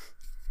just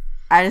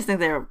think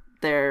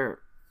their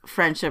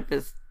friendship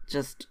is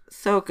just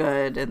so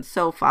good and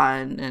so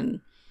fun,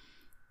 and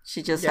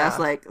she just has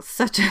like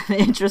such an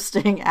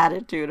interesting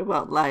attitude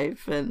about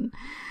life, and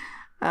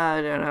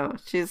I don't know,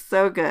 she's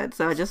so good.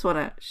 So I just want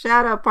to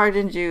shout out Park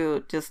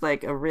Jin-joo, just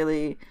like a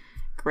really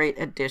great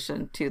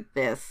addition to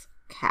this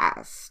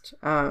cast.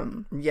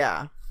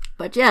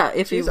 But yeah,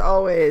 if she's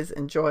always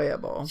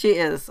enjoyable. She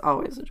is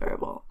always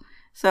enjoyable.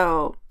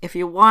 So if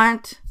you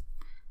want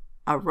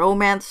a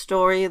romance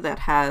story that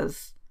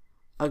has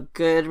a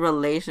good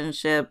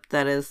relationship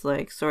that is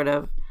like sort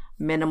of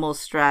minimal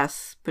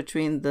stress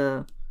between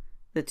the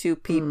two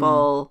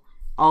people,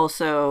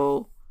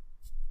 also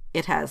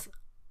it has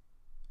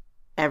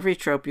every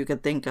trope you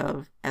could think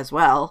of as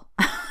well.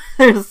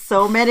 There's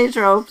so many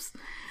tropes,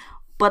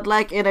 but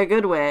like in a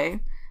good way,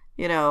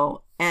 you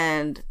know,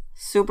 and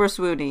super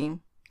swoony,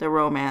 the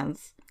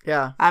romance.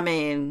 Yeah. I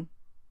mean,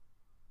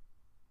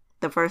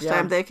 the first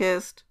time they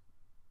kissed,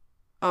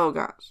 oh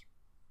gosh.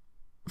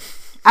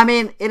 I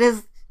mean, it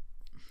is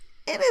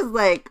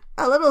like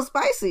a little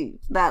spicy,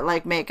 that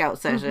like makeout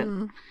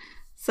session.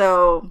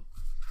 So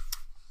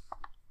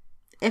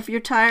if you're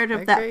tired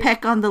of that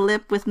peck on the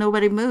lip with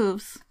nobody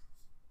moves,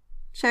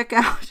 check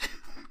out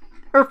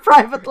her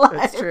private life.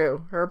 That's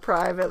true. Her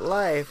private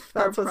life.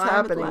 That's what's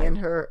happening in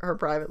her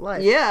private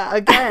life. Yeah.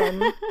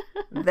 Again,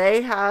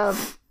 they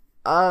have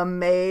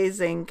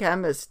amazing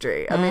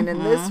chemistry. I mean,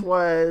 and this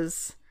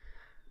was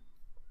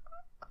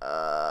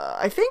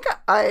I think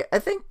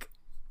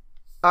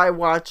I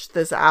watched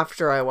this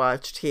after I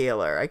watched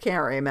Healer. I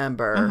can't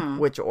remember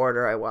which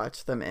order I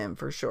watched them in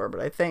for sure,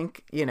 but I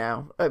think, you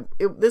know,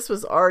 this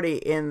was already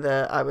in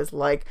I was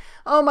like,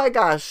 oh my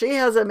gosh, she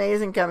has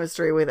amazing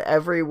chemistry with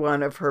every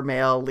one of her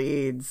male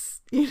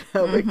leads, you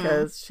know,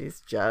 because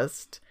she's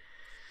just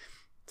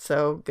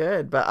so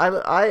good. But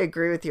I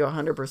agree with you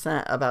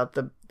 100% about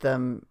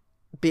them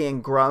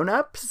being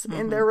grown-ups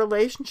in their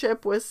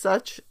relationship was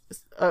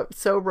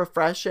so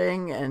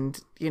refreshing, and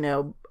you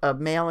know, a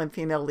male and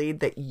female lead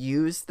that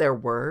use their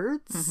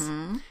words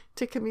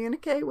to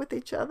communicate with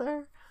each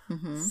other.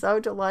 So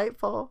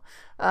delightful.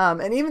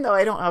 And even though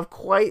I don't have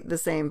quite the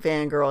same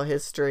fangirl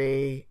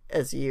history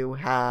as you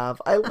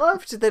have, I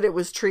loved that it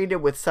was treated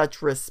with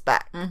such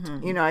respect.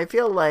 You know, I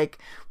feel like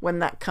when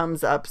that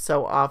comes up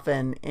so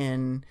often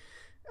in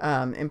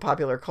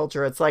popular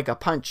culture, it's like a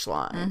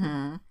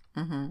punchline.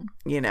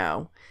 You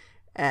know,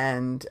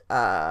 and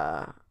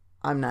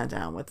I'm not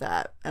down with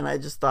that. And I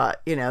just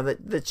thought, you know,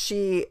 that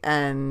she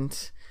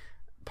and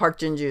Park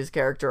Jin-joo's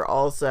character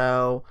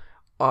also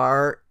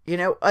are, you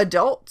know,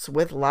 adults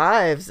with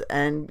lives,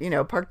 and you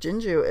know, Park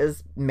Jin-joo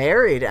is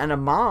married and a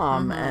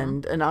mom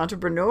and an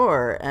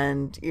entrepreneur,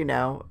 and you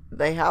know,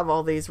 they have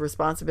all these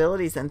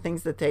responsibilities and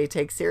things that they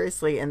take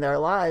seriously in their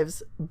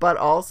lives, but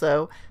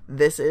also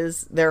this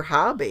is their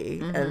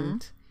hobby,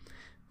 and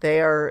they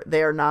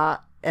are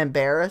not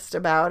embarrassed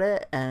about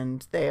it,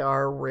 and they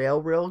are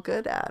real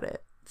good at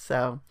it.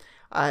 So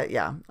I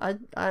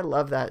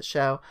love that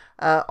show.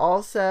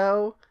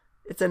 Also,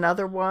 it's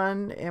another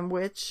one in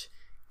which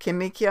Kim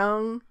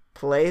Mi-kyung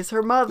plays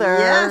her mother.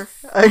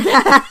 Yes.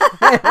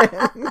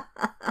 Again.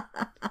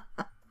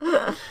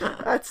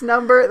 That's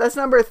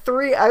number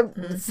 3. I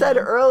said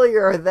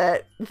earlier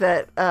that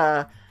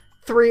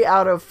 3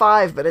 out of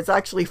 5, but it's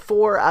actually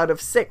 4 out of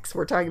 6.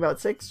 We're talking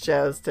about 6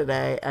 shows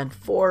today, and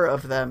 4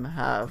 of them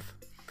have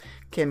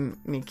Kim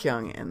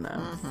Mi-kyung in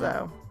them.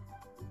 So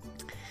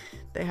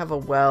they have a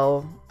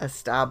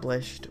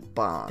well-established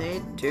bond.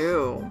 They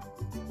do.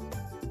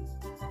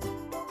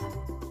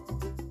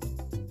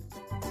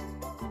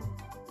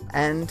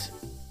 And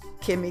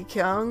Kim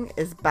Mi-kyung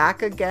is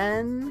back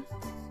again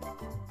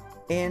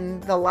in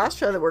the last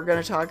show that we're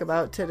going to talk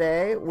about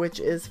today, which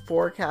is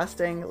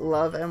Forecasting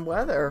Love and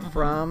Weather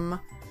from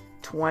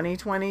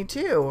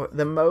 2022.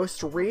 The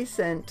most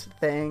recent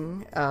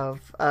thing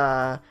of,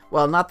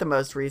 well, not the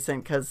most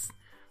recent, because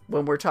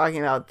when we're talking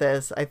about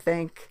this, I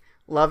think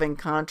Loving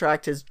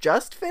Contract is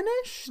just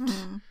finished.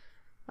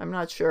 I'm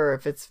not sure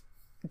if it's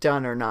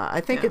done or not. I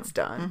think it's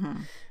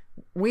done.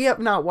 We have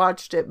not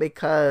watched it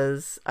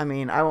because, I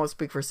mean, I won't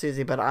speak for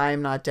Susie, but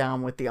I'm not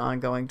down with the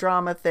ongoing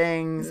drama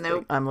things.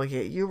 Nope. I'm looking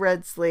at you,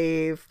 Red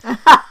Sleeve.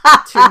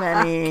 Too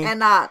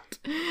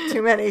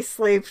many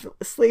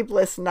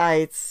sleepless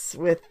nights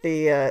with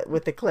the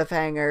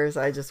cliffhangers.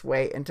 I just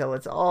wait until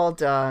it's all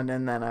done,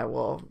 and then I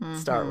will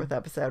start with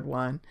episode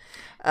 1.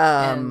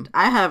 And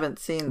I haven't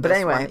seen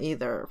this one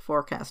either,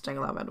 Forecasting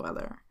Love and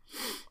Weather.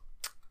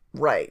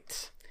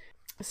 Right.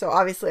 So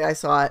obviously I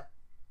saw it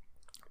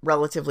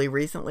relatively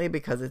recently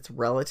because it's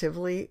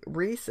relatively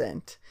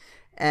recent.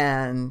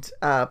 And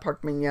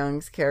Park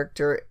Min-young's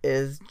character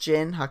is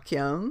Jin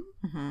Ha-kyung.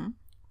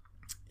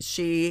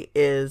 She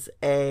is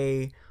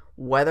a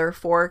weather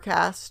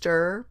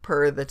forecaster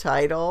per the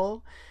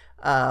title.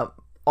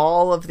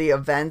 All of the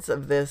events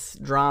of this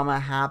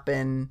drama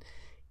happen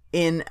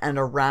in and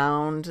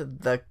around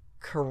the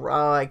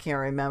I can't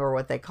remember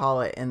what they call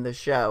it in the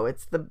show.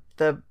 It's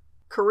the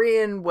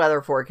Korean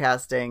weather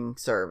forecasting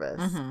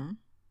service.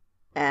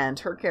 And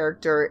her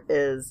character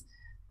is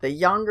the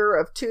younger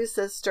of 2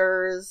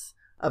 sisters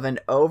of an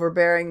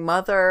overbearing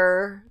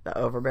mother. The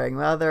overbearing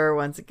mother,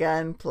 once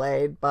again,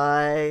 played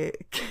by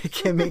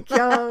Kim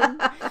Mi-kyung.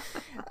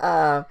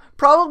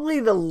 Probably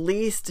the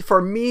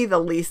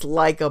least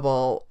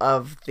likable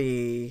of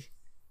the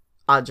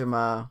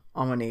Ajuma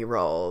Omoni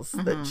roles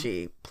that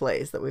she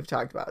plays that we've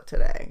talked about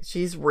today.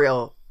 She's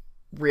real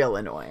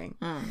annoying.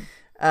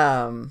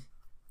 In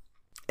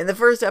the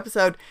first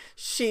episode,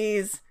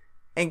 she's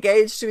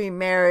engaged to be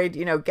married,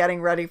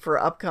 getting ready for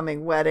her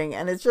upcoming wedding.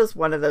 And it's just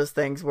one of those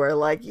things where,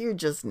 like, you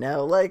just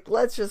know, like,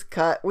 let's just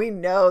cut. We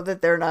know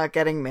that they're not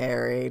getting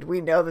married.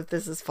 We know that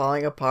this is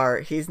falling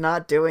apart. He's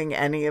not doing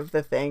any of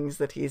the things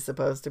that he's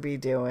supposed to be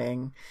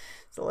doing.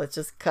 So let's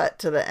just cut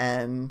to the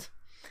end.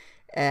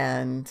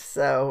 And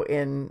so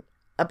in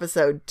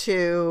episode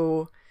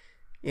 2,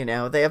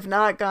 they have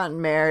not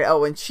gotten married.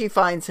 Oh, and she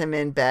finds him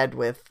in bed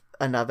with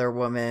another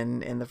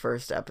woman in the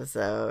first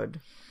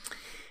episode.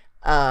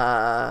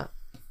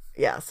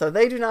 Yeah, so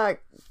they do not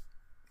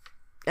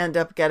end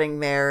up getting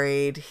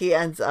married. He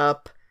ends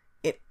up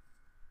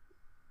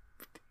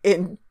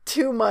in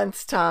 2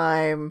 months'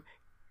 time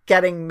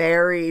getting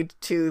married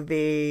to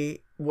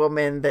the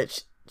woman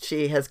that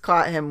she has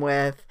caught him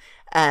with,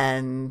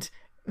 and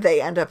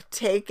they end up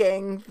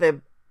taking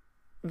the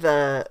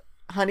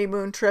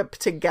honeymoon trip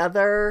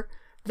together.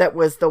 That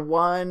was the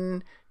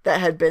one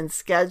that had been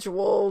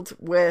scheduled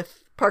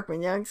with Park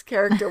Min-young's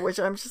character, which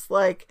I'm just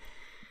like,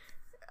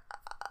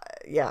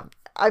 yeah.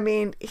 I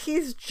mean,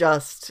 he's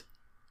just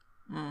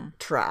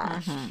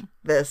trash.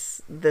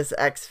 This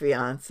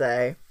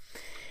ex-fiance.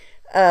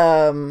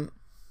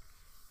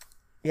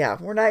 Yeah,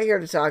 we're not here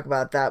to talk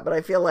about that, but I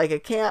feel like I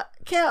can't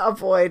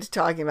avoid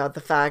talking about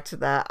the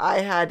fact that I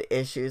had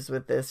issues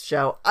with this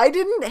show. I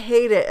didn't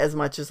hate it as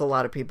much as a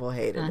lot of people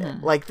hated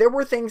it. Like, there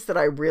were things that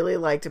I really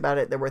liked about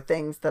it. There were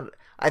things that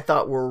I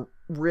thought were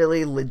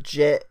really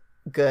legit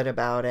good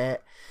about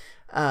it.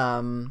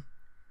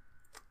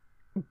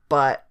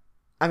 But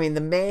I mean,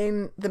 the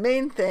main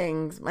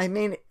things, my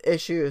main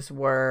issues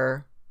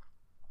were,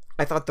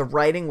 I thought the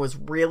writing was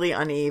really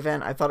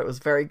uneven. I thought it was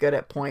very good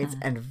at points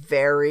and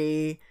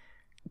very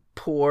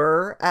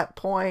poor at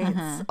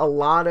points. A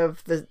lot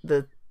of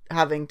the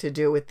having to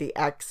do with the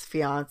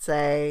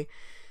ex-fiance,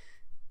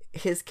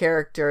 his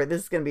character.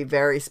 This is going to be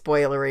very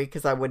spoilery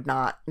because I would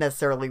not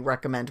necessarily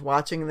recommend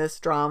watching this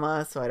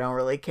drama, so I don't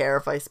really care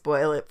if I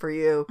spoil it for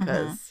you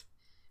because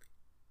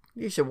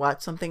you should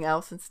watch something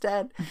else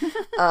instead.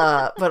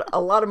 But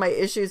a lot of my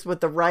issues with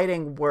the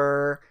writing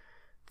were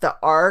the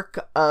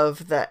arc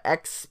of the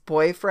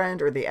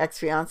ex-boyfriend or the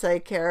ex-fiance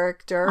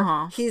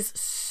character. He's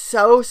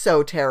so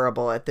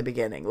terrible at the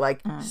beginning,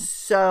 like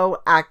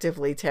so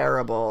actively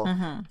terrible,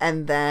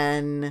 and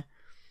then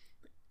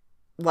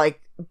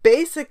like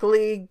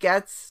basically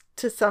gets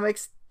to some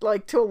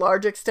like to a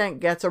large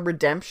extent gets a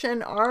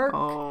redemption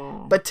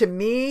arc. But to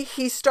me,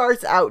 he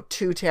starts out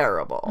too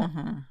terrible.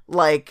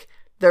 Like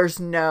there's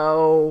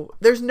no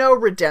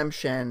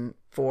redemption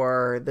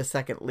for the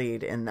second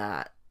lead in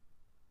that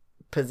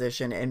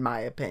position, in my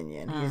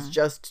opinion. He's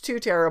just too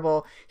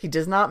terrible. He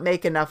does not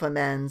make enough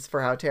amends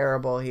for how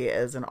terrible he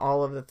is and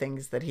all of the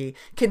things that he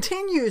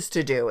continues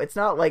to do. It's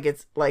not like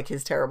it's like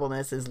his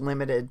terribleness is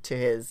limited to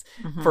his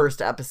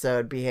first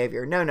episode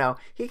behavior. No,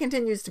 he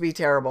continues to be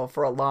terrible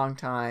for a long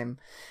time.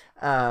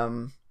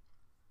 So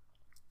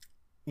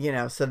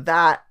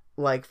that,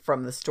 like,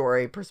 from the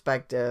story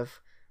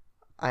perspective,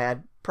 I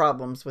had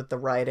problems with the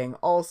writing.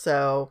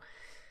 Also,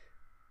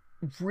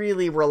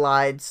 really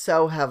relied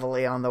so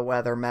heavily on the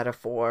weather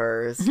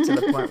metaphors to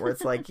the point where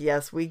it's like,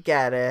 yes, we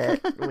get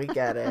it.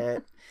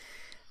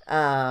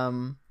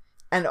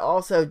 And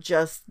also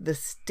just the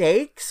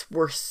stakes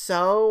were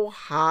so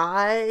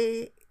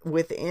high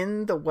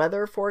within the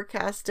weather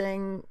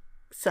forecasting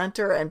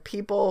center, and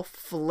people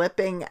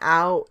flipping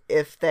out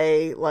if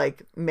they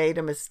like made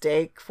a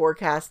mistake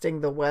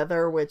forecasting the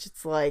weather, which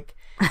it's like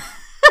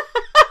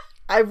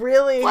I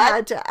really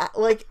had to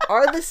like,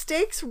 are the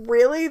stakes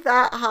really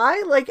that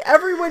high? Like,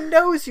 everyone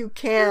knows you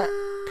can't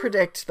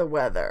predict the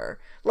weather.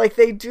 Like,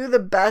 they do the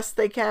best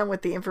they can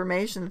with the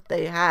information that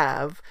they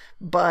have,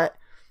 but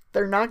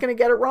they're not going to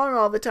get it wrong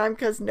all the time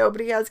because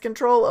nobody has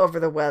control over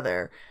the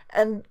weather.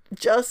 And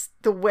just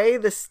the way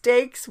the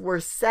stakes were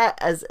set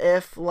as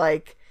if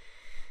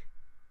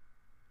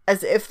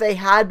they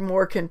had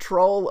more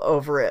control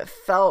over it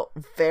felt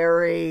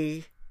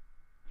very...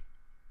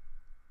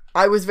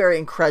 I was very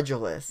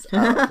incredulous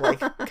of,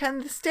 like,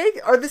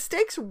 are the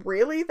stakes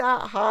really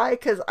that high?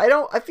 Because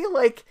I feel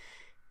like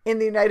in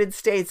the United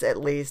States, at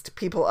least,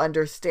 people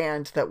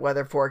understand that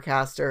weather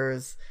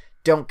forecasters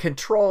don't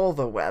control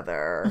the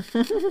weather.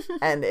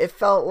 And it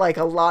felt like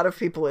a lot of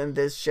people in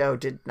this show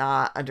did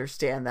not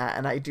understand that.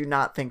 And I do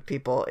not think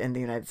people in the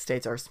United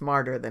States are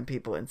smarter than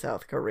people in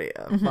South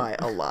Korea by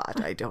a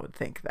lot. I don't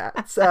think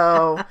that.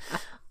 So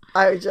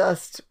I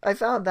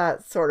found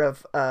that sort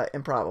of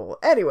improbable.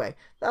 Anyway,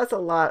 that's a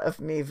lot of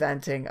me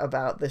venting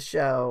about the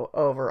show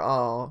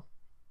overall.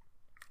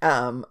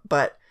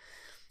 But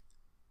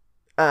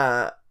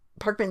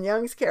Park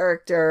Min-young's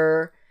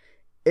character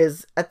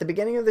is, at the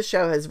beginning of the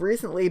show, has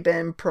recently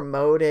been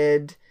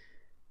promoted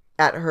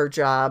at her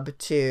job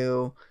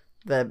to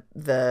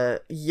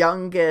the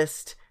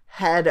youngest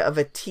head of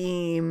a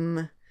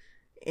team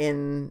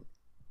in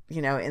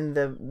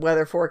the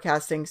weather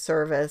forecasting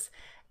service.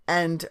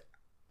 And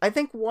I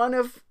think one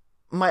of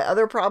my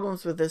other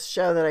problems with this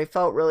show that I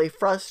felt really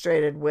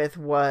frustrated with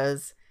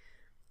was,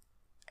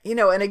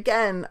 and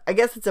again, I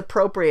guess it's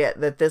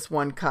appropriate that this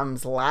one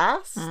comes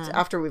last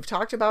after we've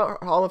talked about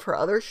all of her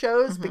other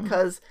shows,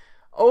 because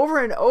over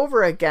and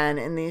over again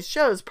in these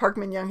shows, Park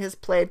Min-young has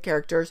played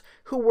characters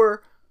who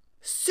were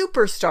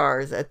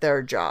superstars at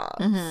their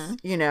jobs,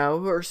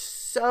 who are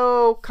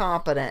so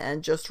competent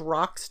and just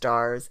rock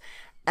stars.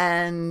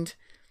 And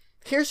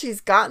here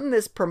she's gotten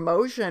this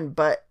promotion,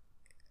 but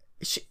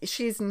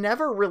she's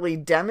never really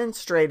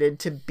demonstrated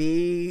to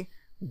be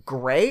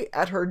great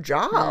at her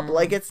job.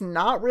 Like, it's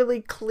not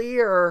really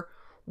clear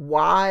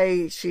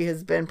why she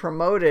has been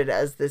promoted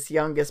as this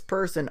youngest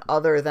person,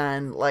 other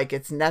than like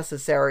it's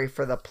necessary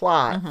for the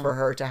plot for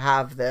her to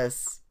have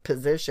this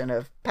position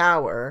of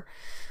power.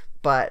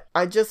 But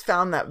I just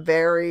found that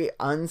very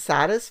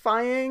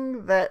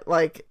unsatisfying, that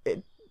like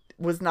it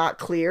was not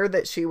clear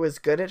that she was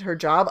good at her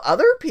job.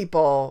 Other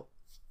people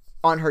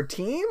on her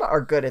team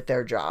are good at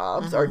their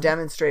jobs, or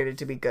demonstrated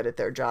to be good at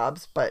their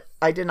jobs, but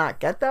I did not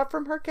get that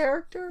from her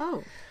character.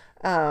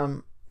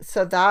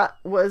 So that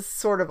was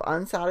sort of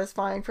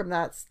unsatisfying from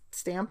that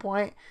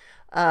standpoint.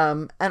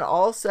 And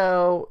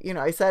also,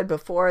 I said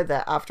before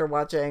that after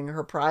watching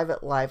her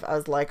private life, I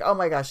was like, oh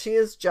my gosh, she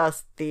is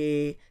just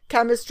the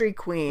chemistry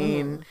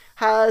queen,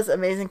 has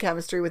amazing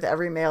chemistry with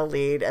every male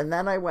lead. And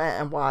then I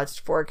went and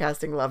watched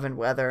Forecasting Love and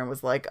Weather and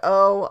was like,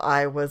 oh,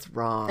 I was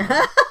wrong.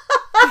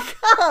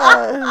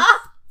 Because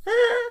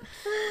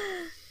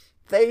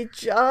they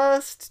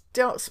just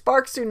don't,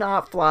 sparks do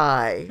not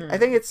fly. I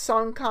think it's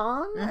Song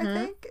Kang, I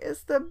think,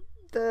 is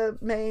the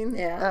main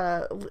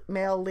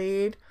male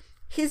lead.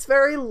 He's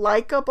very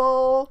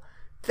likable.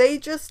 They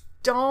just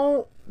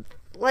don't,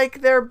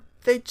 like,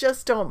 they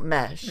just don't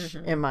mesh,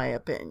 in my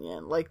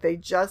opinion. Like, they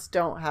just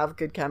don't have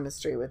good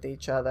chemistry with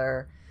each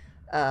other.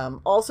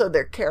 Also,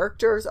 their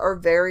characters are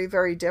very,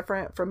 very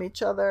different from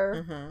each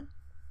other.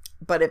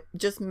 But it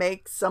just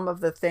makes some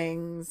of the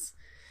things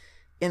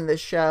in the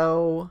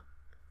show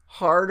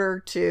harder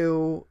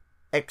to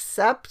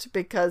accept,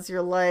 because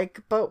you're like,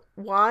 but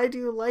why do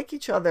you like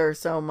each other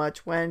so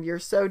much when you're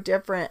so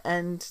different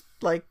and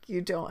like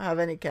you don't have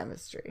any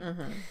chemistry?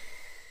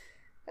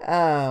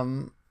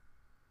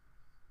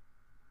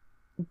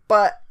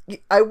 But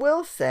I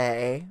will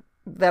say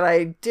that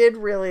I did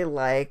really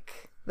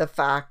like the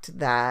fact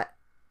that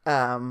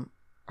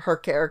her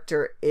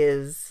character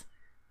is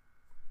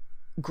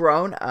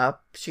grown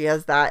up. She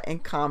has that in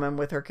common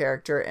with her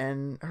character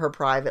in her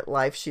private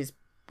life. She's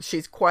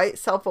quite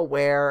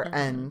self-aware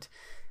and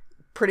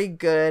pretty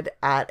good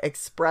at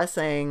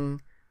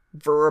expressing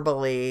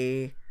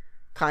verbally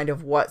kind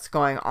of what's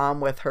going on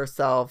with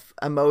herself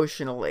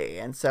emotionally.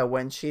 And so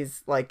when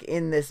she's like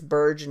in this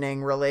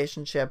burgeoning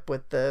relationship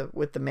with the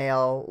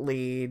male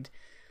lead,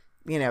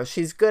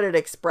 she's good at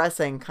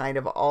expressing kind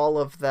of all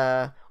of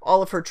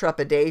her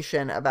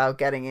trepidation about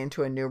getting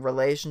into a new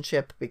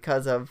relationship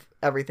because of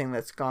everything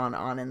that's gone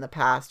on in the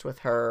past with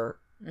her,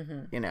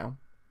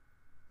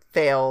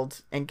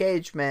 failed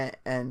engagement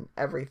and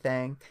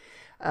everything.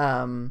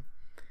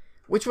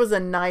 Which was a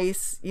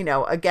nice,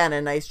 again,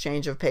 a nice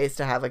change of pace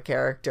to have a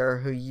character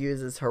who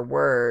uses her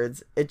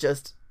words. It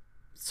just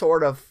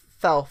sort of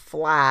fell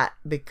flat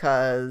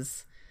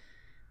because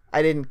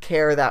I didn't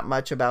care that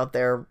much about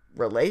their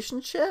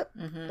relationship.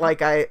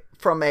 Like,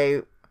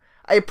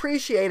 I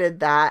appreciated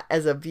that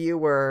as a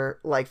viewer,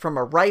 like from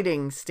a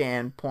writing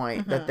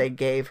standpoint, that they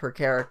gave her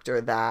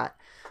character that.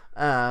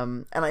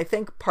 And I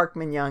think Park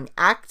Min-young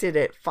acted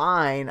it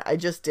fine. I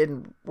just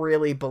didn't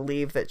really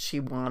believe that she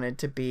wanted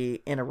to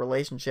be in a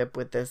relationship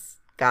with this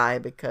guy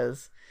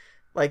because,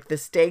 like, the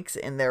stakes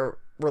in their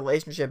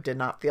relationship did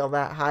not feel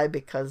that high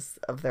because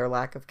of their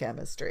lack of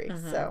chemistry.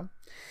 So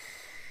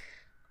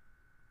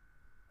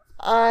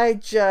I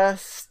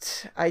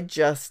just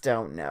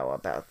don't know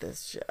about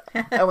this show.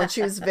 And when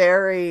she was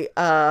very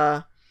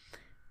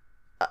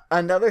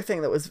another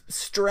thing that was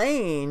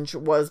strange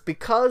was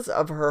because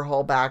of her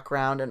whole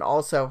background, and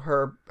also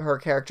her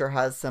character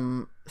has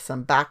some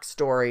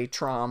backstory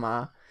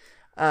trauma.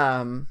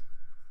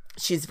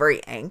 She's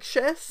very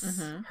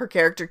anxious. Her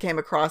character came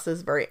across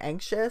as very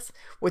anxious,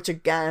 which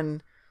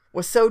again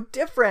was so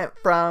different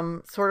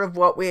from sort of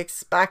what we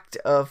expect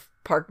of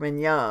Park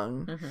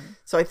Min-young.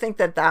 So I think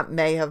that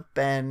may have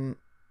been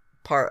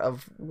part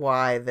of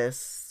why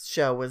this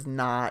show was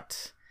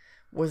not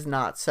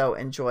so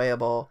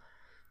enjoyable.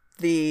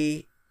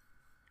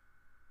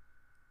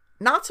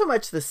 Not so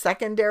much the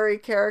secondary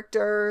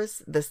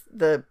characters.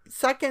 The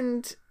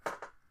second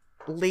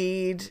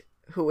lead,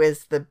 who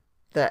is the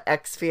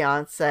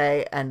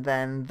ex-fiance, and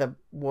then the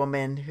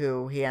woman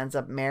who he ends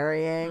up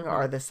marrying,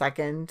 are the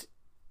second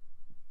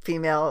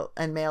female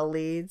and male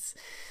leads.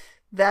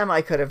 Them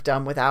I could have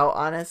done without,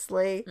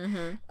 honestly.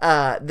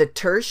 The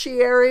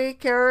tertiary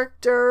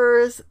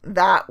characters,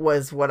 that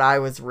was what I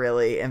was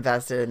really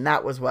invested in.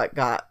 That was what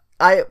got...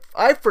 I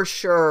for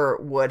sure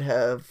would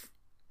have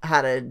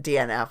had a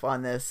DNF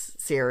on this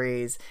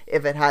series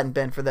if it hadn't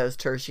been for those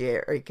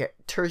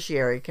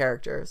tertiary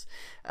characters.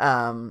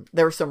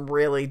 There were some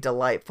really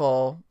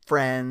delightful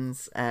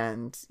friends,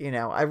 and, you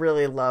know, I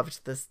really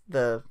loved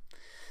the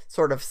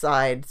sort of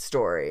side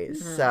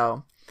stories.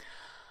 So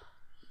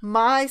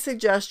my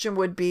suggestion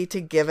would be to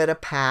give it a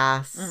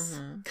pass,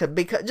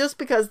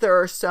 because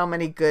there are so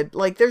many good,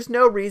 like, there's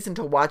no reason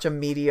to watch a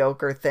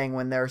mediocre thing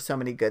when there are so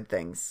many good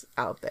things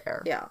out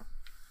there. Yeah.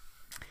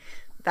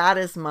 That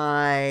is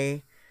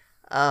my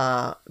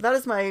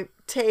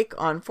take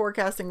on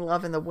Forecasting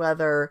Love and the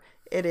Weather.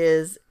 It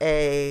is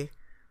a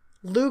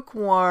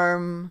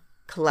lukewarm,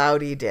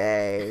 cloudy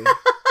day.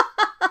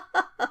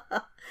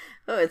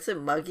 Oh, it's a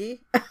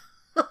muggy?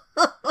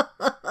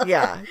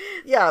 Yeah,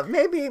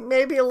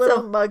 maybe a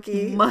little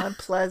muggy,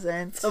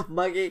 unpleasant. It's a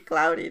muggy,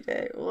 cloudy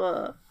day.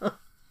 Whoa.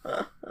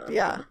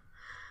 Yeah.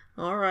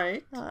 All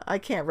right. I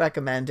can't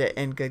recommend it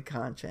in good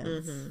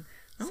conscience.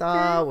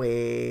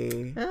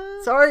 Sorry.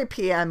 Sorry,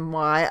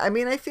 PMY. I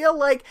mean, I feel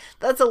like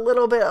that's a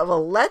little bit of a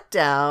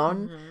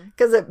letdown,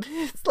 because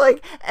it's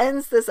like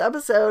ends this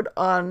episode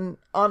on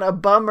a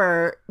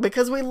bummer,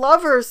 because we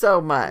love her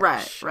so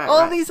much. Right.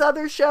 All these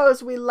other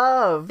shows we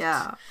love.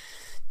 Yeah.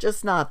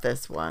 Just not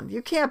this one.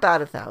 You can't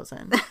bat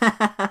 1,000.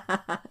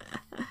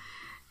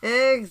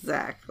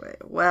 Exactly.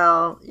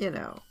 Well, you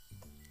know,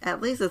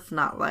 at least it's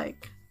not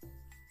like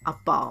a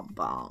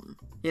bomb.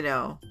 You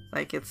know,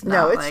 like it's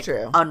not like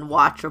true.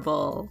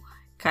 Unwatchable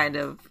kind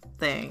of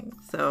thing.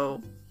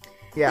 So,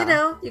 you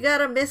know, you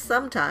gotta miss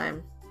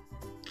sometime.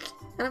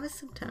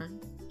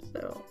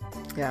 So,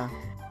 yeah.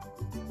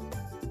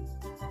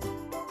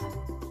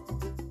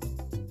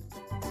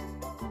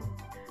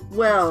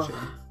 Well,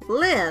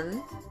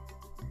 Lynn,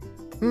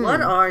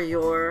 what are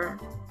your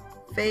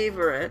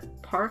favorite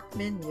Park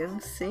Min-young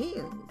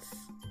scenes?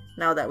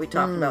 Now that we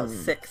talked about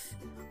 6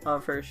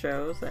 of her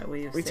shows that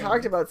we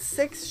talked about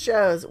 6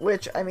 shows,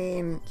 which, I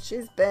mean,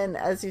 she's been,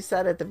 as you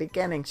said at the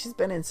beginning, she's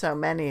been in so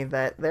many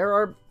that there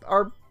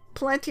are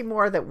plenty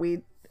more that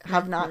we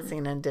have not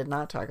seen and did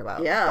not talk about.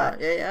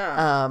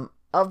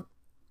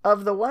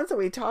 Of the ones that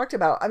we talked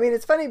about, I mean,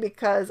 it's funny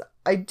because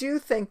I do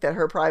think that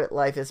her private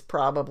life is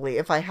probably,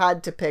 if I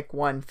had to pick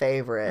one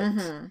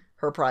favorite,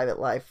 her private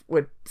life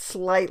would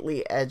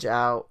slightly edge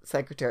out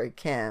Secretary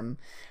Kim.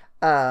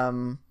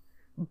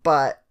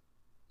 But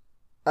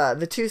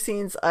the 2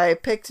 scenes I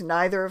picked,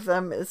 neither of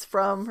them is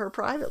from her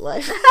private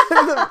life.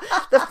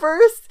 the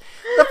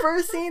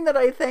first scene that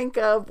I think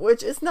of,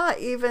 which is not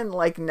even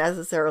like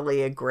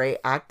necessarily a great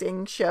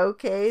acting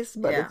showcase,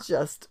 but it's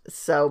just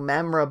so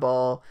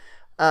memorable,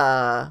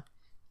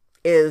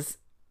 is,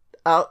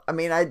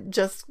 I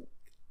just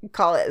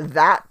call it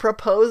that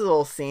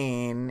proposal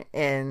scene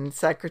in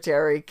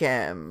Secretary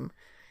Kim.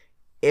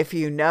 If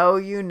you know,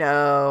 you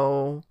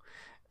know.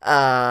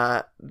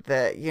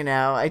 That, you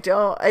know, I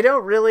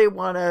don't really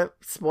want to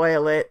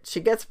spoil it.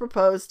 She gets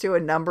proposed to a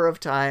number of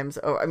times.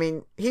 Oh, I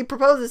mean, he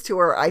proposes to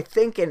her, I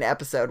think, in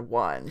episode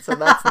 1, so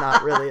that's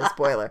not really a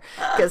spoiler,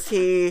 because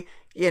he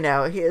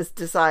has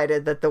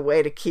decided that the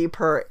way to keep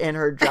her in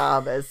her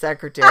job as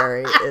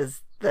secretary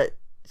is that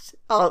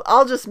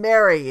I'll just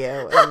marry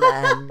you and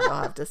then you'll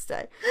have to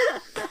stay.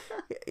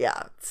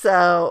 Yeah.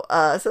 So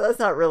that's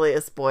not really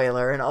a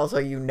spoiler, and also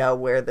you know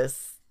where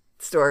this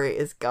story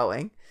is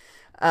going.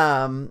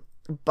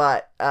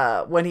 But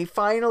when he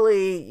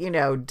finally, you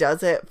know,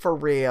 does it for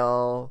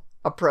real,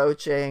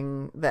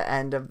 approaching the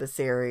end of the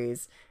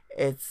series,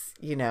 it's,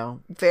 you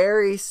know,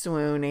 very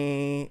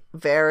swoony,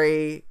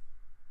 very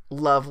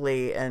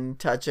lovely and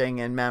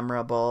touching and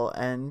memorable,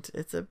 and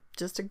it's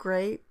just a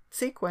great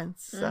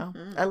sequence. So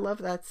I love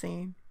that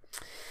scene.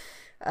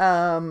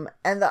 And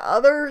the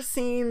other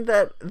scene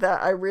that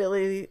I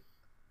really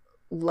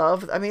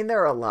love, I mean,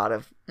 there are a lot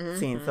of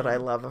scenes that I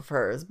love of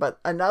hers, but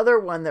another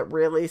one that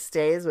really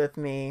stays with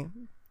me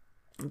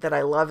that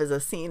I love is a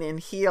scene in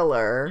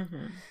Healer.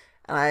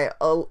 And I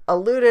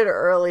alluded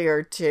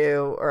earlier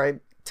to, or I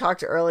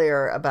talked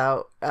earlier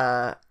about,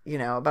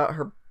 about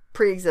her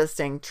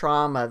pre-existing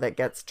trauma that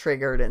gets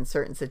triggered in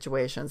certain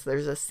situations.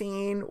 There's a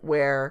scene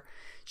where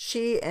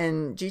she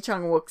and Ji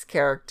Chang-wook's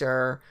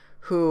character,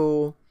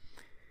 who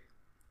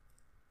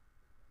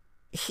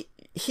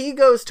he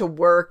goes to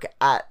work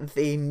at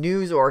the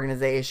news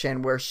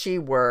organization where she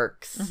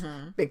works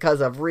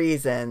because of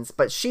reasons,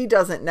 but she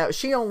doesn't know.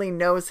 She only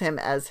knows him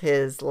as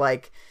his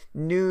like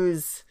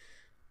news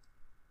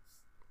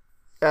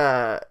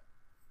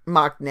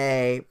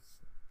maknae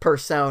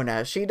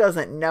persona. She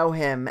doesn't know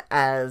him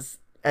as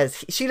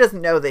she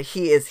doesn't know that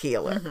he is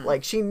Healer.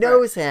 Like, she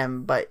knows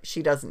him, but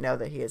she doesn't know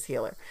that he is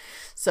Healer.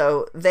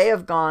 So they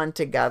have gone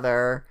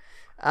together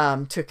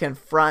to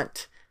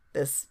confront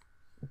this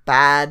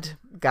bad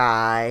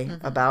guy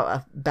about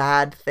a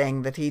bad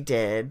thing that he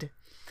did.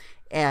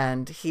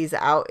 And he's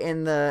out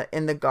in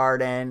the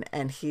garden,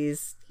 and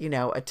he's,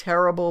 a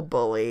terrible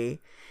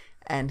bully,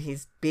 and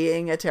he's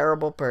being a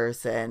terrible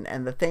person,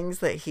 and the things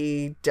that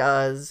he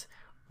does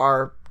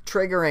are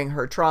triggering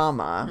her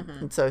trauma.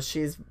 And so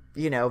she's,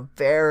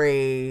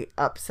 very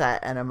upset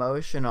and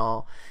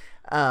emotional.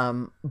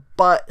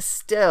 But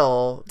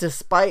still,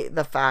 despite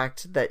the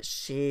fact that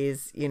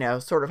she's,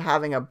 sort of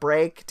having a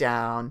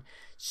breakdown,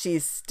 she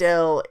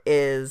still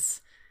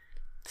is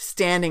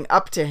standing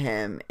up to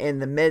him in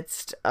the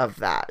midst of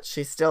that.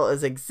 She still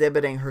is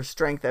exhibiting her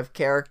strength of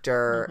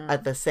character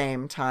at the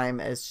same time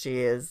as she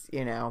is,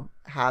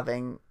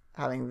 having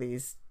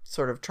these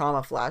sort of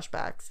trauma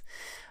flashbacks.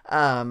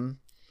 And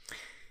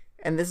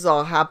this is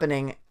all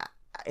happening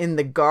in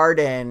the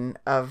garden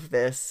of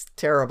this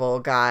terrible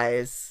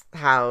guy's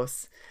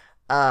house.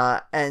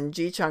 And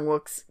Ji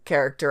Chang-wook's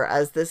character,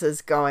 as this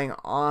is going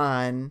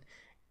on,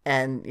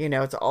 and,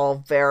 it's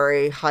all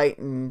very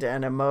heightened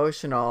and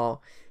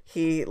emotional,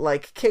 he,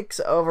 like, kicks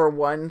over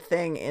one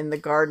thing in the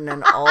garden,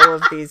 and all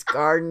of these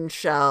garden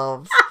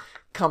shelves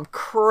come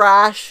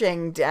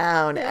crashing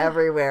down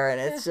everywhere,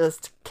 and it's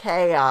just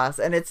chaos.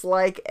 And it's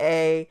like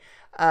a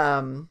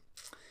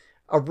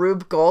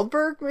Rube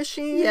Goldberg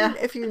machine,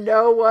 if you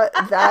know what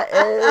that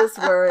is,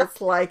 where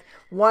it's like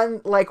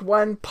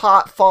one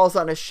pot falls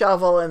on a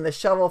shovel, and the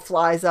shovel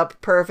flies up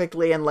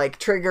perfectly and like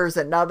triggers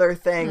another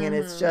thing, and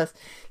it's just,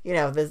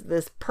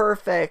 this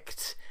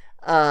perfect,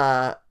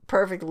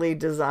 perfectly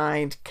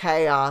designed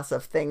chaos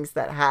of things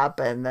that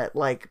happen that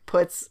like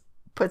puts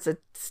a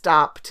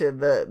stop to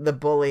the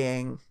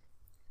bullying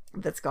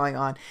that's going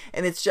on.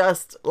 And it's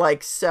just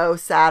like so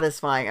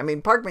satisfying. I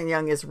mean, Park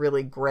Min-young is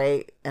really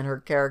great, and her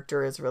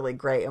character is really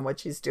great in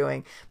what she's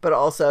doing, but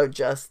also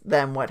just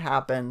then what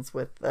happens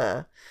with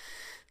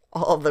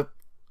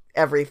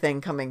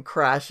everything coming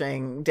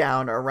crashing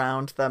down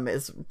around them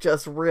is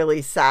just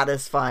really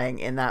satisfying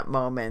in that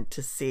moment,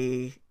 to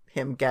see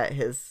him get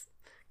his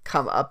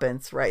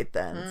comeuppance right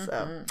then.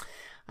 So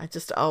I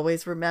just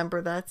always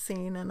remember that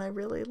scene, and I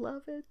really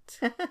love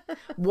it.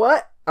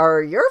 What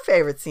are your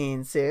favorite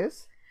scenes,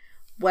 Suze?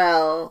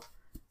 Well,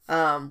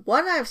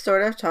 one I've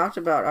sort of talked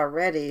about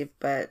already,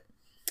 but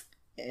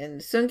in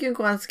Sung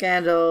Kyun-kwan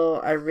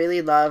Scandal, I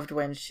really loved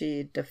when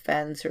she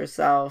defends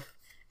herself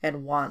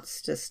and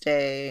wants to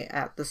stay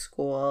at the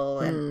school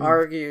and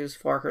argues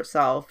for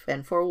herself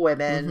and for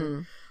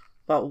women,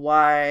 but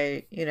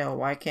why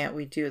can't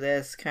we do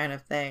this kind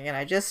of thing? And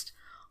I just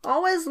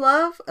always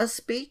love a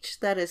speech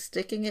that is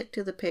sticking it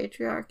to the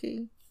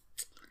patriarchy.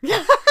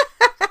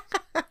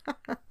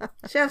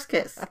 Chef's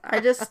kiss. I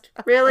just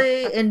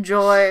really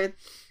enjoy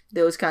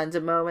those kinds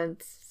of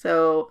moments.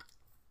 So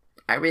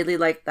I really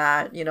like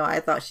that. I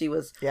thought she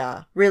was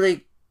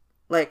really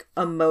like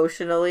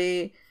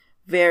emotionally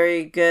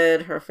very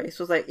good. Her face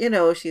was like,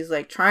 she's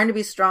like trying to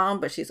be strong,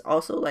 but she's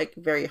also like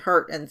very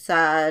hurt and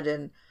sad,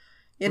 and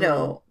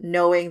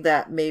knowing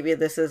that maybe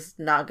this is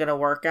not going to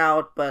work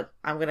out, but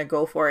I'm going to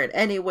go for it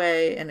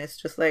anyway. And it's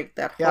just like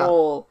that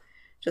whole,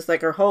 just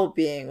like her whole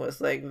being was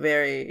like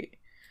very,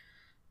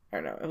 I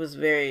don't know, it was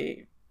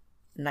very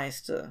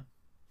nice to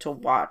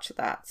watch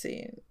that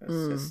scene. It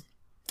was just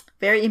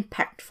very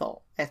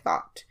impactful, I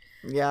thought.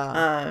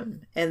 Yeah.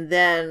 And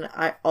then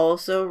I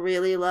also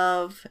really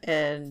love,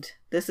 and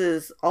this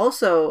is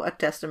also a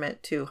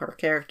testament to her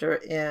character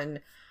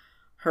in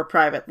her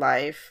private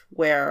life,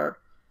 where,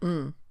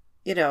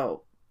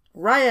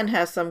 Ryan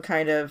has some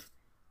kind of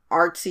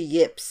artsy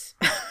yips.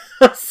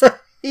 So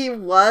he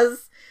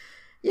was,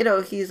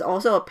 he's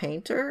also a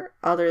painter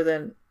other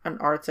than an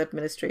arts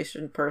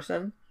administration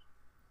person.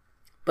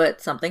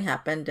 But something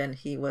happened, and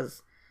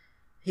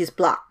he's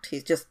blocked.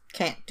 He just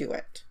can't do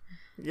it.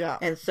 Yeah.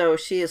 And so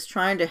she is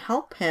trying to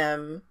help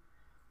him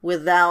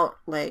without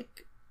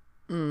like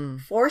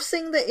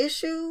forcing the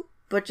issue,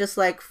 but just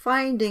like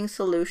finding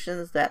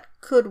solutions that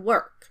could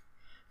work.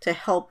 to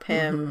help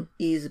him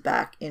ease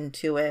back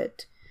into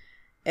it.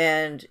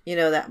 And, you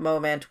know, that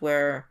moment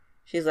where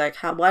she's like,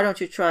 why don't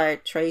you try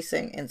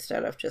tracing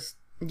instead of just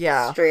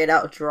straight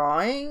out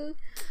drawing?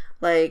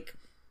 Like,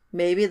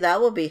 maybe that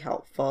will be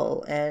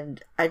helpful.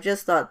 And I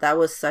just thought that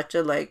was such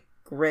a, like,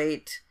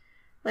 great,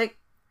 like,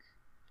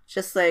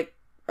 just, like,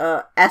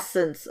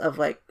 essence of,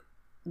 like,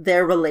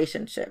 their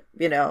relationship,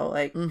 you know?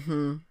 Like,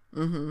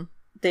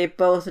 they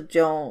both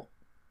don't,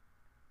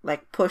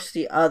 like, push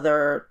the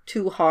other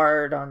too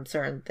hard on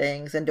certain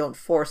things and don't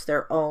force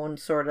their own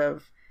sort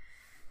of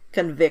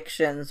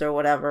convictions or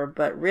whatever,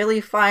 but really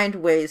find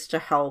ways to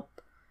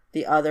help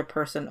the other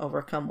person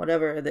overcome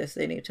whatever it is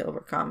they need to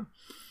overcome.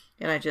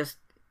 And I just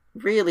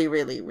really,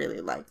 really,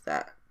 really like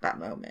that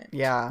moment.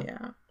 Yeah.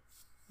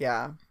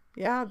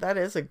 That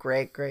is a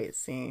great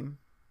scene.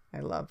 I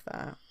love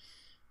that.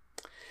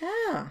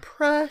 Yeah.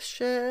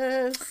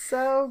 Precious.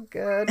 So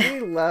good. We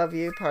love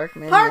you, Park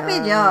Min-young. Park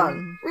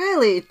Min-young.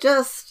 Really,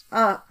 just,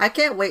 I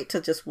can't wait to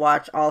just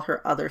watch all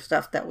her other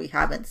stuff that we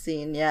haven't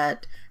seen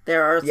yet.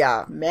 There are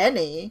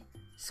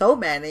so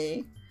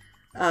many,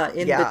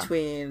 in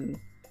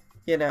between,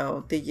 you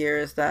know, the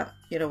years that,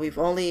 you know, we've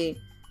only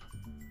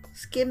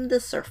skimmed the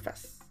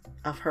surface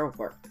of her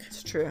work.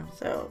 It's true.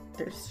 So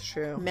there's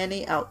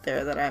many out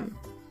there that I'm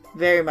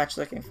very much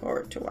looking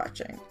forward to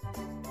watching.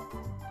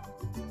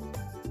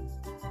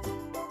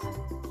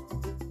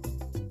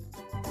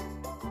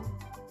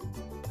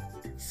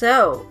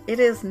 So,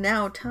 it is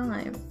now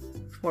time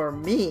for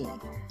me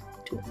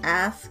to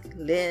ask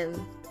Lynn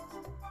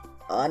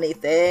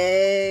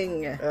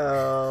anything.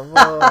 Oh,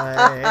 boy.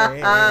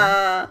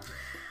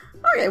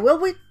 Okay,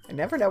 well, I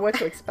never know what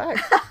to expect.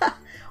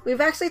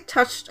 We've actually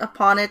touched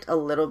upon it a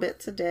little bit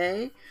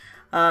today,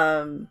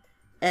 and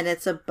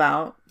it's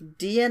about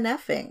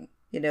DNFing.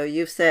 You know,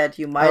 you've said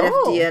you might have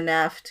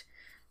DNF'd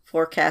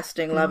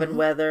forecasting Love and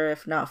Weather,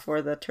 if not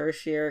for the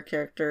tertiary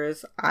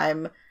characters.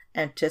 I'm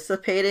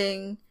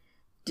anticipating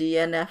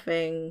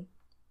DNFing.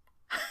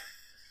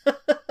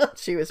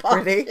 She was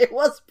pretty. It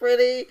was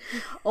pretty.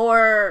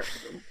 Or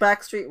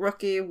Backstreet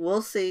Rookie.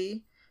 We'll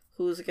see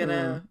who's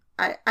gonna.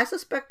 I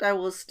suspect I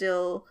will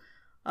still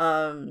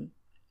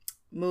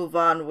move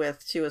on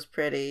with She Was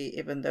Pretty,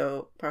 even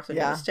though Park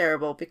Seo-joon is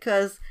terrible.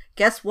 Because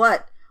guess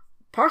what?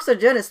 Park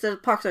Seo-joon is still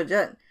Park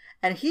Seo-joon,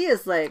 and he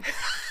is like.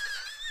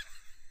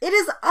 It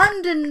is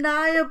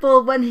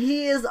undeniable when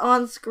he is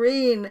on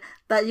screen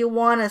that you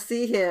want to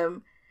see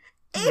him.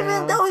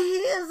 Even though he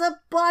is a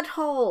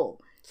butthole.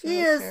 So he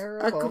is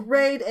terrible. A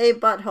grade A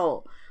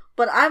butthole.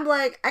 But I'm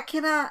like,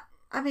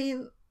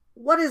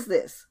 what is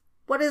this?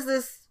 What is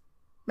this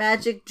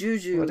magic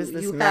juju? What is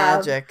this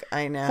magic?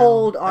 I know.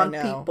 Hold on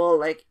people.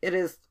 Like, it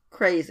is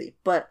crazy.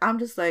 But I'm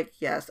just like,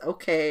 yes,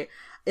 okay.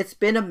 It's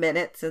been a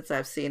minute since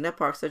I've seen a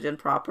Park Seo-joon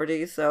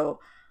property, so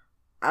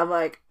I'm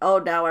like, oh,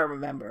 now I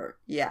remember.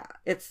 Yeah,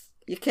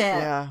 you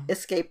can't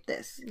escape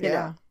this, you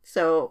know?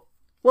 So,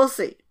 we'll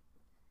see.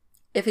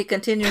 If he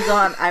continues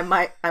on, I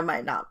might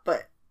not,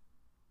 but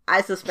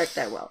I suspect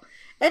I will.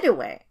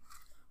 Anyway,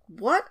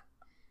 what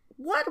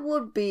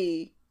would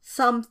be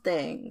some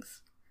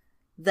things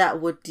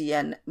that would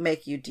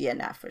make you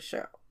DNF for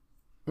sure?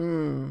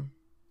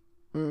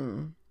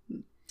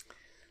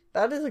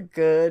 That is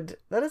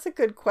a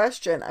good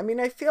question. I mean,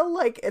 I feel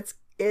like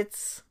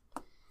it's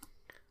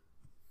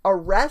a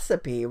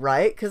recipe,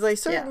 right? Because I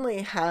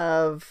certainly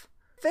have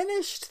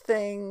finished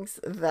things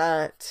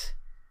that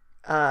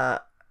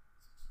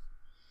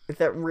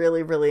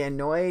really, really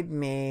annoyed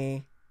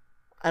me.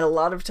 And a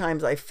lot of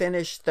times I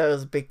finished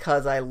those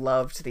because I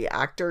loved the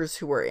actors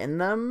who were in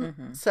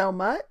them so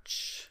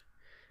much.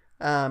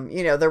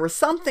 You know, there was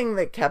something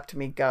that kept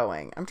me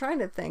going. I'm trying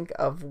to think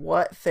of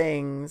what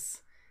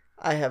things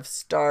I have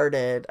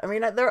started. I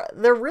mean,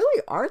 there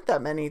really aren't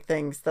that many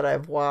things that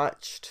I've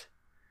watched,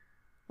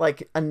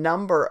 like a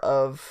number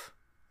of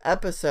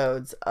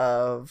episodes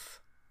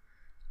of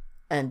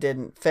and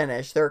didn't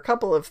finish. There are a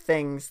couple of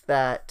things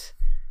that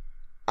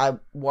I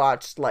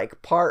watched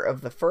like part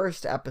of the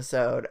first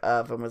episode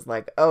of and was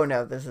like, oh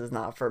no, this is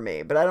not for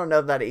me. But I don't know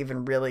if that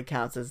even really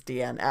counts as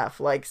DNF.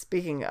 Like,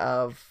 speaking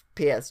of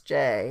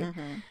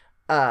PSJ,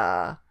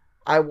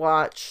 I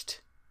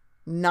watched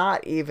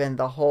not even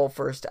the whole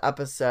first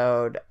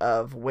episode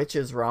of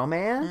Witch's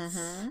Romance.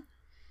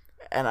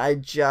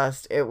 And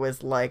it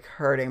was like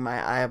hurting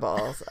my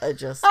eyeballs. I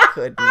just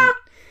couldn't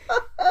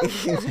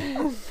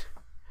even.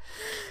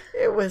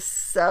 It was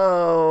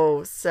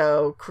so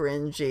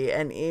cringy.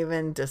 And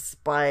even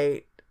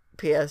despite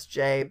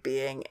PSJ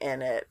being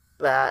in it,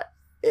 that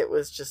it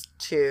was just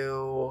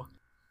too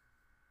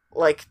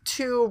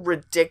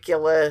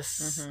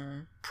ridiculous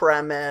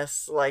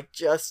premise, like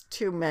just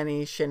too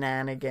many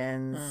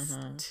shenanigans.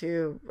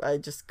 I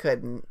just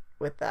couldn't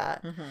with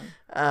that.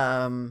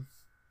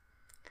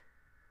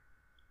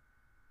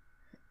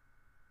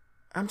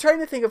 I'm trying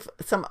to think of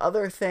some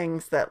other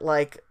things that,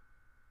 like,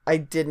 I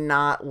did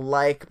not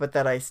like, but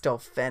that I still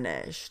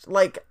finished.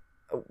 Like,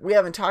 we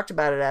haven't talked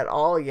about it at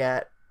all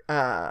yet,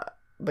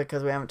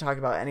 because we haven't talked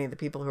about any of the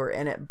people who are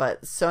in it,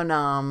 but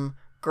Sonam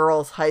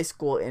Girls High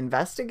School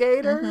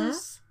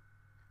Investigators.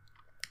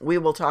 we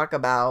will talk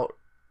about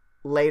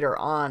later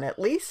on, at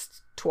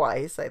least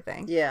twice, I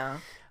think. Yeah.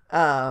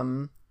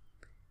 And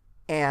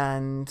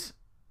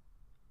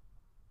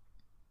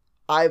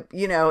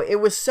it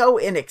was so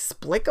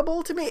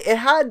inexplicable to me. It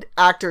had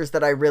actors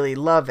that I really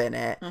love in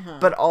it,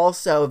 but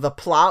also the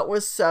plot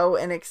was so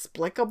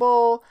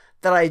inexplicable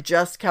that I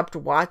just kept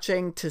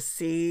watching to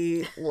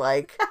see,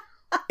 like,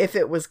 if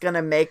it was going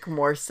to make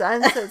more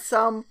sense at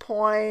some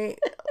point.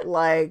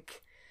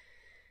 Like,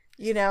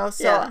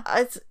 so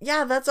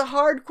that's a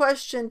hard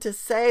question to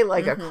say,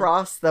 like,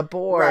 across the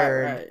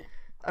board. Right.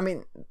 I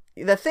mean,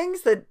 the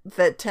things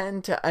that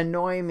tend to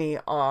annoy me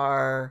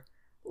are,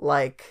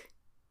 like,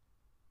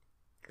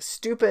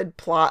 stupid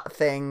plot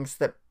things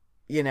that,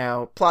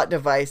 plot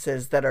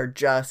devices that are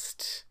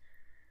just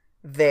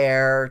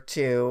there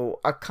to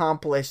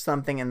accomplish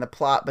something in the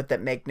plot, but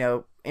that make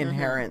no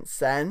inherent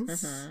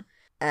sense.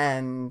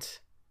 And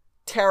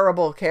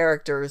terrible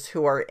characters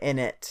who are in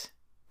it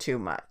too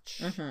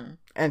much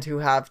and who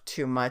have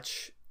too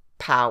much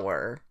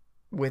power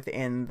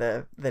within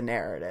the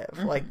narrative.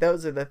 Like,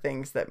 those are the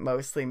things that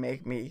mostly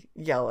make me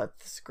yell at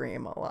the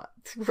screen a lot.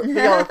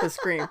 Yell at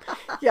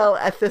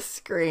the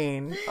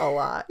screen a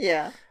lot.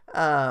 Yeah.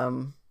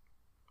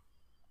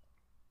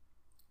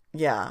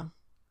 Yeah.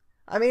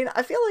 I mean,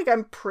 I feel like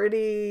I'm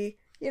pretty,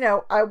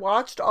 I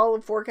watched all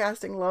of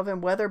Forecasting Love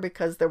and Weather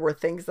because there were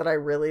things that I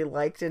really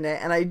liked in it.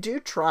 And I do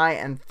try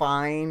and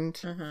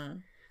find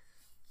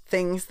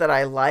things that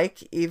I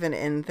like, even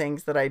in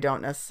things that I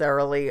don't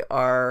necessarily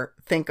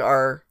think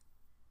are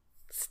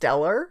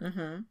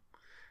stellar.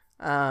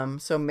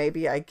 So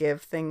maybe I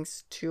give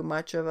things too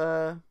much of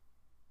a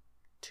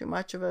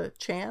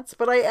chance,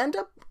 but I end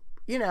up,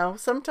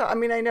 sometimes, I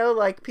mean, I know,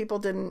 like,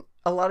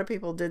 a lot of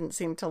people didn't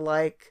seem to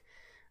like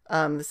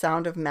The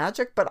Sound of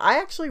Magic, but I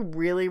actually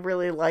really,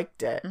 really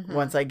liked it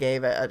once I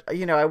gave it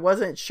I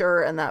wasn't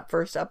sure in that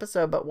first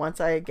episode, but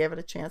once I gave it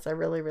a chance, I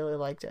really, really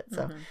liked it.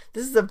 So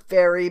this is a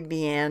very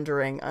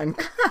meandering,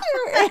 unclear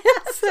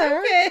answer.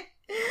 Okay.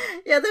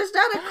 Yeah, there's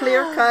not a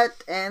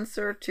clear-cut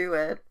answer to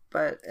it,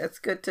 but it's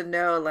good to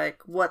know, like,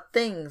 what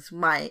things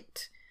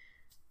might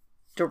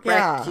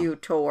direct you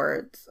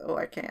towards,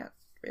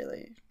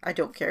 I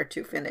don't care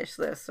to finish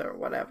this or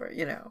whatever,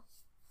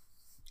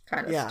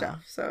 kind of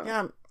stuff. So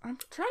yeah, I'm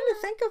trying to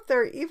think if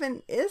there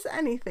even is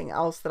anything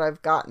else that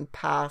I've gotten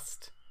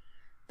past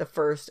the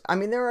first. I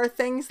mean, there are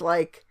things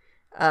like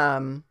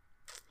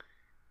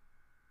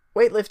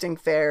Weightlifting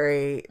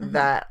Fairy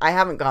that I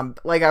haven't gone,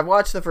 like, I've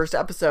watched the first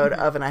episode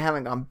of and I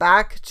haven't gone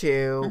back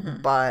to,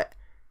 but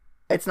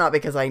it's not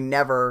because I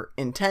never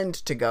intend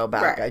to go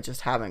back. I just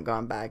haven't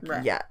gone back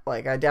yet.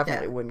 Like, I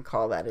definitely wouldn't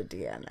call that a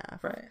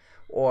DNF. Right.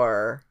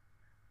 Or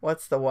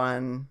what's the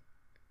one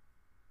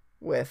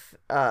with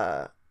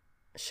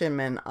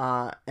Shin-Min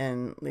Ah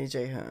and Lee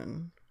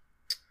Jae-hoon?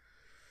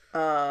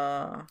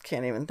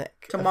 Can't even think.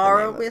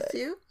 Tomorrow with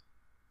You?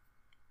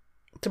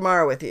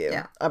 Tomorrow with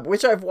You,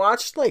 which I've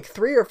watched like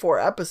 3 or 4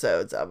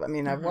 episodes of. I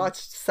mean, I've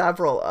watched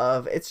several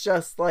of. It's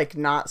just, like,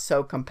 not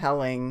so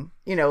compelling.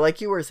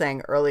 Like you were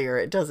saying earlier,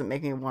 it doesn't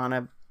make me want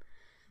to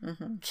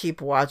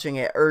keep watching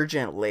it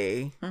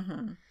urgently.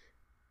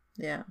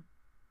 Yeah.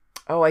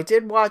 Oh, I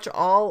did watch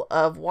all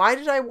of... Why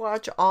did I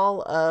watch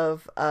all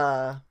of...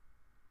 what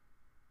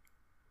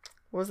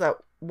was that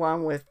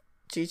one with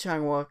Ji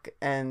Chang-wook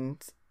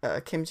and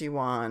Kim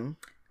Ji-won?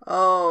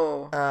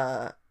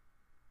 Oh.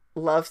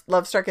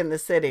 Love Struck in the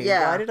City.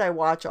 Yeah. Why did I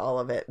watch all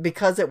of it?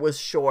 Because it was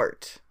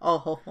short.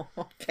 Oh,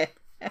 okay.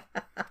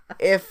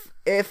 If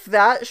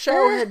that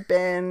show had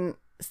been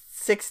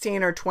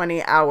 16 or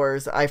 20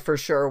 hours, I for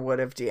sure would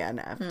have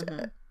DNF'd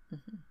it.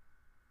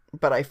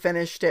 But I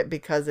finished it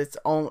because it's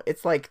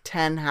like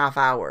 10 half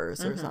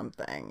hours or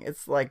something.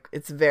 It's like,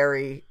 it's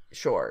very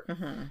short.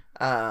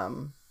 Yeah.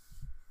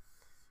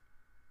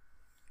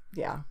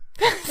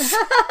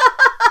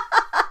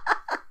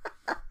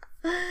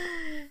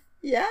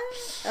 Yeah.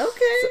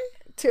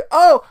 Okay.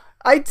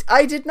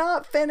 I did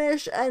not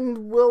finish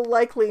and will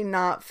likely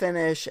not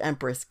finish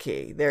Empress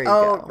Key. There you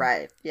go. Oh,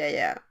 right.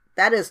 Yeah.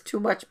 That is too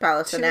much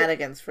palace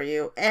shenanigans for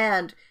you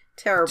and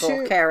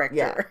terrible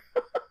character.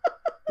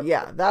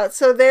 Yeah.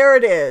 So there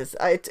it is.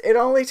 It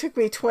only took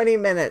me 20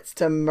 minutes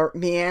to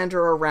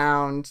meander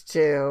around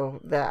to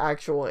the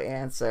actual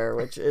answer,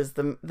 which is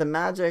the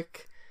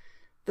magic.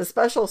 The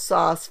special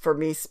sauce for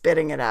me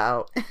spitting it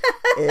out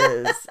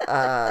is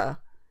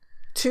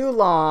too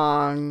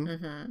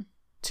long,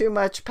 too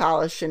much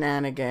palace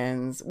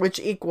shenanigans, which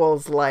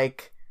equals,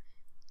 like,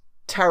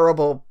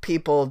 terrible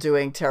people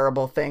doing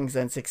terrible things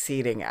and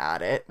succeeding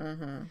at it.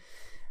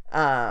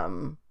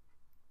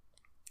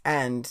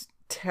 And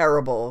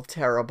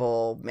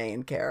terrible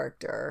main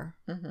character.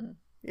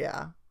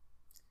 Yeah.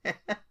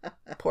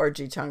 Poor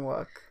Ji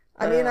Chang-wook.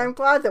 I mean, I'm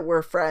glad that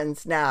we're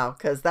friends now,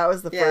 because that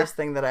was the first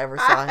thing that I ever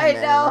saw him in.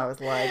 And I was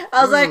like,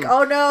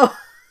 oh no,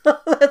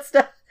 let's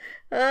not.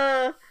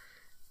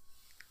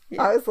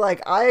 I was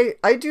like, I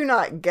do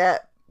not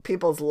get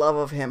people's love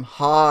of him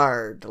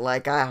hard.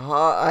 Like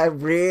I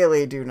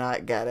really do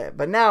not get it,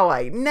 but now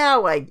I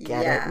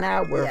get it.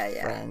 Now we're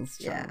friends,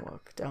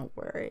 Jungwook. Don't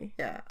worry.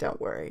 Yeah. Don't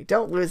worry.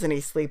 Don't lose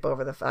any sleep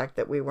over the fact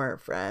that we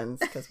weren't friends,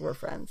 because we're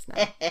friends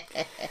now.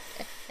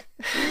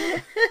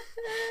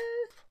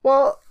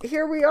 Well,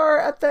 here we are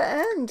at the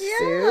end,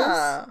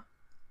 Yeah. Suze.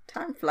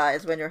 Time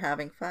flies when you're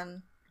having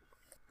fun.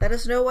 Let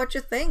us know what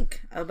you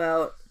think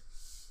about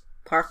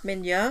Park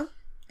Min-young,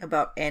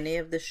 about any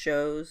of the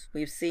shows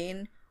we've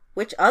seen.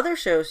 Which other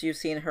shows you've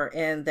seen her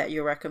in that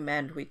you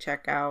recommend we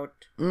check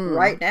out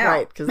right now?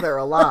 Right, because there are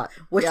a lot.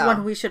 Which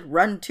one we should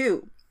run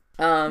to?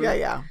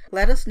 Yeah.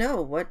 Let us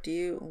know. What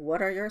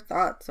are your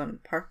thoughts on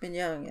Park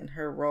Min-young and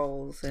her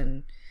roles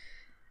and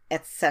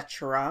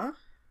etc.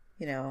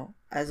 You know,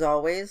 as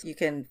always, you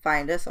can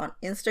find us on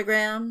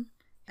Instagram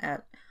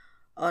at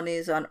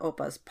Onis on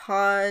Oppas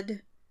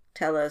Pod.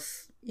 Tell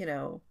us, you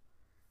know,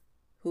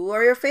 who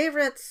are your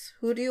favorites?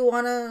 Who do you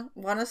want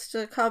us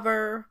to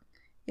cover?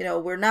 You know,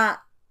 we're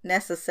not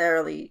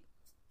necessarily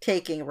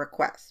taking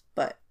requests,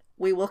 but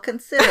we will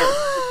consider.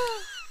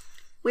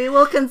 We're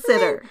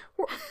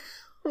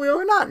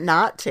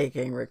not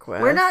taking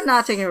requests. We're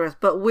not taking requests,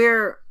 but we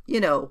are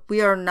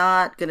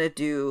not going to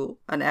do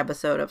an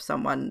episode of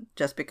someone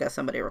just because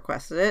somebody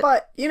requested it.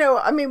 But,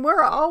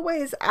 we're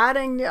always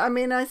adding.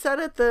 I said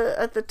at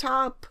the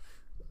top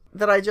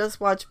that I just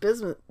watched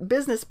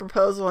Business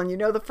Proposal, and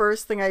the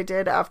first thing I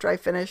did after I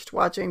finished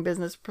watching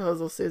Business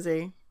Proposal,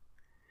 Susie?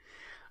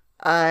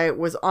 I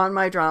was on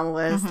my drama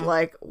list,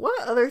 like,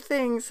 what other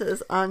things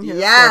has Anya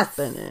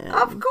been in?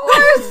 Of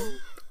course!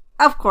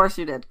 Of course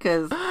you did,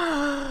 because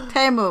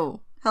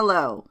Taemu,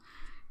 hello.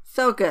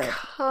 So good.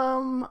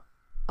 Come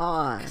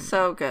on.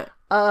 So good.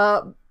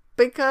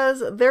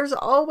 Because there's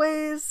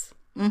always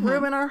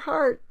room in our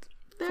heart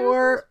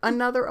for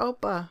another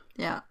oppa.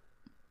 Yeah.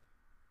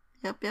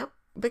 Yep.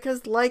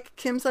 Because like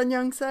Kim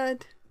Sun-young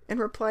said in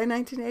Reply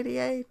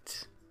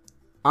 1988,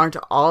 aren't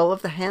all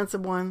of the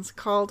handsome ones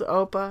called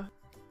oppa?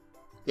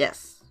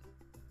 Yes.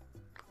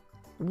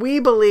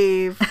 We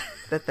believe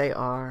that they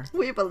are.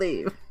 We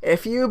believe.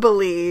 If you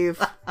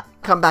believe,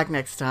 come back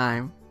next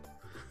time.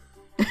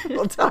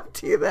 We'll talk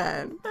to you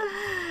then.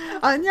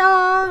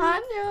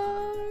 Annyeong!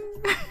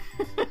 Annyeong!